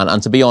they ran,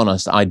 and to be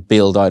honest, I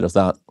bailed out of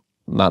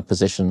that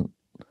position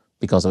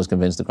because I was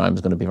convinced the ground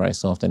was going to be very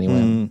soft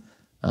anyway,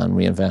 and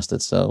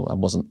reinvested. So I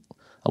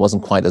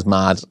wasn't quite as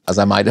mad as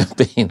I might have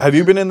been. Have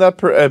you been in that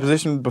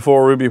position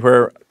before, Ruby,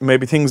 where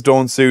maybe things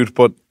don't suit,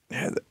 but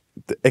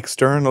the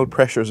external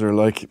pressures are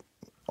like,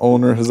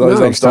 owner has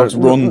eyes on stocks,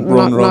 run.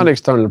 Not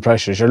external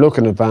pressures. You're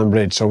looking at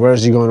Banbridge, so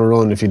where's he going to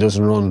run if he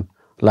doesn't run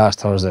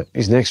last Thursday?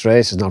 His next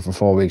race is not for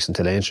 4 weeks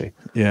until Aintree.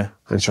 Yeah.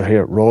 And sure,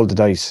 here, roll the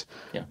dice.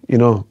 Yeah. He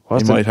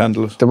might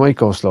handle it. They might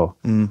go slow.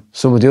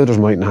 Some of the others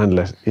mightn't handle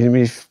it.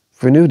 If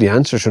we knew the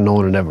answer, sure, no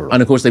one would ever run.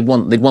 And of course, they'd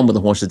won with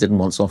the horse that didn't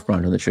want soft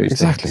ground on the Tuesday.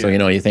 Exactly. So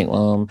you think,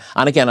 well,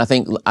 and again, I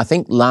think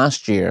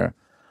last year,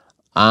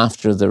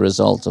 after the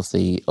result of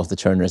the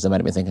Turners, they might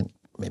have been thinking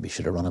maybe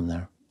should have run him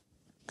there,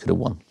 could have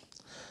won.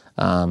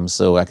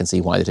 So I can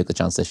see why they took the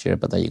chance this year,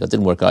 but there you go. It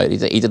didn't work out. He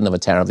didn't have a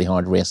terribly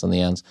hard race in the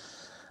end.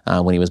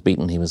 When he was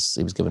beaten, he was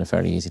given a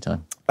fairly easy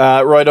time.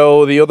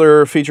 Righto, the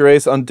other feature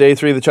race on day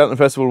 3 of the Cheltenham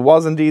Festival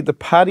was indeed the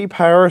Paddy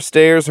Power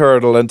Stairs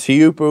Hurdle, and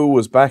Tiupu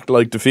was backed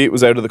like defeat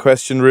was out of the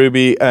question,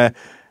 Ruby.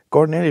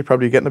 Gordon Elliott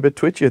probably getting a bit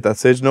twitchy at that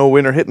stage. No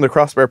winner, hitting the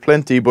crossbar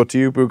plenty, but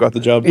Tiupu got the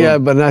job done. Yeah,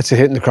 but that's a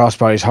hitting the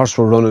crossbar. His horse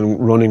were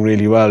running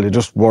really well. They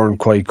just weren't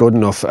quite good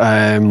enough.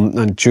 And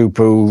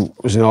Tiupu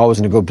was always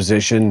in a good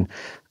position.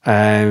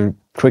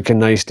 Quick and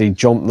nicely,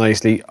 jumped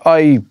nicely.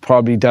 I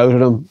probably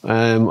doubted him.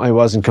 I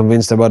wasn't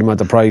convinced about him at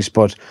the price,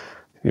 but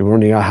you were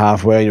only got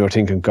halfway and you were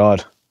thinking,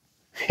 God,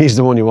 he's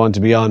the one you want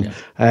to be on.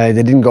 Yeah.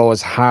 They didn't go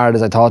as hard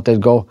as I thought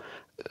they'd go.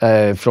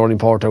 Florian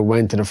Porter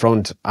went to the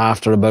front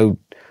after about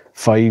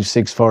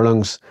 5-6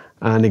 furlongs,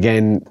 and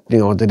again,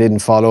 they didn't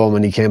follow him,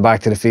 and he came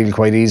back to the field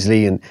quite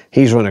easily, and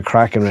he's run a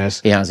cracking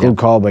race. Good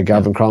call by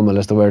Gavin Cromwell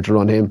as to where to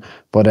run him.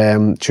 But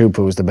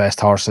Tiupu was the best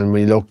horse, and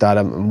when you looked at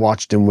him and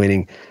watched him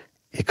winning,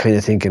 you're kind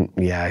of thinking,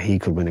 yeah, he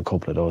could win a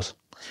couple of those.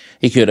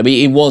 He could. I mean,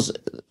 he was,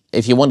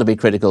 if you want to be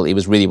critical, he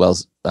was really well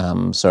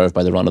served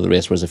by the run of the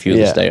race, whereas a few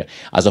of us there.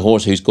 As a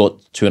horse who's got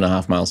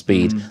 2.5 mile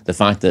speed, the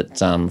fact that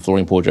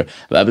Florian Porter,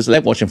 I was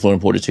like watching Florian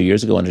Porter 2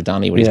 years ago under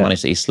Danny, where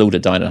he slowed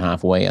it down at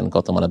halfway and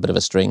got them on a bit of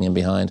a string in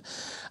behind.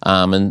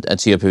 And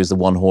Tiupu is the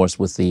one horse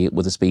with the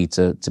speed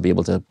to be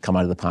able to come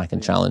out of the pack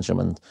and challenge him,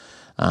 and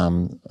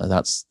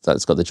that's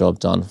got the job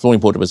done.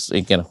 Florian Porter was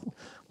a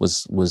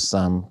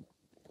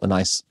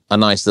nice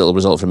little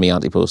result for me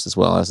anti-post as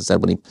well. As I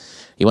said, when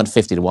he went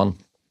 50-1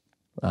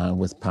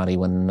 with Paddy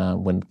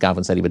when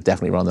Gavin said he would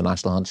definitely run the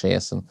National Hunt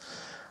Chase, and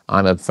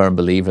I'm a firm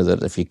believer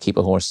that if you keep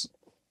a horse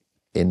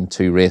in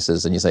 2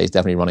 races and you say he's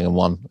definitely running in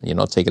 1, you're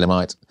not taking him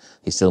out,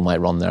 he still might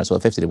run there. So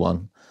at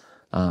 50-1,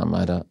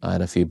 I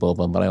had a few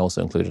bob on, but I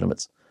also included him.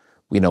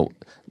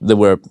 There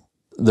were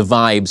the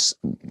vibes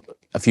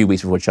a few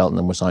weeks before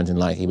Cheltenham were sounding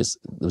like there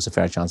was a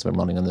fair chance of him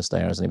running on the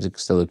stairs, and he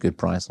was still a good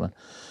price, and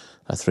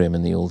I threw him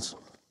in the old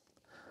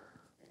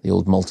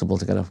multiple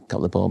to get a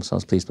couple of bobs, so I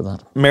was pleased with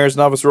that. Mayor's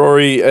Novice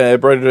Rory,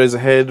 brighter days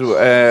ahead.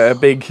 You're a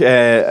big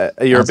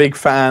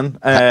fan.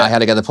 I had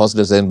to get the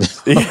positives in.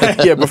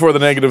 Before the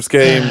negatives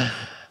came.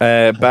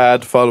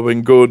 Bad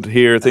following good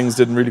here. Things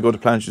didn't really go to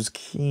plan. She was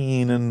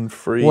keen and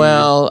free.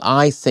 Well,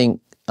 I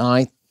think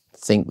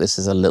this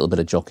is a little bit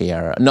of jockey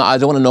error. No, I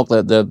don't want to knock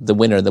the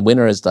winner. The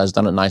winner has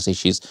done it nicely.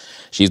 She's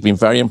been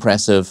very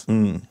impressive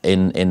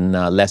in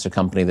lesser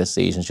company this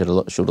season. She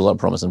showed a lot of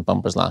promise in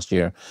bumpers last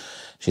year.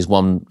 She's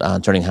won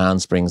turning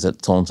handsprings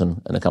at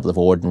Taunton in a couple of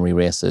ordinary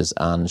races,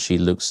 and she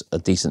looks a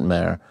decent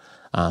mare.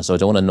 So I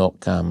don't want to knock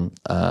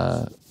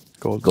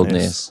Golden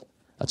Ace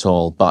at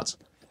all. But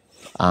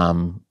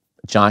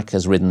Jack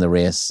has ridden the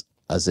race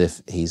as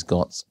if he's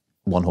got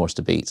one horse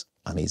to beat,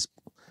 and he's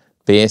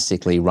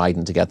basically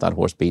riding to get that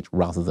horse beat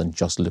rather than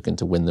just looking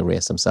to win the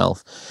race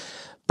himself.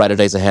 Brighter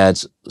Days Ahead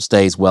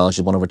stays well.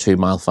 She won over 2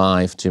 mile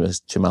 5, 2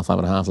 mile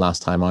 5.5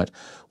 last time out.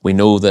 We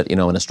know that, in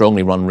a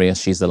strongly run race,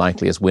 she's the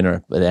likeliest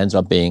winner, but it ends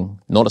up being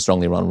not a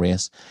strongly run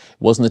race.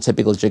 It wasn't a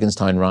typical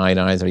Jigginstown ride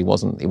either. He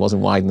wasn't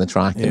wide in the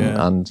track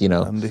and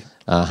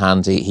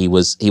handy. He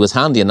was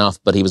handy enough,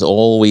 but he was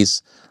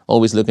always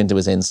looking to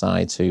his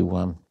inside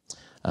to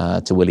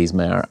Willie's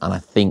mare.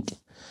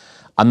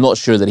 And I'm not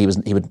sure that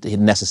he'd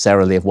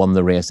necessarily have won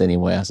the race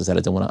anyway. As I said, I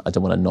don't want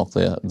to knock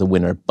the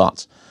winner,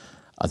 but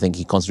I think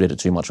he concentrated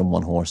too much on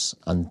one horse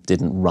and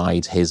didn't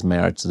ride his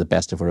mare to the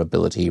best of her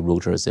ability. He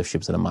rode her as if she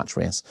was in a match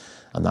race,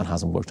 and that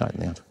hasn't worked out in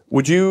the end.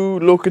 Would you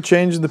look at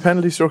changing the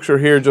penalty structure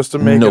here just to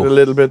make it a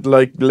little bit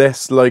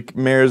less like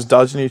mares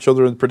dodging each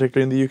other, and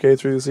particularly in the UK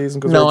through the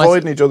season, because they're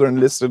avoiding each other in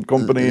listed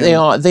company? They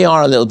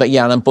are a little bit,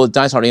 yeah. And but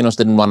Dice Enos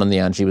didn't run in the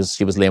end. She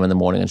was lame in the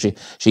morning, and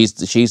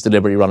she's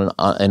deliberately running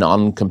in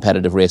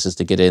uncompetitive races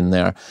to get in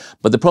there.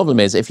 But the problem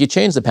is, if you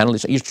change the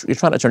penalty, you're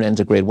trying to turn it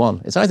into Grade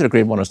 1. It's either a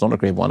Grade 1 or it's not a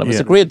Grade 1. If it's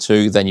a Grade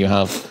 2, then you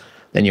have.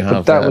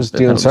 But that was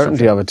the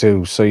uncertainty of it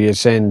too. So you're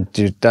saying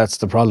that's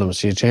the problem.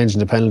 So you're changing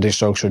the penalty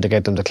structure to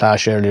get them to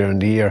clash earlier in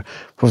the year.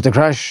 But if they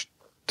crash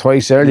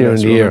twice earlier in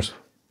the year,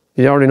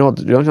 you already know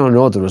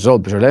the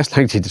result, but you're less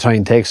likely to try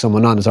and take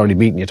someone on that's already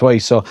beaten you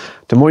twice. So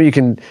the more you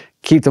can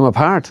keep them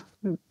apart,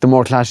 the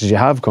more clashes you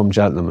have come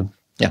Cheltenham.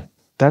 Yeah,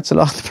 that's a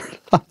lot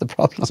of the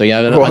problem. So yeah,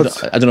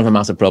 I don't have a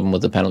massive problem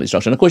with the penalty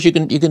structure. And of course,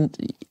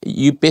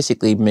 you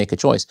basically make a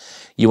choice.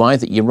 You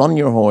run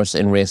your horse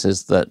in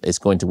races that it's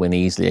going to win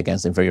easily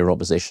against inferior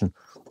opposition,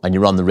 and you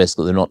run the risk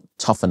that they're not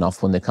tough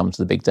enough when they come to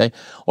the big day,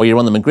 or you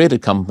run them in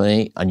graded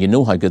company and you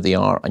know how good they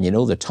are and you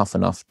know they're tough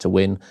enough to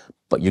win,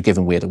 but you're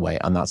giving weight away,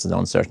 and that's an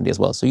uncertainty as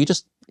well. So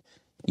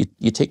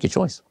you take your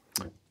choice.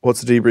 What's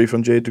the debrief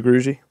on Jade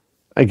Delargy?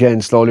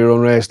 Again, slowly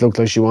run race, looked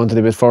like she wanted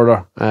a bit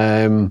further.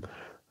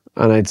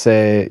 And I'd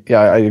say,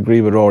 yeah, I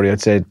agree with Rory. I'd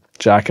say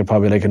Jack would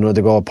probably like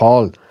another go.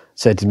 Paul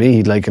said to me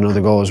he'd like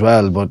another go as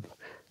well. But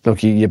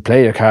look, you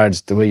play your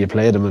cards the way you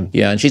play them.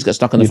 And she's got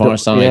stuck on the far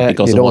side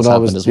because of what's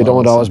happened as well. You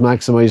don't always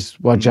maximise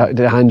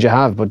the hand you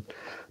have, but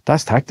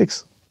that's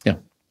tactics.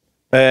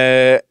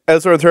 Yeah.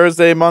 Elsewhere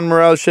Thursday,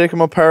 Monmoral, Shake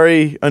 'em Up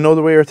Harry. I know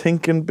the way you're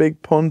thinking, big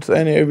punt.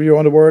 Any of you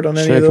want a word on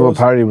any of those? Shake 'em Up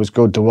Harry was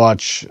good to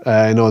watch.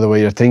 I know the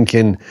way you're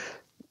thinking.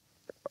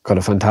 Got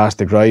a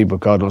fantastic ride, but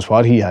God knows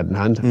what he had in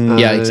hand.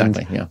 Yeah,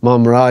 exactly. Yeah.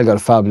 Monmoral got a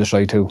fabulous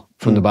ride too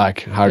from the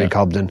back. Harry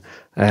Cobden.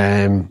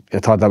 I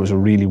thought that was a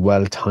really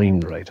well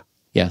timed ride.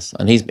 Yes,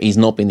 and he's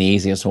not been the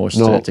easiest horse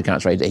to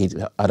catch. Right, he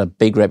had a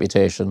big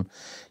reputation.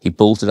 He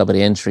bolted up at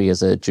the entry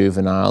as a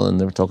juvenile, and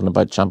they were talking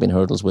about champion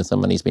hurdles with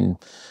him, and he's been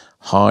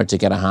hard to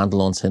get a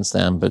handle on since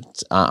then.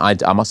 But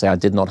I must say I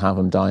did not have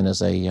him down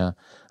as a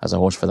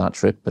horse for that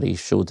trip, but he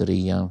showed that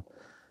he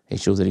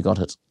got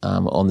it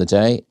on the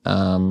day.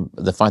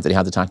 The fact that he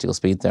had the tactical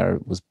speed there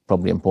was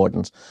probably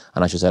important,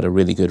 and as you said, a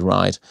really good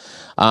ride.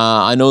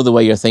 I know the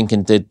way you're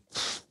thinking did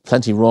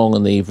plenty wrong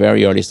in the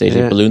very early stage.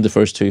 He ballooned the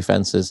first two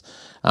fences.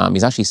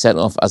 He's actually set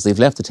off, as they've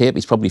left the tape,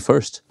 he's probably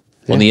first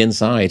on the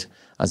inside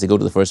as they go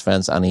to the first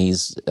fence, and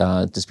he's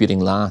disputing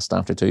last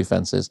after two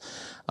fences.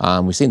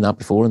 We've seen that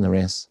before in the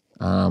race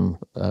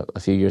a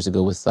few years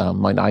ago with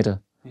Mount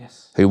Ida.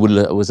 Yes. Who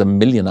was a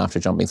million after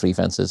jumping three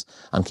fences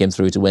and came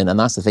through to win. And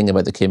that's the thing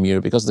about the Kim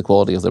Muir, because of the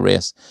quality of the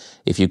race.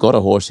 If you've got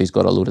a horse who's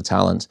got a load of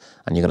talent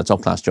and you've got a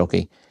top class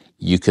jockey,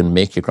 you can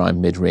make your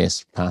ground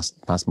mid-race past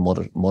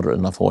moderate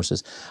enough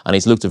horses. And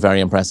he's looked a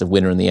very impressive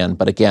winner in the end.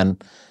 But again,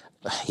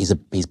 he's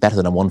better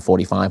than a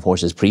 145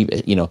 horses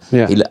previous.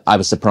 I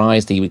was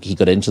surprised he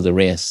got into the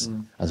race.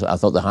 I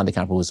thought the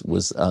handicapper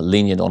was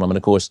lenient on him. And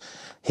of course,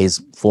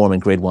 his form in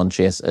Grade 1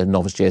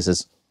 novice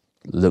chases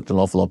looked an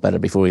awful lot better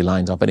before he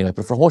lined up anyway.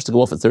 But for a horse to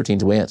go off at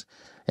 13-8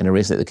 in a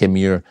race like the Kim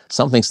Muir,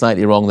 something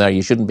slightly wrong there.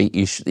 You shouldn't be,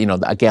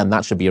 again,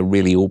 that should be a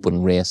really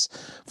open race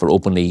for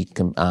openly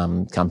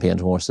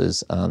campaigned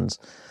horses. And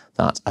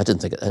that, I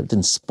didn't think it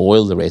didn't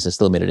spoil the race. It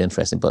still made it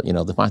interesting. But,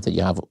 the fact that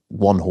you have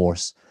one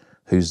horse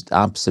who's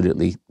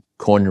absolutely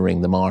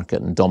cornering the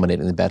market and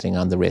dominating the betting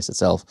and the race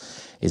itself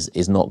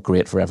is not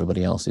great for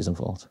everybody else who's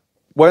involved.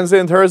 Wednesday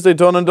and Thursday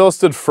done and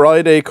dusted.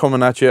 Friday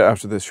coming at you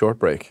after this short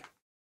break.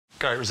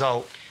 Great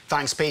result.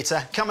 Thanks,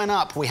 Peter. Coming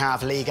up, we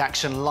have league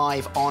action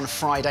live on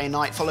Friday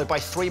night, followed by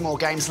 3 more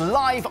games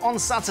live on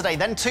Saturday,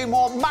 then 2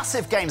 more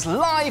massive games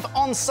live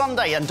on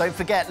Sunday. And don't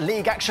forget,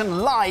 league action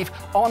live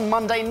on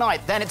Monday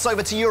night. Then it's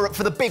over to Europe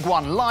for the big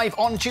one, live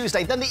on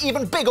Tuesday. Then the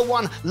even bigger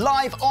one,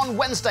 live on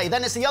Wednesday.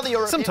 Then it's the other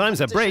European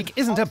Sometimes a break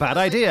isn't a bad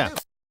idea.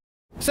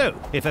 So,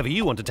 if ever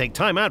you want to take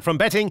time out from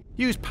betting,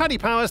 use Paddy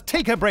Power's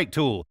Take a Break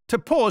tool to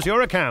pause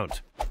your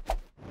account.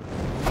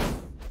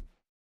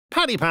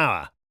 Paddy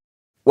Power.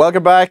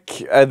 Welcome back.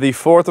 The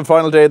fourth and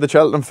final day of the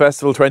Cheltenham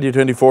Festival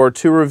 2024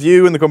 to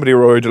review in the company of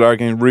Rory,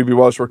 Delargy and Ruby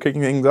Walsh. We're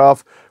kicking things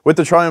off with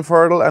the Triumph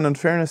Hurdle, and in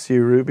fairness to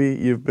you, Ruby,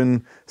 you've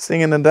been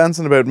singing and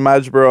dancing about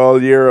Majborough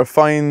all year. A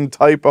fine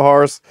type of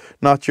horse,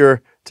 not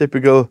your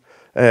typical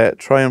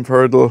Triumph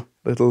Hurdle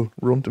little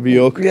runt of a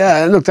yoke.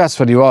 Yeah, look, that's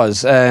what he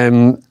was. I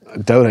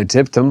doubt I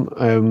tipped him.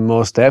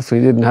 Most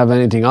definitely didn't have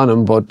anything on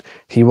him, but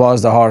he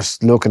was the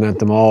horse looking at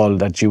them all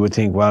that you would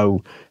think,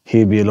 wow,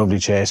 he'd be a lovely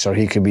chaser.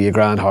 He could be a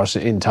grand horse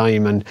in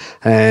time.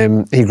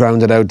 And he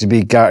grounded out to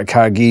beat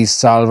Cargeese.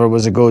 Salver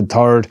was a good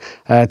third.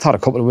 I thought a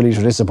couple of Willies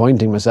were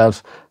disappointing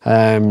myself.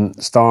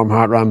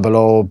 Stormheart ran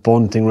below.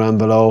 Bunting ran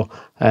below.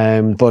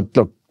 But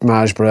look,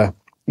 Majborough,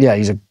 yeah,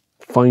 he's a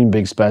fine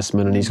big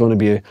specimen and he's going to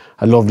be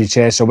a lovely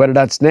chaser. Whether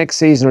that's next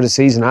season or the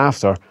season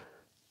after,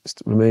 it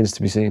remains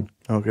to be seen.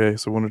 Okay,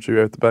 so 1 or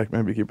 2 out the back.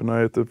 Maybe keep an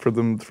eye out for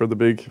the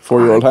big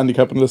 4-year-old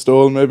handicap in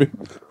Listowel, maybe.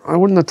 I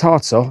wouldn't have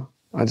thought so.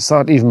 I just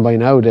thought even by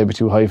now they'd be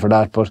too high for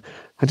that, but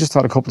I just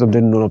thought a couple of them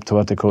didn't run up to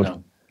what they could.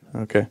 No.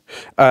 Okay.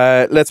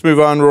 Let's move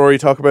on, Rory.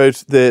 Talk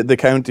about the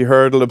county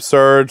hurdle.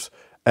 Absurd.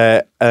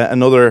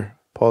 Another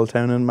Paul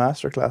Townend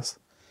masterclass.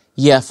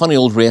 Yeah, funny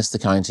old race, the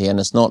county, and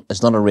it's not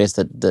a race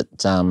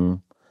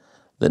that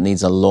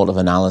needs a lot of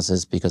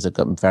analysis because it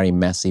got very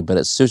messy, but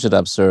it suited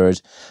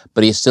Absurd.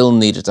 But he still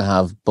needed to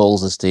have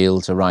balls of steel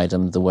to ride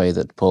him the way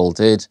that Paul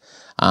did,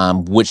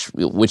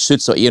 which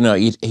suits. You know,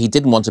 he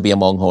didn't want to be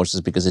among horses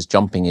because his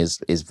jumping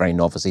is very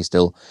novice. He's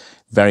still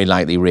very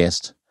lightly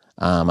raced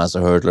as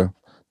a hurdler,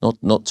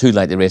 not too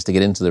lightly raced to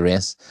get into the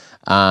race,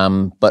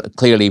 but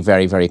clearly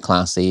very, very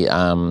classy.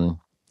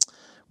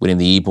 Winning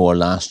the Ebor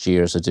last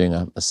year, so doing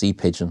a sea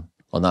pigeon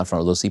on that front.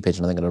 Although sea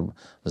pigeon, I think it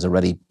was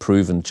already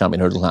proven champion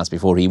hurdle class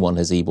before he won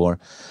his Ebor.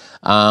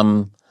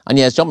 And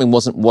yeah, his jumping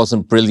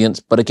wasn't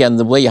brilliant, but again,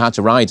 the way you had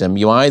to ride him,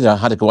 you either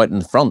had to go out in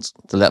the front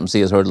to let him see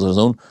his hurdles on his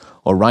own,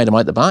 or ride him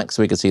out the back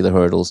so he could see the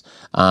hurdles.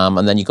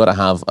 And then you got to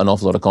have an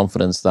awful lot of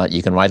confidence that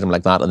you can ride him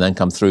like that and then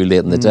come through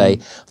late in the day.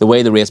 The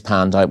way the race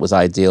panned out was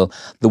ideal.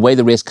 The way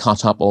the race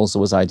cut up also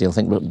was ideal. I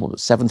think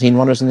 17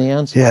 runners in the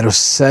end. Yeah, there was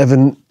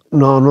 7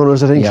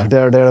 non-runners, I think. Yeah.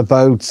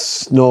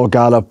 Thereabouts, no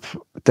gallop.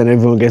 Then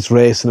everyone gets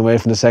racing away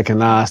from the second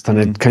last, and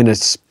it kind of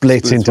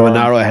splits into a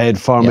narrowhead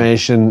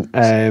formation.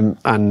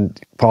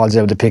 And Paul's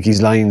able to pick his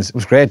lines. It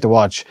was great to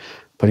watch,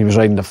 but he was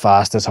riding the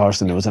fastest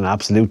horse, and it was an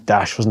absolute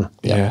dash, wasn't it?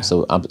 Yeah,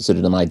 so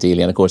suited him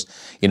ideally. And of course,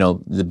 you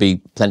know, there'd be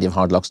plenty of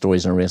hard luck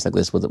stories in a race like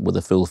this with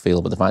a full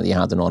field, but the fact that you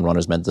had the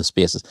non-runners meant the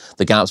spaces,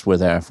 the gaps were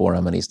there for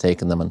him, and he's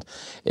taken them. And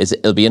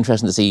it'll be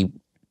interesting to see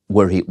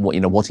what he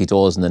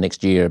does in the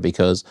next year,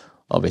 because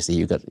obviously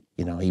he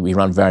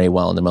ran very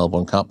well in the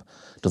Melbourne Cup.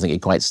 Don't think he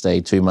quite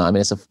stayed too much. I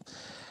mean,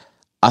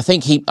 I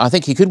think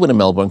he could win a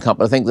Melbourne Cup.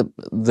 But I think that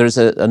there's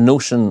a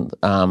notion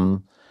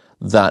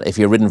that if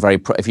you're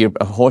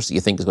a horse that you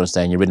think is going to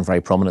stay and you're ridden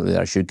very prominently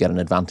there, should get an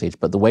advantage.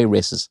 But the way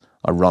races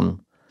are run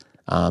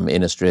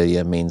in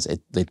Australia means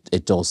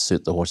it does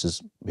suit the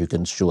horses who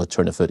can show a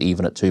turn of foot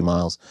even at 2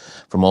 miles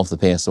from off the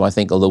pace. So I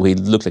think although he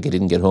looked like he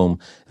didn't get home,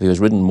 if he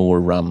was ridden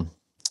more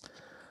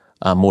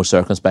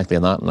circumspectly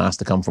on that and asked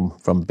to come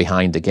from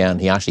behind again,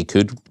 he actually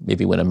could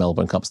maybe win a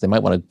Melbourne Cup. So they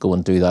might want to go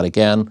and do that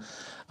again.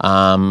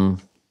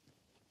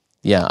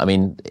 Yeah, I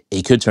mean,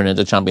 he could turn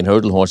into a champion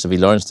hurdle horse if he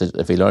learns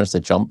to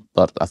jump.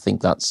 But I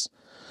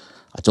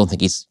don't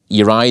think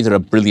you're either a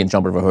brilliant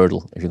jumper of a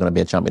hurdle if you're going to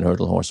be a champion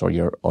hurdle horse, or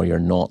you're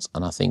not.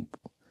 And I think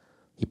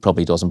he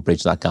probably doesn't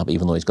bridge that gap,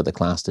 even though he's got the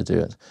class to do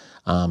it.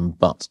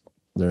 But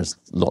there's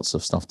lots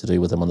of stuff to do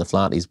with him on the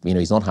flat. He's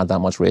not had that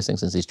much racing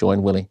since he's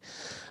joined Willie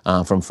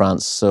from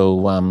France.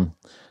 So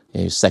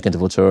he's second to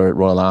Vautour at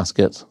Royal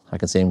Ascot. I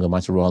can see him going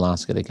back to Royal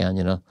Ascot again.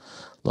 You know,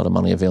 a lot of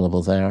money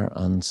available there,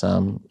 and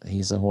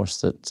he's a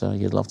horse that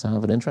you'd love to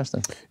have an interest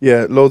in.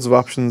 Yeah, loads of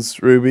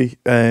options, Ruby.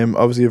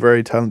 Obviously a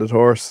very talented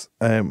horse.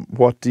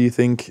 What do you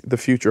think the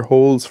future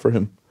holds for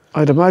him?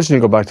 I'd imagine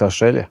he'll go back to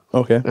Australia.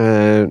 Okay.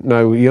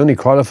 Now, he only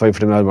qualified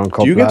for the Melbourne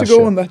Cup. Do you get to go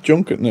year. on that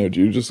junket now?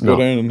 Do you just go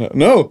down and...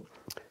 No!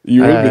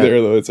 You will be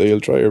there, though. I'd say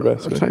you'll try your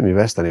best. I'll try my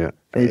best, anyway.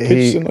 Have you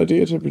pitched an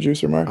idea to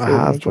producer Mark? I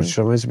have, but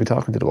sure, I might be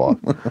talking to the wall.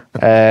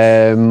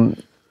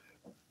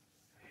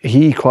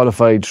 He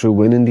qualified through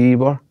winning the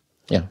Ebor.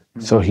 Yeah.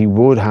 So he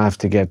would have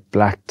to get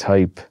black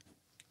type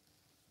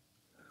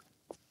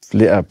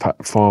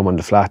form on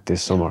the flat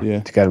this summer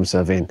to get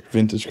himself in.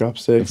 Vintage crop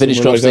stakes.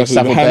 Vintage crop stakes,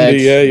 Stafford handy,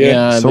 Beg.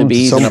 yeah. Maybe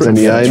easy enough for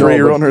me. Three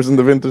runners in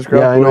the vintage crop.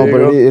 Yeah, I know,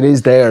 but it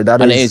is there.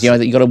 And it is,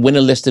 you got to win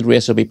a listed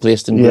race or be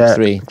placed in Group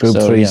 3. Group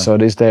 3, so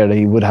it is there that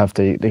he would have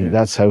to.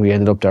 That's how he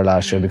ended up there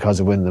last year, because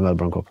of winning the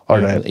Melbourne Cup.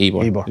 Or the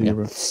Ebor.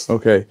 Yeah.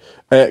 Okay.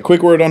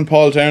 Quick word on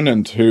Paul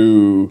Townend,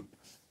 who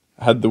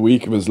had the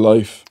week of his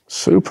life.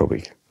 Super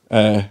week.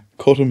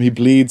 Cut him, he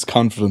bleeds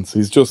confidence.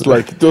 He's just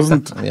like,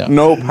 doesn't,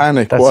 no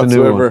panic That's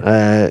whatsoever.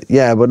 A new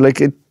one. But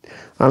like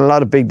on a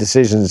lot of big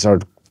decisions,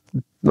 or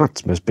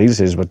not big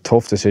decisions, but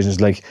tough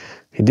decisions, like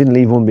he didn't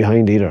leave one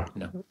behind either.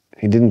 No.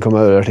 He didn't come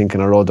out there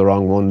thinking I rode the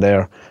wrong one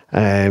there.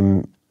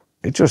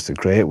 It's just a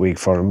great week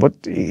for him, but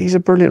he's a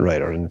brilliant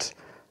rider, and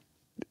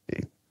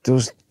it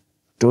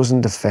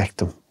doesn't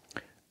affect him.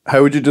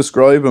 How would you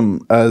describe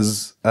him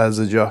as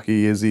a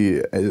jockey? Is he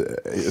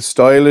a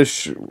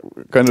stylish,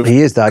 kind of? He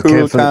is that.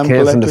 Cool, came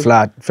from the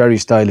flat, very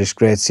stylish,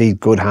 great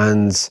seat, good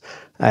hands.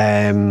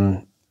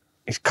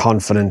 He's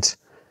confident,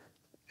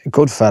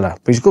 good fella,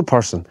 but he's a good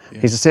person.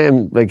 Yeah. He's the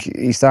same. Like,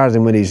 he started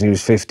in Willie's when he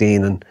was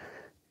 15, and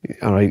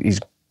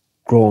he's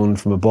grown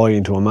from a boy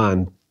into a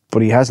man,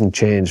 but he hasn't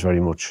changed very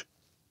much.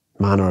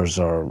 Manners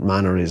or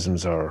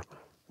mannerisms, or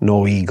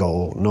no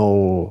ego,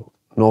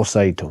 no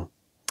side to him.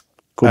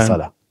 Good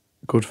fella.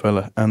 Good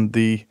fella. And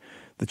the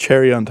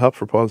cherry on top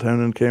for Paul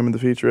Townend came in the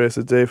feature race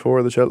at day 4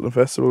 of the Cheltenham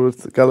Festival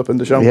with Galloping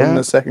the Champion in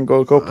his second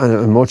Gold Cup. And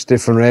a much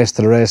different race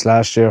to the race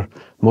last year,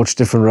 much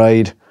different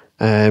ride,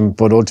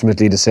 but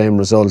ultimately the same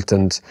result.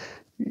 And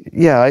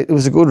Yeah, it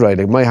was a good ride.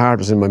 Like, my heart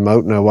was in my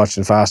mouth now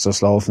watching Fast or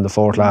Slow from the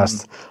fourth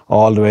last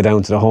all the way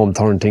down to the home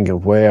turn,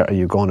 thinking, where are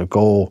you going to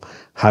go?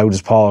 How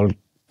does Paul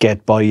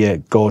get by you,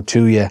 go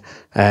to you?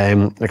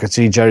 I could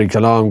see Jerry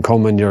Callum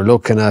coming. You're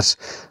looking at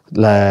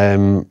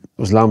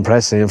was Long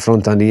Presley in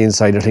front on the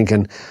inside. You're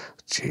thinking,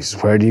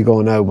 Jesus, where do you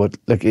go now? But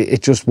like,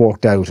 it just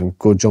worked out, and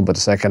good jump at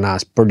the second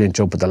last, brilliant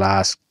jump at the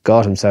last,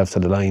 got himself to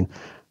the line.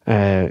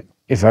 A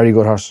very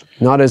good horse.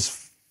 Not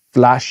as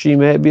flashy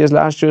maybe as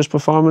last year's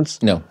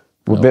performance. No.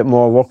 A bit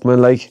more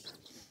workmanlike,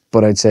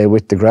 but I'd say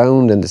with the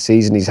ground and the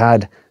season he's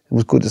had, it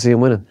was good to see him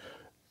winning.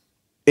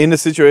 In a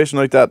situation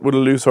like that with a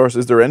loose horse,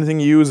 is there anything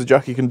you as a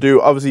jockey can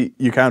do? Obviously,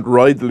 you can't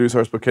ride the loose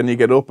horse, but can you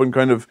get up and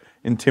kind of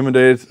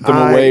intimidate them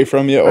away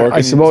from you? Or I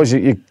suppose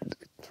you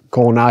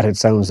going at it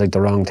sounds like the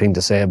wrong thing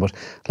to say, but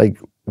like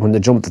when they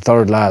jumped the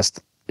third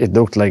last, it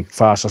looked like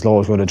Fast or Slow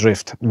was going to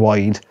drift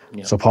wide.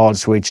 Yeah. So Paul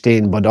switched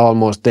in, but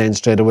almost then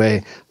straight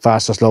away,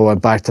 Fast or Slow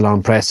went back to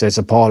Long Press.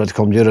 So Paul had to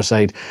come the other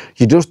side.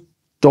 You just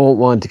don't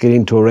want to get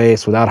into a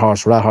race with that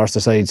horse where that horse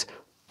decides,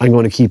 I'm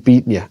going to keep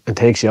beating you, and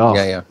takes you off.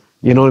 Yeah.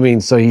 You know what I mean?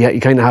 So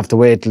you kind of have to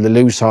wait till the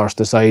loose horse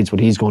decides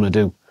what he's going to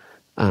do.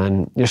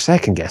 And you're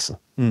second guessing.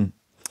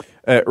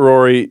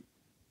 Rory,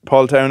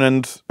 Paul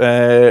Townend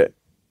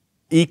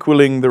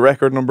equaling the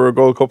record number of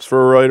Gold Cups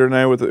for a rider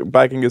now, with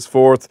bagging his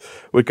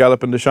fourth with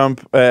Galop and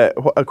Deschamps.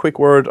 A quick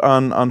word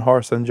on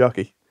horse and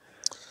jockey.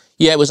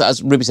 Yeah, it was,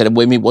 as Ruby said, it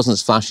wasn't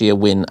as flashy a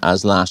win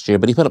as last year,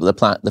 but he put up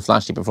the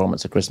flashy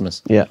performance at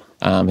Christmas. Yeah.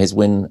 His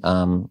win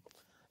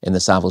in the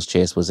Savills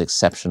Chase was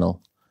exceptional,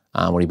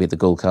 where he beat the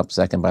Gold Cup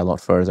second by a lot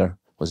further.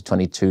 Was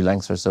 22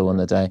 lengths or so on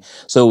the day.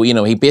 So, you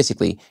know, he's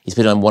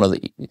put on one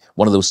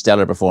of those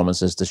stellar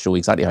performances to show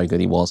exactly how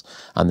good he was.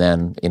 And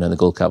then, you know, the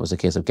Gold Cup was a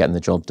case of getting the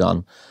job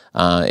done.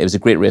 It was a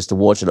great race to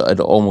watch. It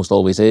almost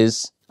always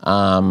is.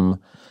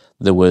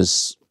 There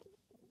was...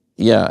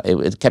 Yeah,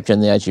 it kept you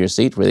on the edge of your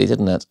seat, really,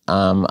 didn't it?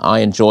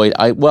 I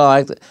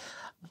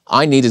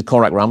needed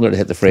Cormac Rambler to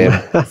hit the frame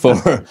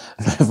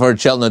for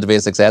Cheltenham to be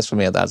a success for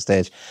me at that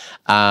stage.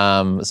 So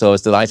I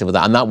was delighted with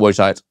that. And that worked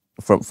out,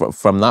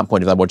 from that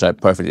point of view, that worked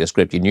out perfectly. The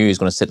script, you knew he was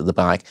going to sit at the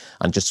back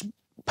and just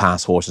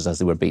pass horses as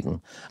they were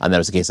beaten. And there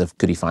was a case of,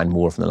 could he find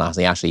more from the last?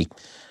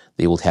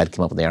 The old head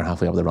came up in the air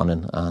halfway up the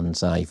running, and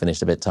he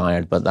finished a bit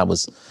tired. But that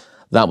was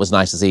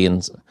nice to see.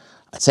 And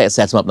I'd say it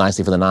sets him up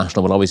nicely for the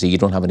National, but obviously you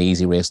don't have an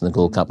easy race in the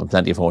Gold Cup, and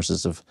plenty of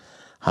horses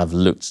have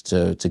looked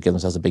to give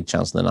themselves a big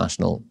chance in the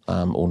National,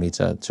 only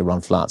to run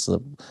flat.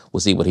 So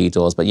we'll see what he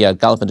does. But yeah,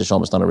 Galop and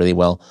Deschamps has done it really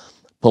well.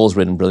 Paul's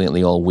ridden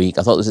brilliantly all week.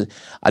 I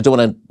don't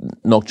want to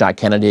knock Jack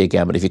Kennedy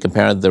again, but if you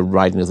compare the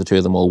riding of the two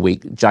of them all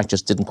week, Jack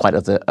just didn't quite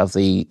have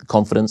the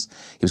confidence.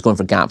 He was going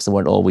for gaps that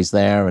weren't always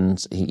there, and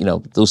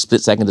those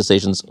split-second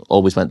decisions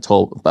always went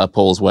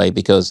Paul's way,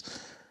 because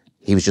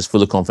he was just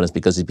full of confidence,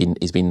 because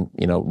he's been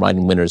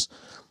riding winners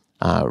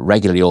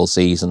regularly all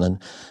season,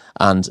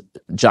 and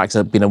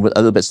Jack's been a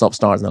little bit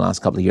stop-start in the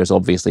last couple of years,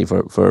 obviously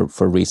for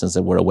reasons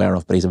that we're aware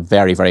of. But he's a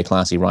very, very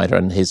classy rider,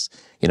 and his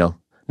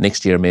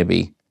next year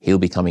maybe he'll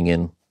be coming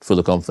in full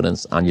of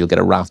confidence, and you'll get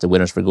a raft of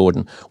winners for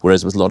Gordon.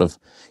 Whereas with a lot of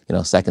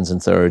seconds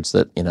and thirds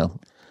that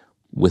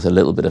with a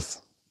little bit of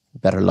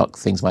better luck,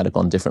 things might have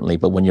gone differently.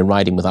 But when you're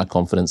riding with that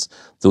confidence,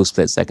 those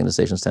split-second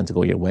decisions tend to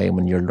go your way, and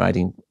when you're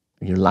riding,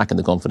 you're lacking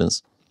the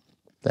confidence,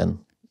 then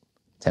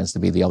tends to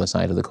be the other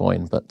side of the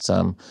coin. But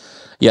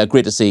yeah,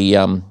 great to see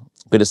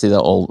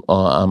that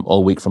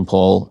all week from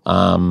Paul.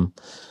 And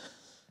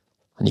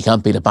you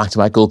can't beat a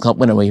back-to-back Gold Cup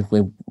winner. We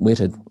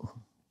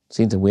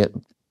seemed to wait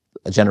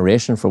a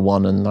generation for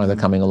one, and now they're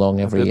coming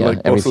along every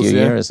few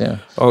years. Yeah,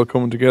 all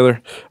coming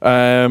together.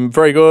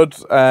 Very good.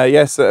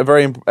 Yes, a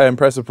very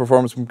impressive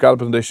performance from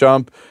Galop and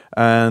Deschamps,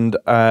 and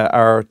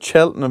our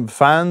Cheltenham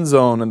fan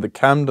zone in the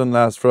Camden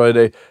last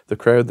Friday. The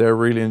crowd there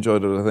really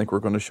enjoyed it. I think we're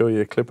going to show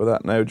you a clip of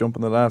that now,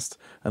 jumping the last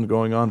and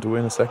going on to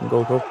win a second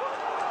Gold Cup.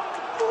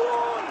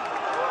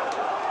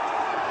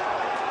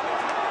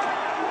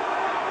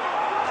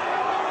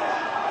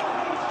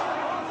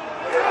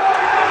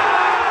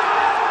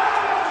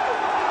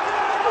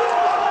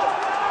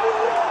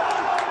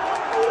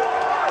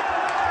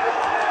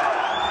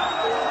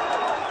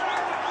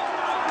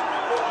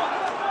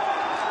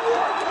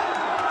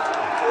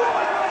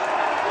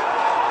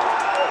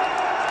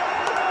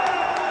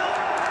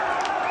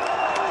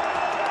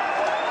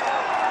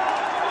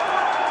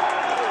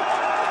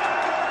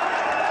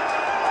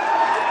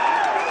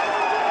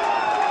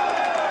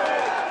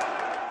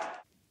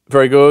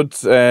 Very good.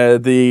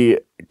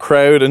 The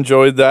crowd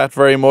enjoyed that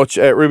very much.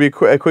 Ruby,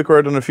 a quick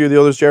word on a few of the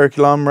others. Jerry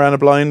Callum ran a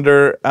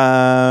blinder,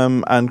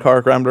 and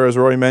Cormac Rambler, as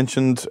Rory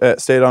mentioned,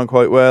 stayed on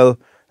quite well.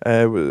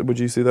 Would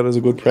you see that as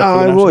a good prep?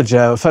 I would,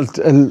 yeah. I felt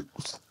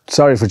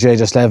sorry for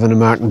JJ Slevin and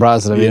Martin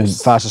Brazel. I mean,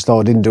 Fast or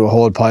Slow didn't do a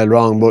whole pile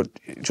wrong, but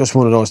just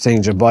one of those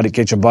things.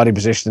 Get your body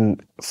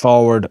position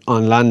forward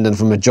on landing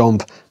from a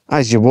jump,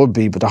 as you would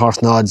be, but the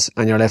horse nods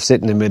and you're left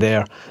sitting in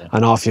midair,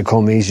 and off you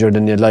come easier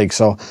than you'd like.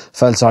 So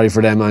felt sorry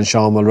for them and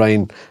Sean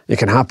Mulryan. It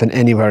can happen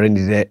anywhere,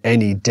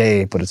 any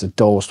day, but it's a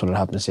dose when it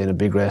happens in a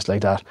big race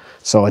like that.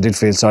 So I did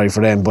feel sorry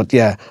for them. But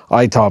yeah,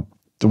 I thought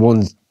the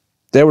one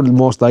they were the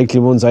most likely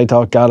ones. I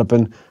thought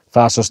Gallopin,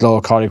 Fast or Slow,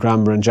 Corey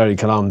Cranber and Jerry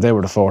Colomb, they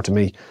were the 4 to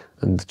me,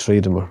 and the 3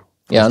 of them were.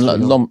 Yeah, and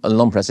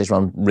Lumpress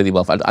run really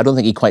well. I don't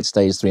think he quite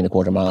stays 3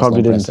 1/4 miles.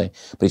 Probably didn't. But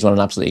he's run an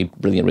absolutely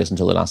brilliant race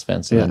until the last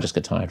fence, and then just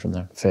get tired from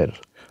there. Fair.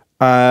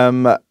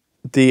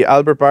 The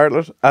Albert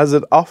Bartlett, as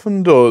it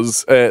often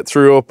does,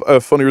 threw up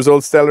a funny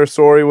result. Stellar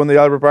Story won the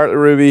Albert Bartlett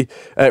Ruby.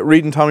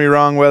 Reading Tommy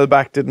Wrong well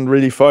back, didn't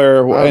really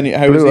fire.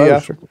 How was he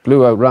after?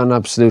 Blew out, ran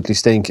absolutely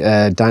stink.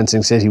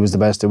 Dancing City was the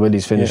best of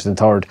Willie's, finished in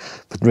 3rd.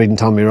 But Reading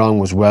Tommy Wrong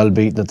was well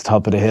beaten at the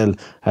top of the hill.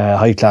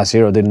 High Class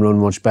Hero didn't run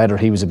much better.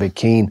 He was a bit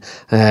keen.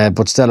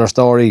 But Stellar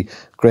Story,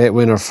 great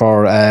winner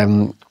for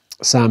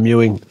Sam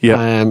Ewing.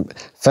 I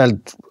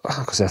felt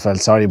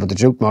sorry, but the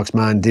jukebox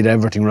man did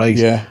everything right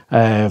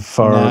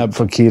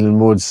for Keelan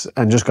Woods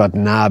and just got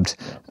nabbed.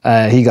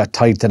 He got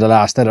tight to the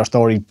last. Stellar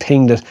Story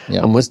pinged it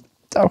and was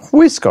a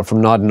whisker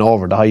from nodding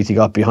over the height he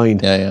got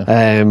behind.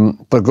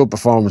 But good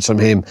performance from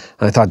him.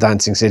 And I thought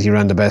Dancing City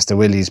ran the best of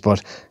Willie's.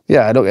 But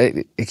yeah, look,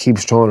 it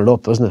keeps throwing it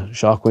up, doesn't it?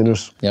 Shock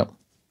winners. Yep.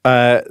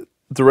 The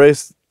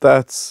race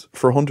that's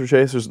for Hunter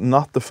Chasers,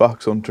 not the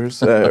Fox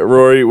Hunters.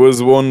 Rory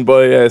was won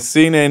by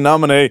Cine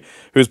Nominee,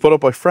 who was put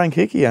up by Frank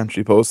Hickey,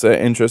 entry post,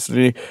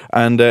 interestingly,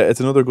 and it's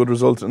another good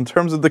result in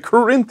terms of the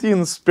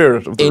Corinthian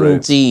spirit of the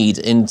race.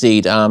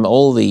 Indeed.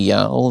 All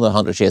the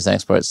Hunter Chase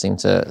experts seem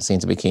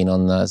to be keen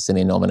on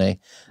Cine Nominee.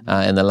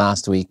 In the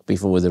last week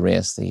before the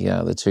race,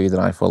 the 2 that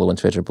I follow on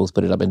Twitter both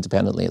put it up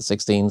independently at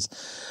 16s,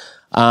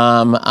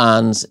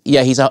 and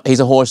yeah, he's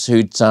a horse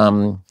who'd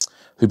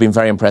been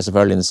very impressive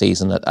early in the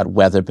season at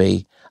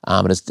Wetherby.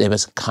 But it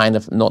was kind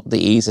of not the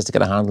easiest to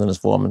get a handle in his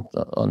form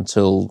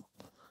until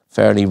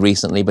fairly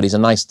recently. But he's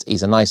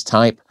a nice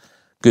type,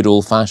 good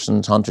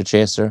old-fashioned hunter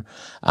chaser,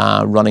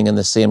 running in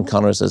the same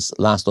colours as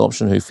Last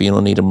Option, who Fiona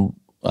Needham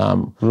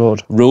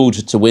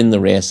rode to win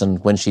the race.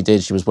 And when she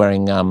did, she was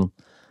wearing I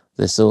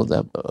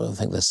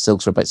think the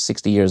silks were about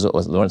 60 years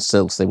old. They weren't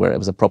silks; it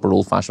was a proper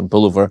old-fashioned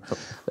pullover,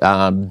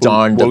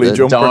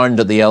 darned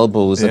at the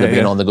elbows, and had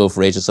been on the go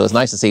for ages. So it's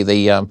nice to see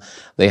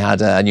they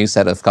had a new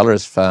set of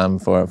colours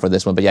for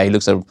this one. But yeah, he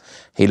looks a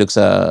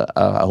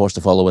horse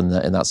to follow in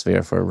that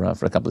sphere for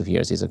a couple of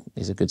years.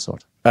 He's a good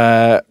sort.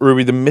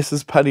 Ruby, the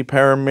Mrs. Paddy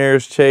Power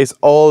Mare's Chase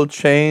all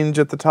change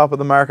at the top of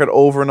the market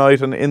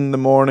overnight and in the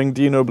morning.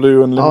 Dino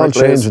Blue and Limerick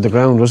all changed with the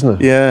ground, wasn't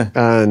it? Yeah,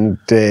 and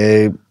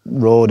they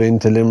rode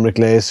into Limerick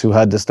Lace, who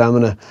had the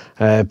stamina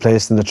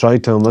placed in the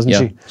Tri-Town, wasn't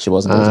she? She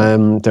was.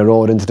 They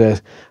rode into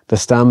the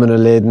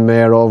stamina-laden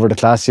mare over the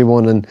Classy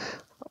one, and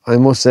I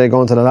must say,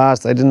 going to the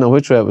last, I didn't know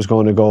which way it was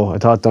going to go. I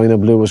thought Dino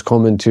Blue was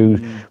coming to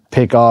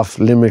pick off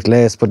Limerick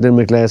Lace, but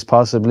Limerick Lace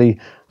possibly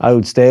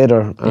outstayed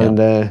her, and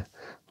it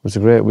was a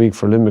great week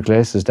for Limerick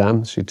Lace's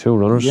dam. She had 2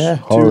 runners. Yeah,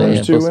 two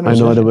winners. I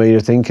know the way you're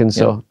thinking,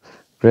 so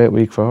great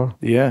week for her.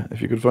 Yeah,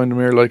 if you could find a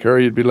mare like her,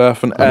 you'd be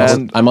laughing.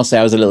 I must say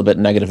I was a little bit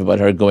negative about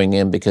her going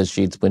in, because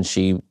when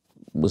she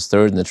was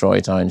 3rd in the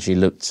Troy-Town, she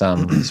looked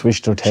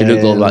swished her tail.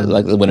 She looked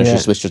like the winner. She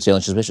swished her tail,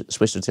 and she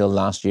swished her tail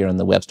last year in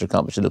the Webster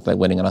Cup. She looked like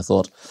winning, and I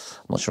thought,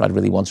 I'm not sure I'd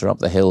really want her up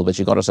the hill, but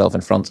she got herself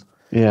in front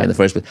in the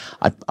first place.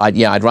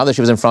 I'd rather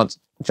she was in front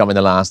jumping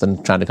the last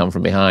than trying to come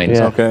from behind.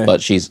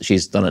 But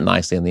she's done it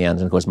nicely in the end.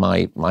 And of course,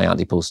 my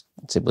anti-post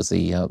tip was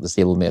the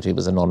stablemate who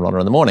was a non-runner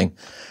in the morning.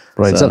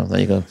 Right, so there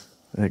you go.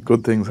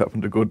 Good things happen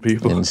to good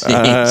people.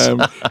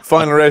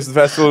 Final race of the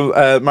festival,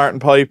 Martin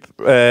Pipe,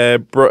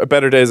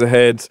 better days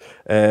ahead,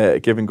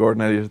 giving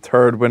Gordon Elliott a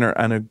 3rd winner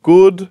and a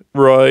good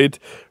ride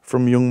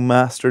from young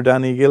master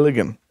Danny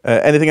Gilligan.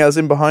 Anything else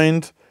in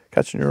behind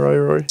catching your eye,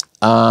 Rory?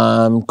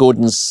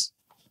 Gordon's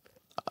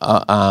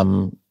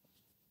other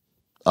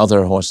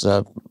horse,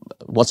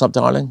 What's Up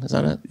Darling, is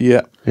that it?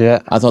 Yeah.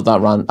 I thought that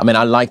ran, I mean,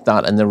 I liked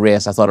that in the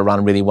race. I thought it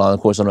ran really well.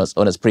 Of course,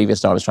 on its previous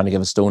start, I was trying to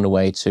give a stone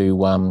away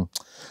to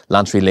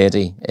Lantry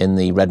Lady in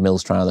the Red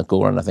Mills trial at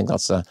Gore, and I think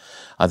that's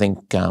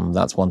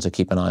one to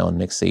keep an eye on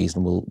next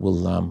season.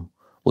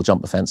 We'll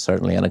jump the fence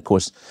certainly, and of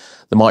course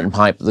the Martin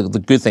Pipe. The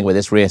good thing with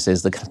this race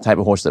is the type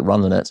of horse that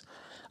run in it.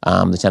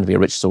 They tend to be a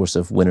rich source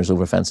of winners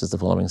over fences the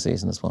following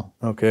season as well.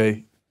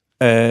 Okay.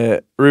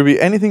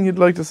 Ruby, anything you'd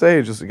like to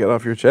say just to get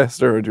off your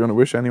chest, or do you want to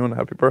wish anyone a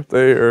happy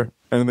birthday or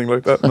anything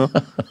like that? No.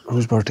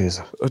 Whose birthday is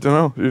it? I don't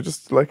know. You're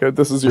just like,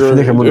 this is your. I feel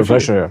like I'm under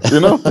pressure here. You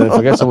know, did I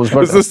forget someone's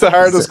birthday? Is this the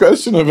hardest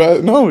question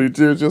about? No, you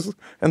do just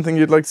anything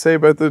you'd like to say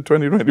about the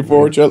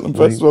 2024 Cheltenham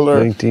Festival,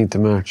 or 19th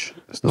of March.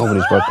 It's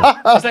nobody's birthday.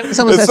 It's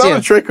not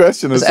a trick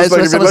question. It's just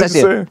like if you'd like to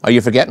say. Are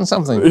you forgetting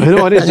something? I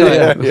know I did.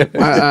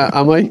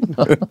 Am I?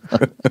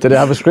 Did I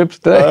have a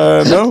script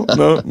today? No.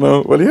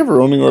 Well, you have a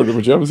running order,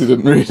 but you obviously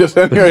didn't read it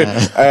anyway.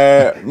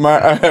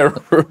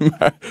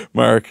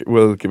 Mark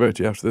will give out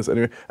to you after this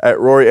anyway.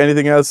 Rory,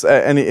 anything else?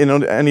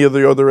 Any of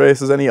the other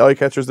races? Any eye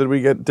catchers that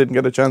we didn't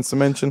get a chance to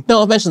mention?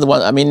 No, I've mentioned the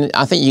one. I mean,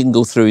 I think you can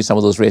go through some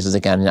of those races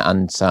again,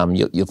 and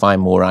you'll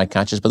find more eye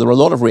catchers. But there were a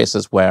lot of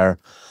races where.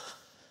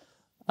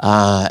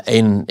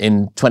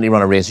 In 20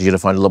 runner races, you'd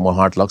have found a lot more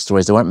hard luck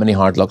stories. There weren't many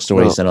hard luck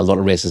stories in a lot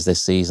of races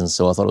this season,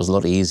 so I thought it was a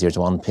lot easier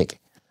to unpick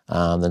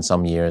than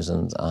some years,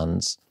 and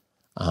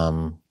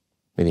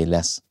maybe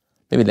less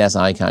maybe less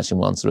eye-catching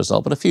ones as a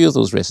result. But a few of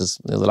those races,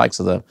 the likes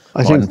of the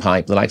Martin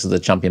Pipe, the likes of the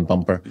Champion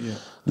Bumper,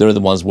 they're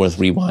the ones worth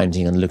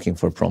rewinding and looking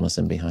for promise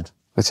in behind.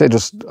 I'd say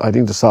I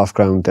think the soft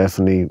ground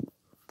definitely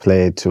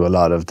played to a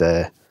lot of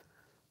the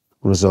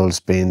results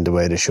being the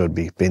way they should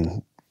be.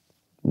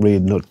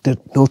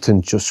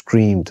 Nothing just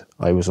screamed,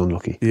 I was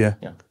unlucky. Yeah.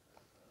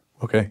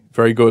 Okay,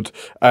 very good.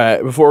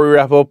 Before we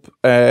wrap up,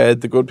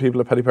 the good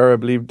people at Paddy Power, I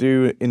believe,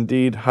 do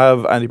indeed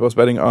have anti-post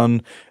betting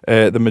on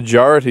the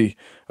majority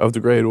of the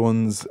Grade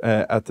 1s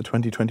at the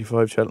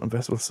 2025 Cheltenham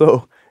Festival.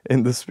 So,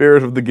 in the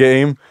spirit of the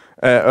game,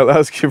 I'll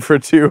ask you for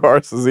 2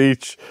 horses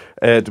each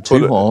to put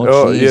two in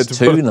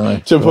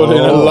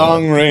a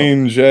long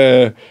range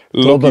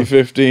lucky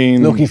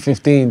 15. Lucky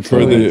 15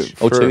 for each.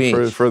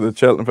 for the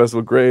Cheltenham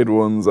Festival Grade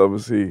 1s,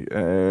 obviously.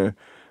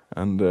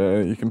 And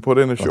you can put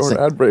in a short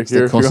ad break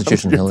here if you want to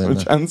give them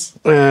a chance.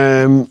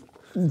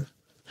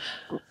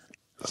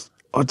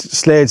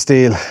 Slade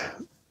Steel.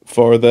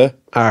 For the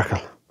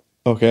Arkle.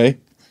 Okay.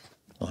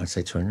 Oh, I'd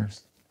say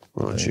Turners.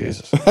 Oh,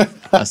 Jesus.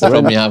 That's the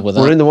problem you have with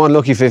that. We're in the one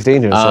lucky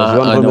 15 here, so if you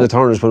want to put them in the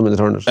Turners, put them in the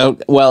Turners.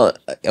 Well,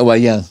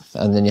 yeah,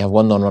 and then you have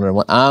one non-runner.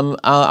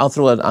 I'll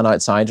throw an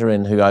outsider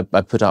in who I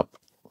put up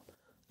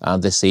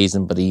this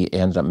season, but he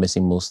ended up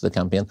missing most of the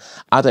campaign.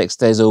 Adex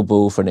Des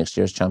Obeaux for next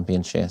year's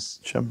Champion Chase.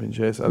 Champion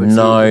Chase.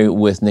 Now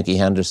with Nicky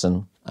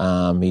Henderson.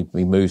 He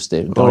moves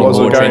to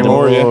Gary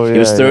Moore. He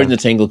was third in the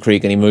Tingle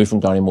Creek, and he moved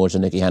from Gary Moore to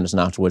Nicky Henderson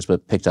afterwards,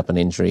 but picked up an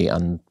injury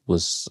and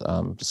was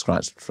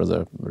scratched for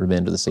the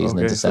remainder of the season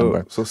in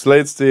December. So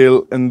Slade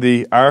Steel in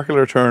the Arkle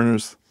or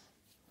Turners?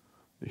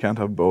 You can't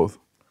have both.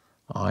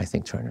 Oh, I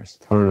think Turners.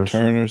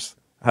 Turners.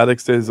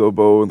 Adex Des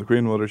Obeaux in the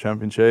Greenwater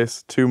Champion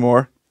Chase. 2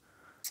 more.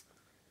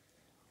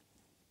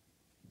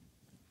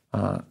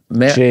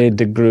 Jade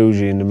de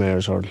Grugy in the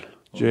Mayor's Hurdle.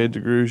 Jade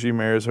de Grugy,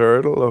 Mayor's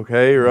Hurdle.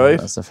 Okay, right.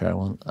 That's a fair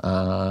one.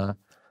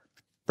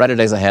 Brighter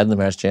Days Ahead in the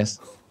Mayor's Chase.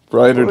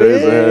 Brighter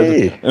days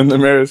ahead in the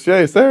Mayor's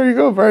Chase. There you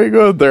go. Very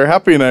good. They're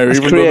happy now. That's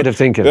creative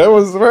thinking. That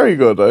was very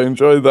good. I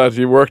enjoyed that.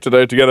 You worked it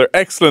out together.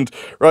 Excellent.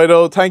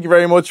 Righto. Thank you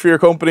very much for your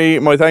company.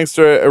 My thanks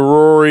to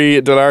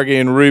Rory, Delargy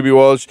and Ruby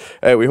Walsh.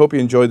 We hope you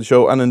enjoyed the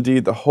show and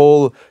indeed the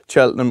whole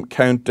Cheltenham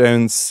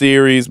Countdown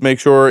series. Make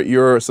sure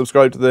you're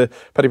subscribed to the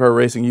Paddy Power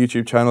Racing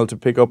YouTube channel to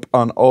pick up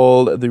on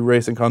all the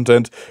racing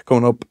content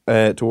coming up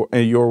to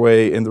your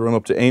way in the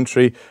run-up to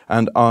Aintree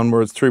and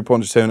onwards through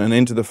Punchestown and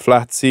into the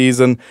flat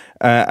season.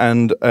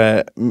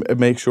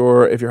 Make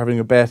sure if you're having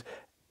a bet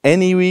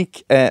any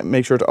week,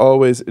 make sure to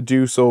always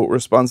do so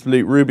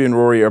responsibly. Ruby and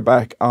Rory are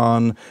back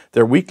on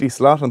their weekly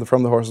slot on the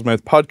From the Horse's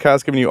Mouth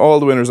podcast, giving you all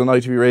the winners on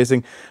ITV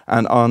Racing,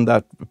 and on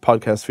that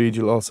podcast feed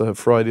you'll also have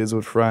Fridays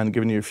with Fran,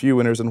 giving you a few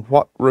winners and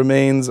what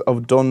remains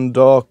of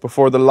Dundalk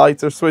before the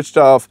lights are switched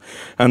off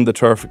and the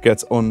turf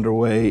gets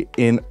underway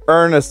in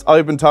earnest.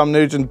 I've been Tom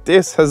Nugent.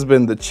 This has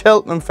been the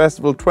Cheltenham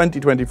Festival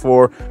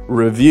 2024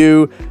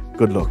 review.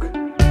 Good luck.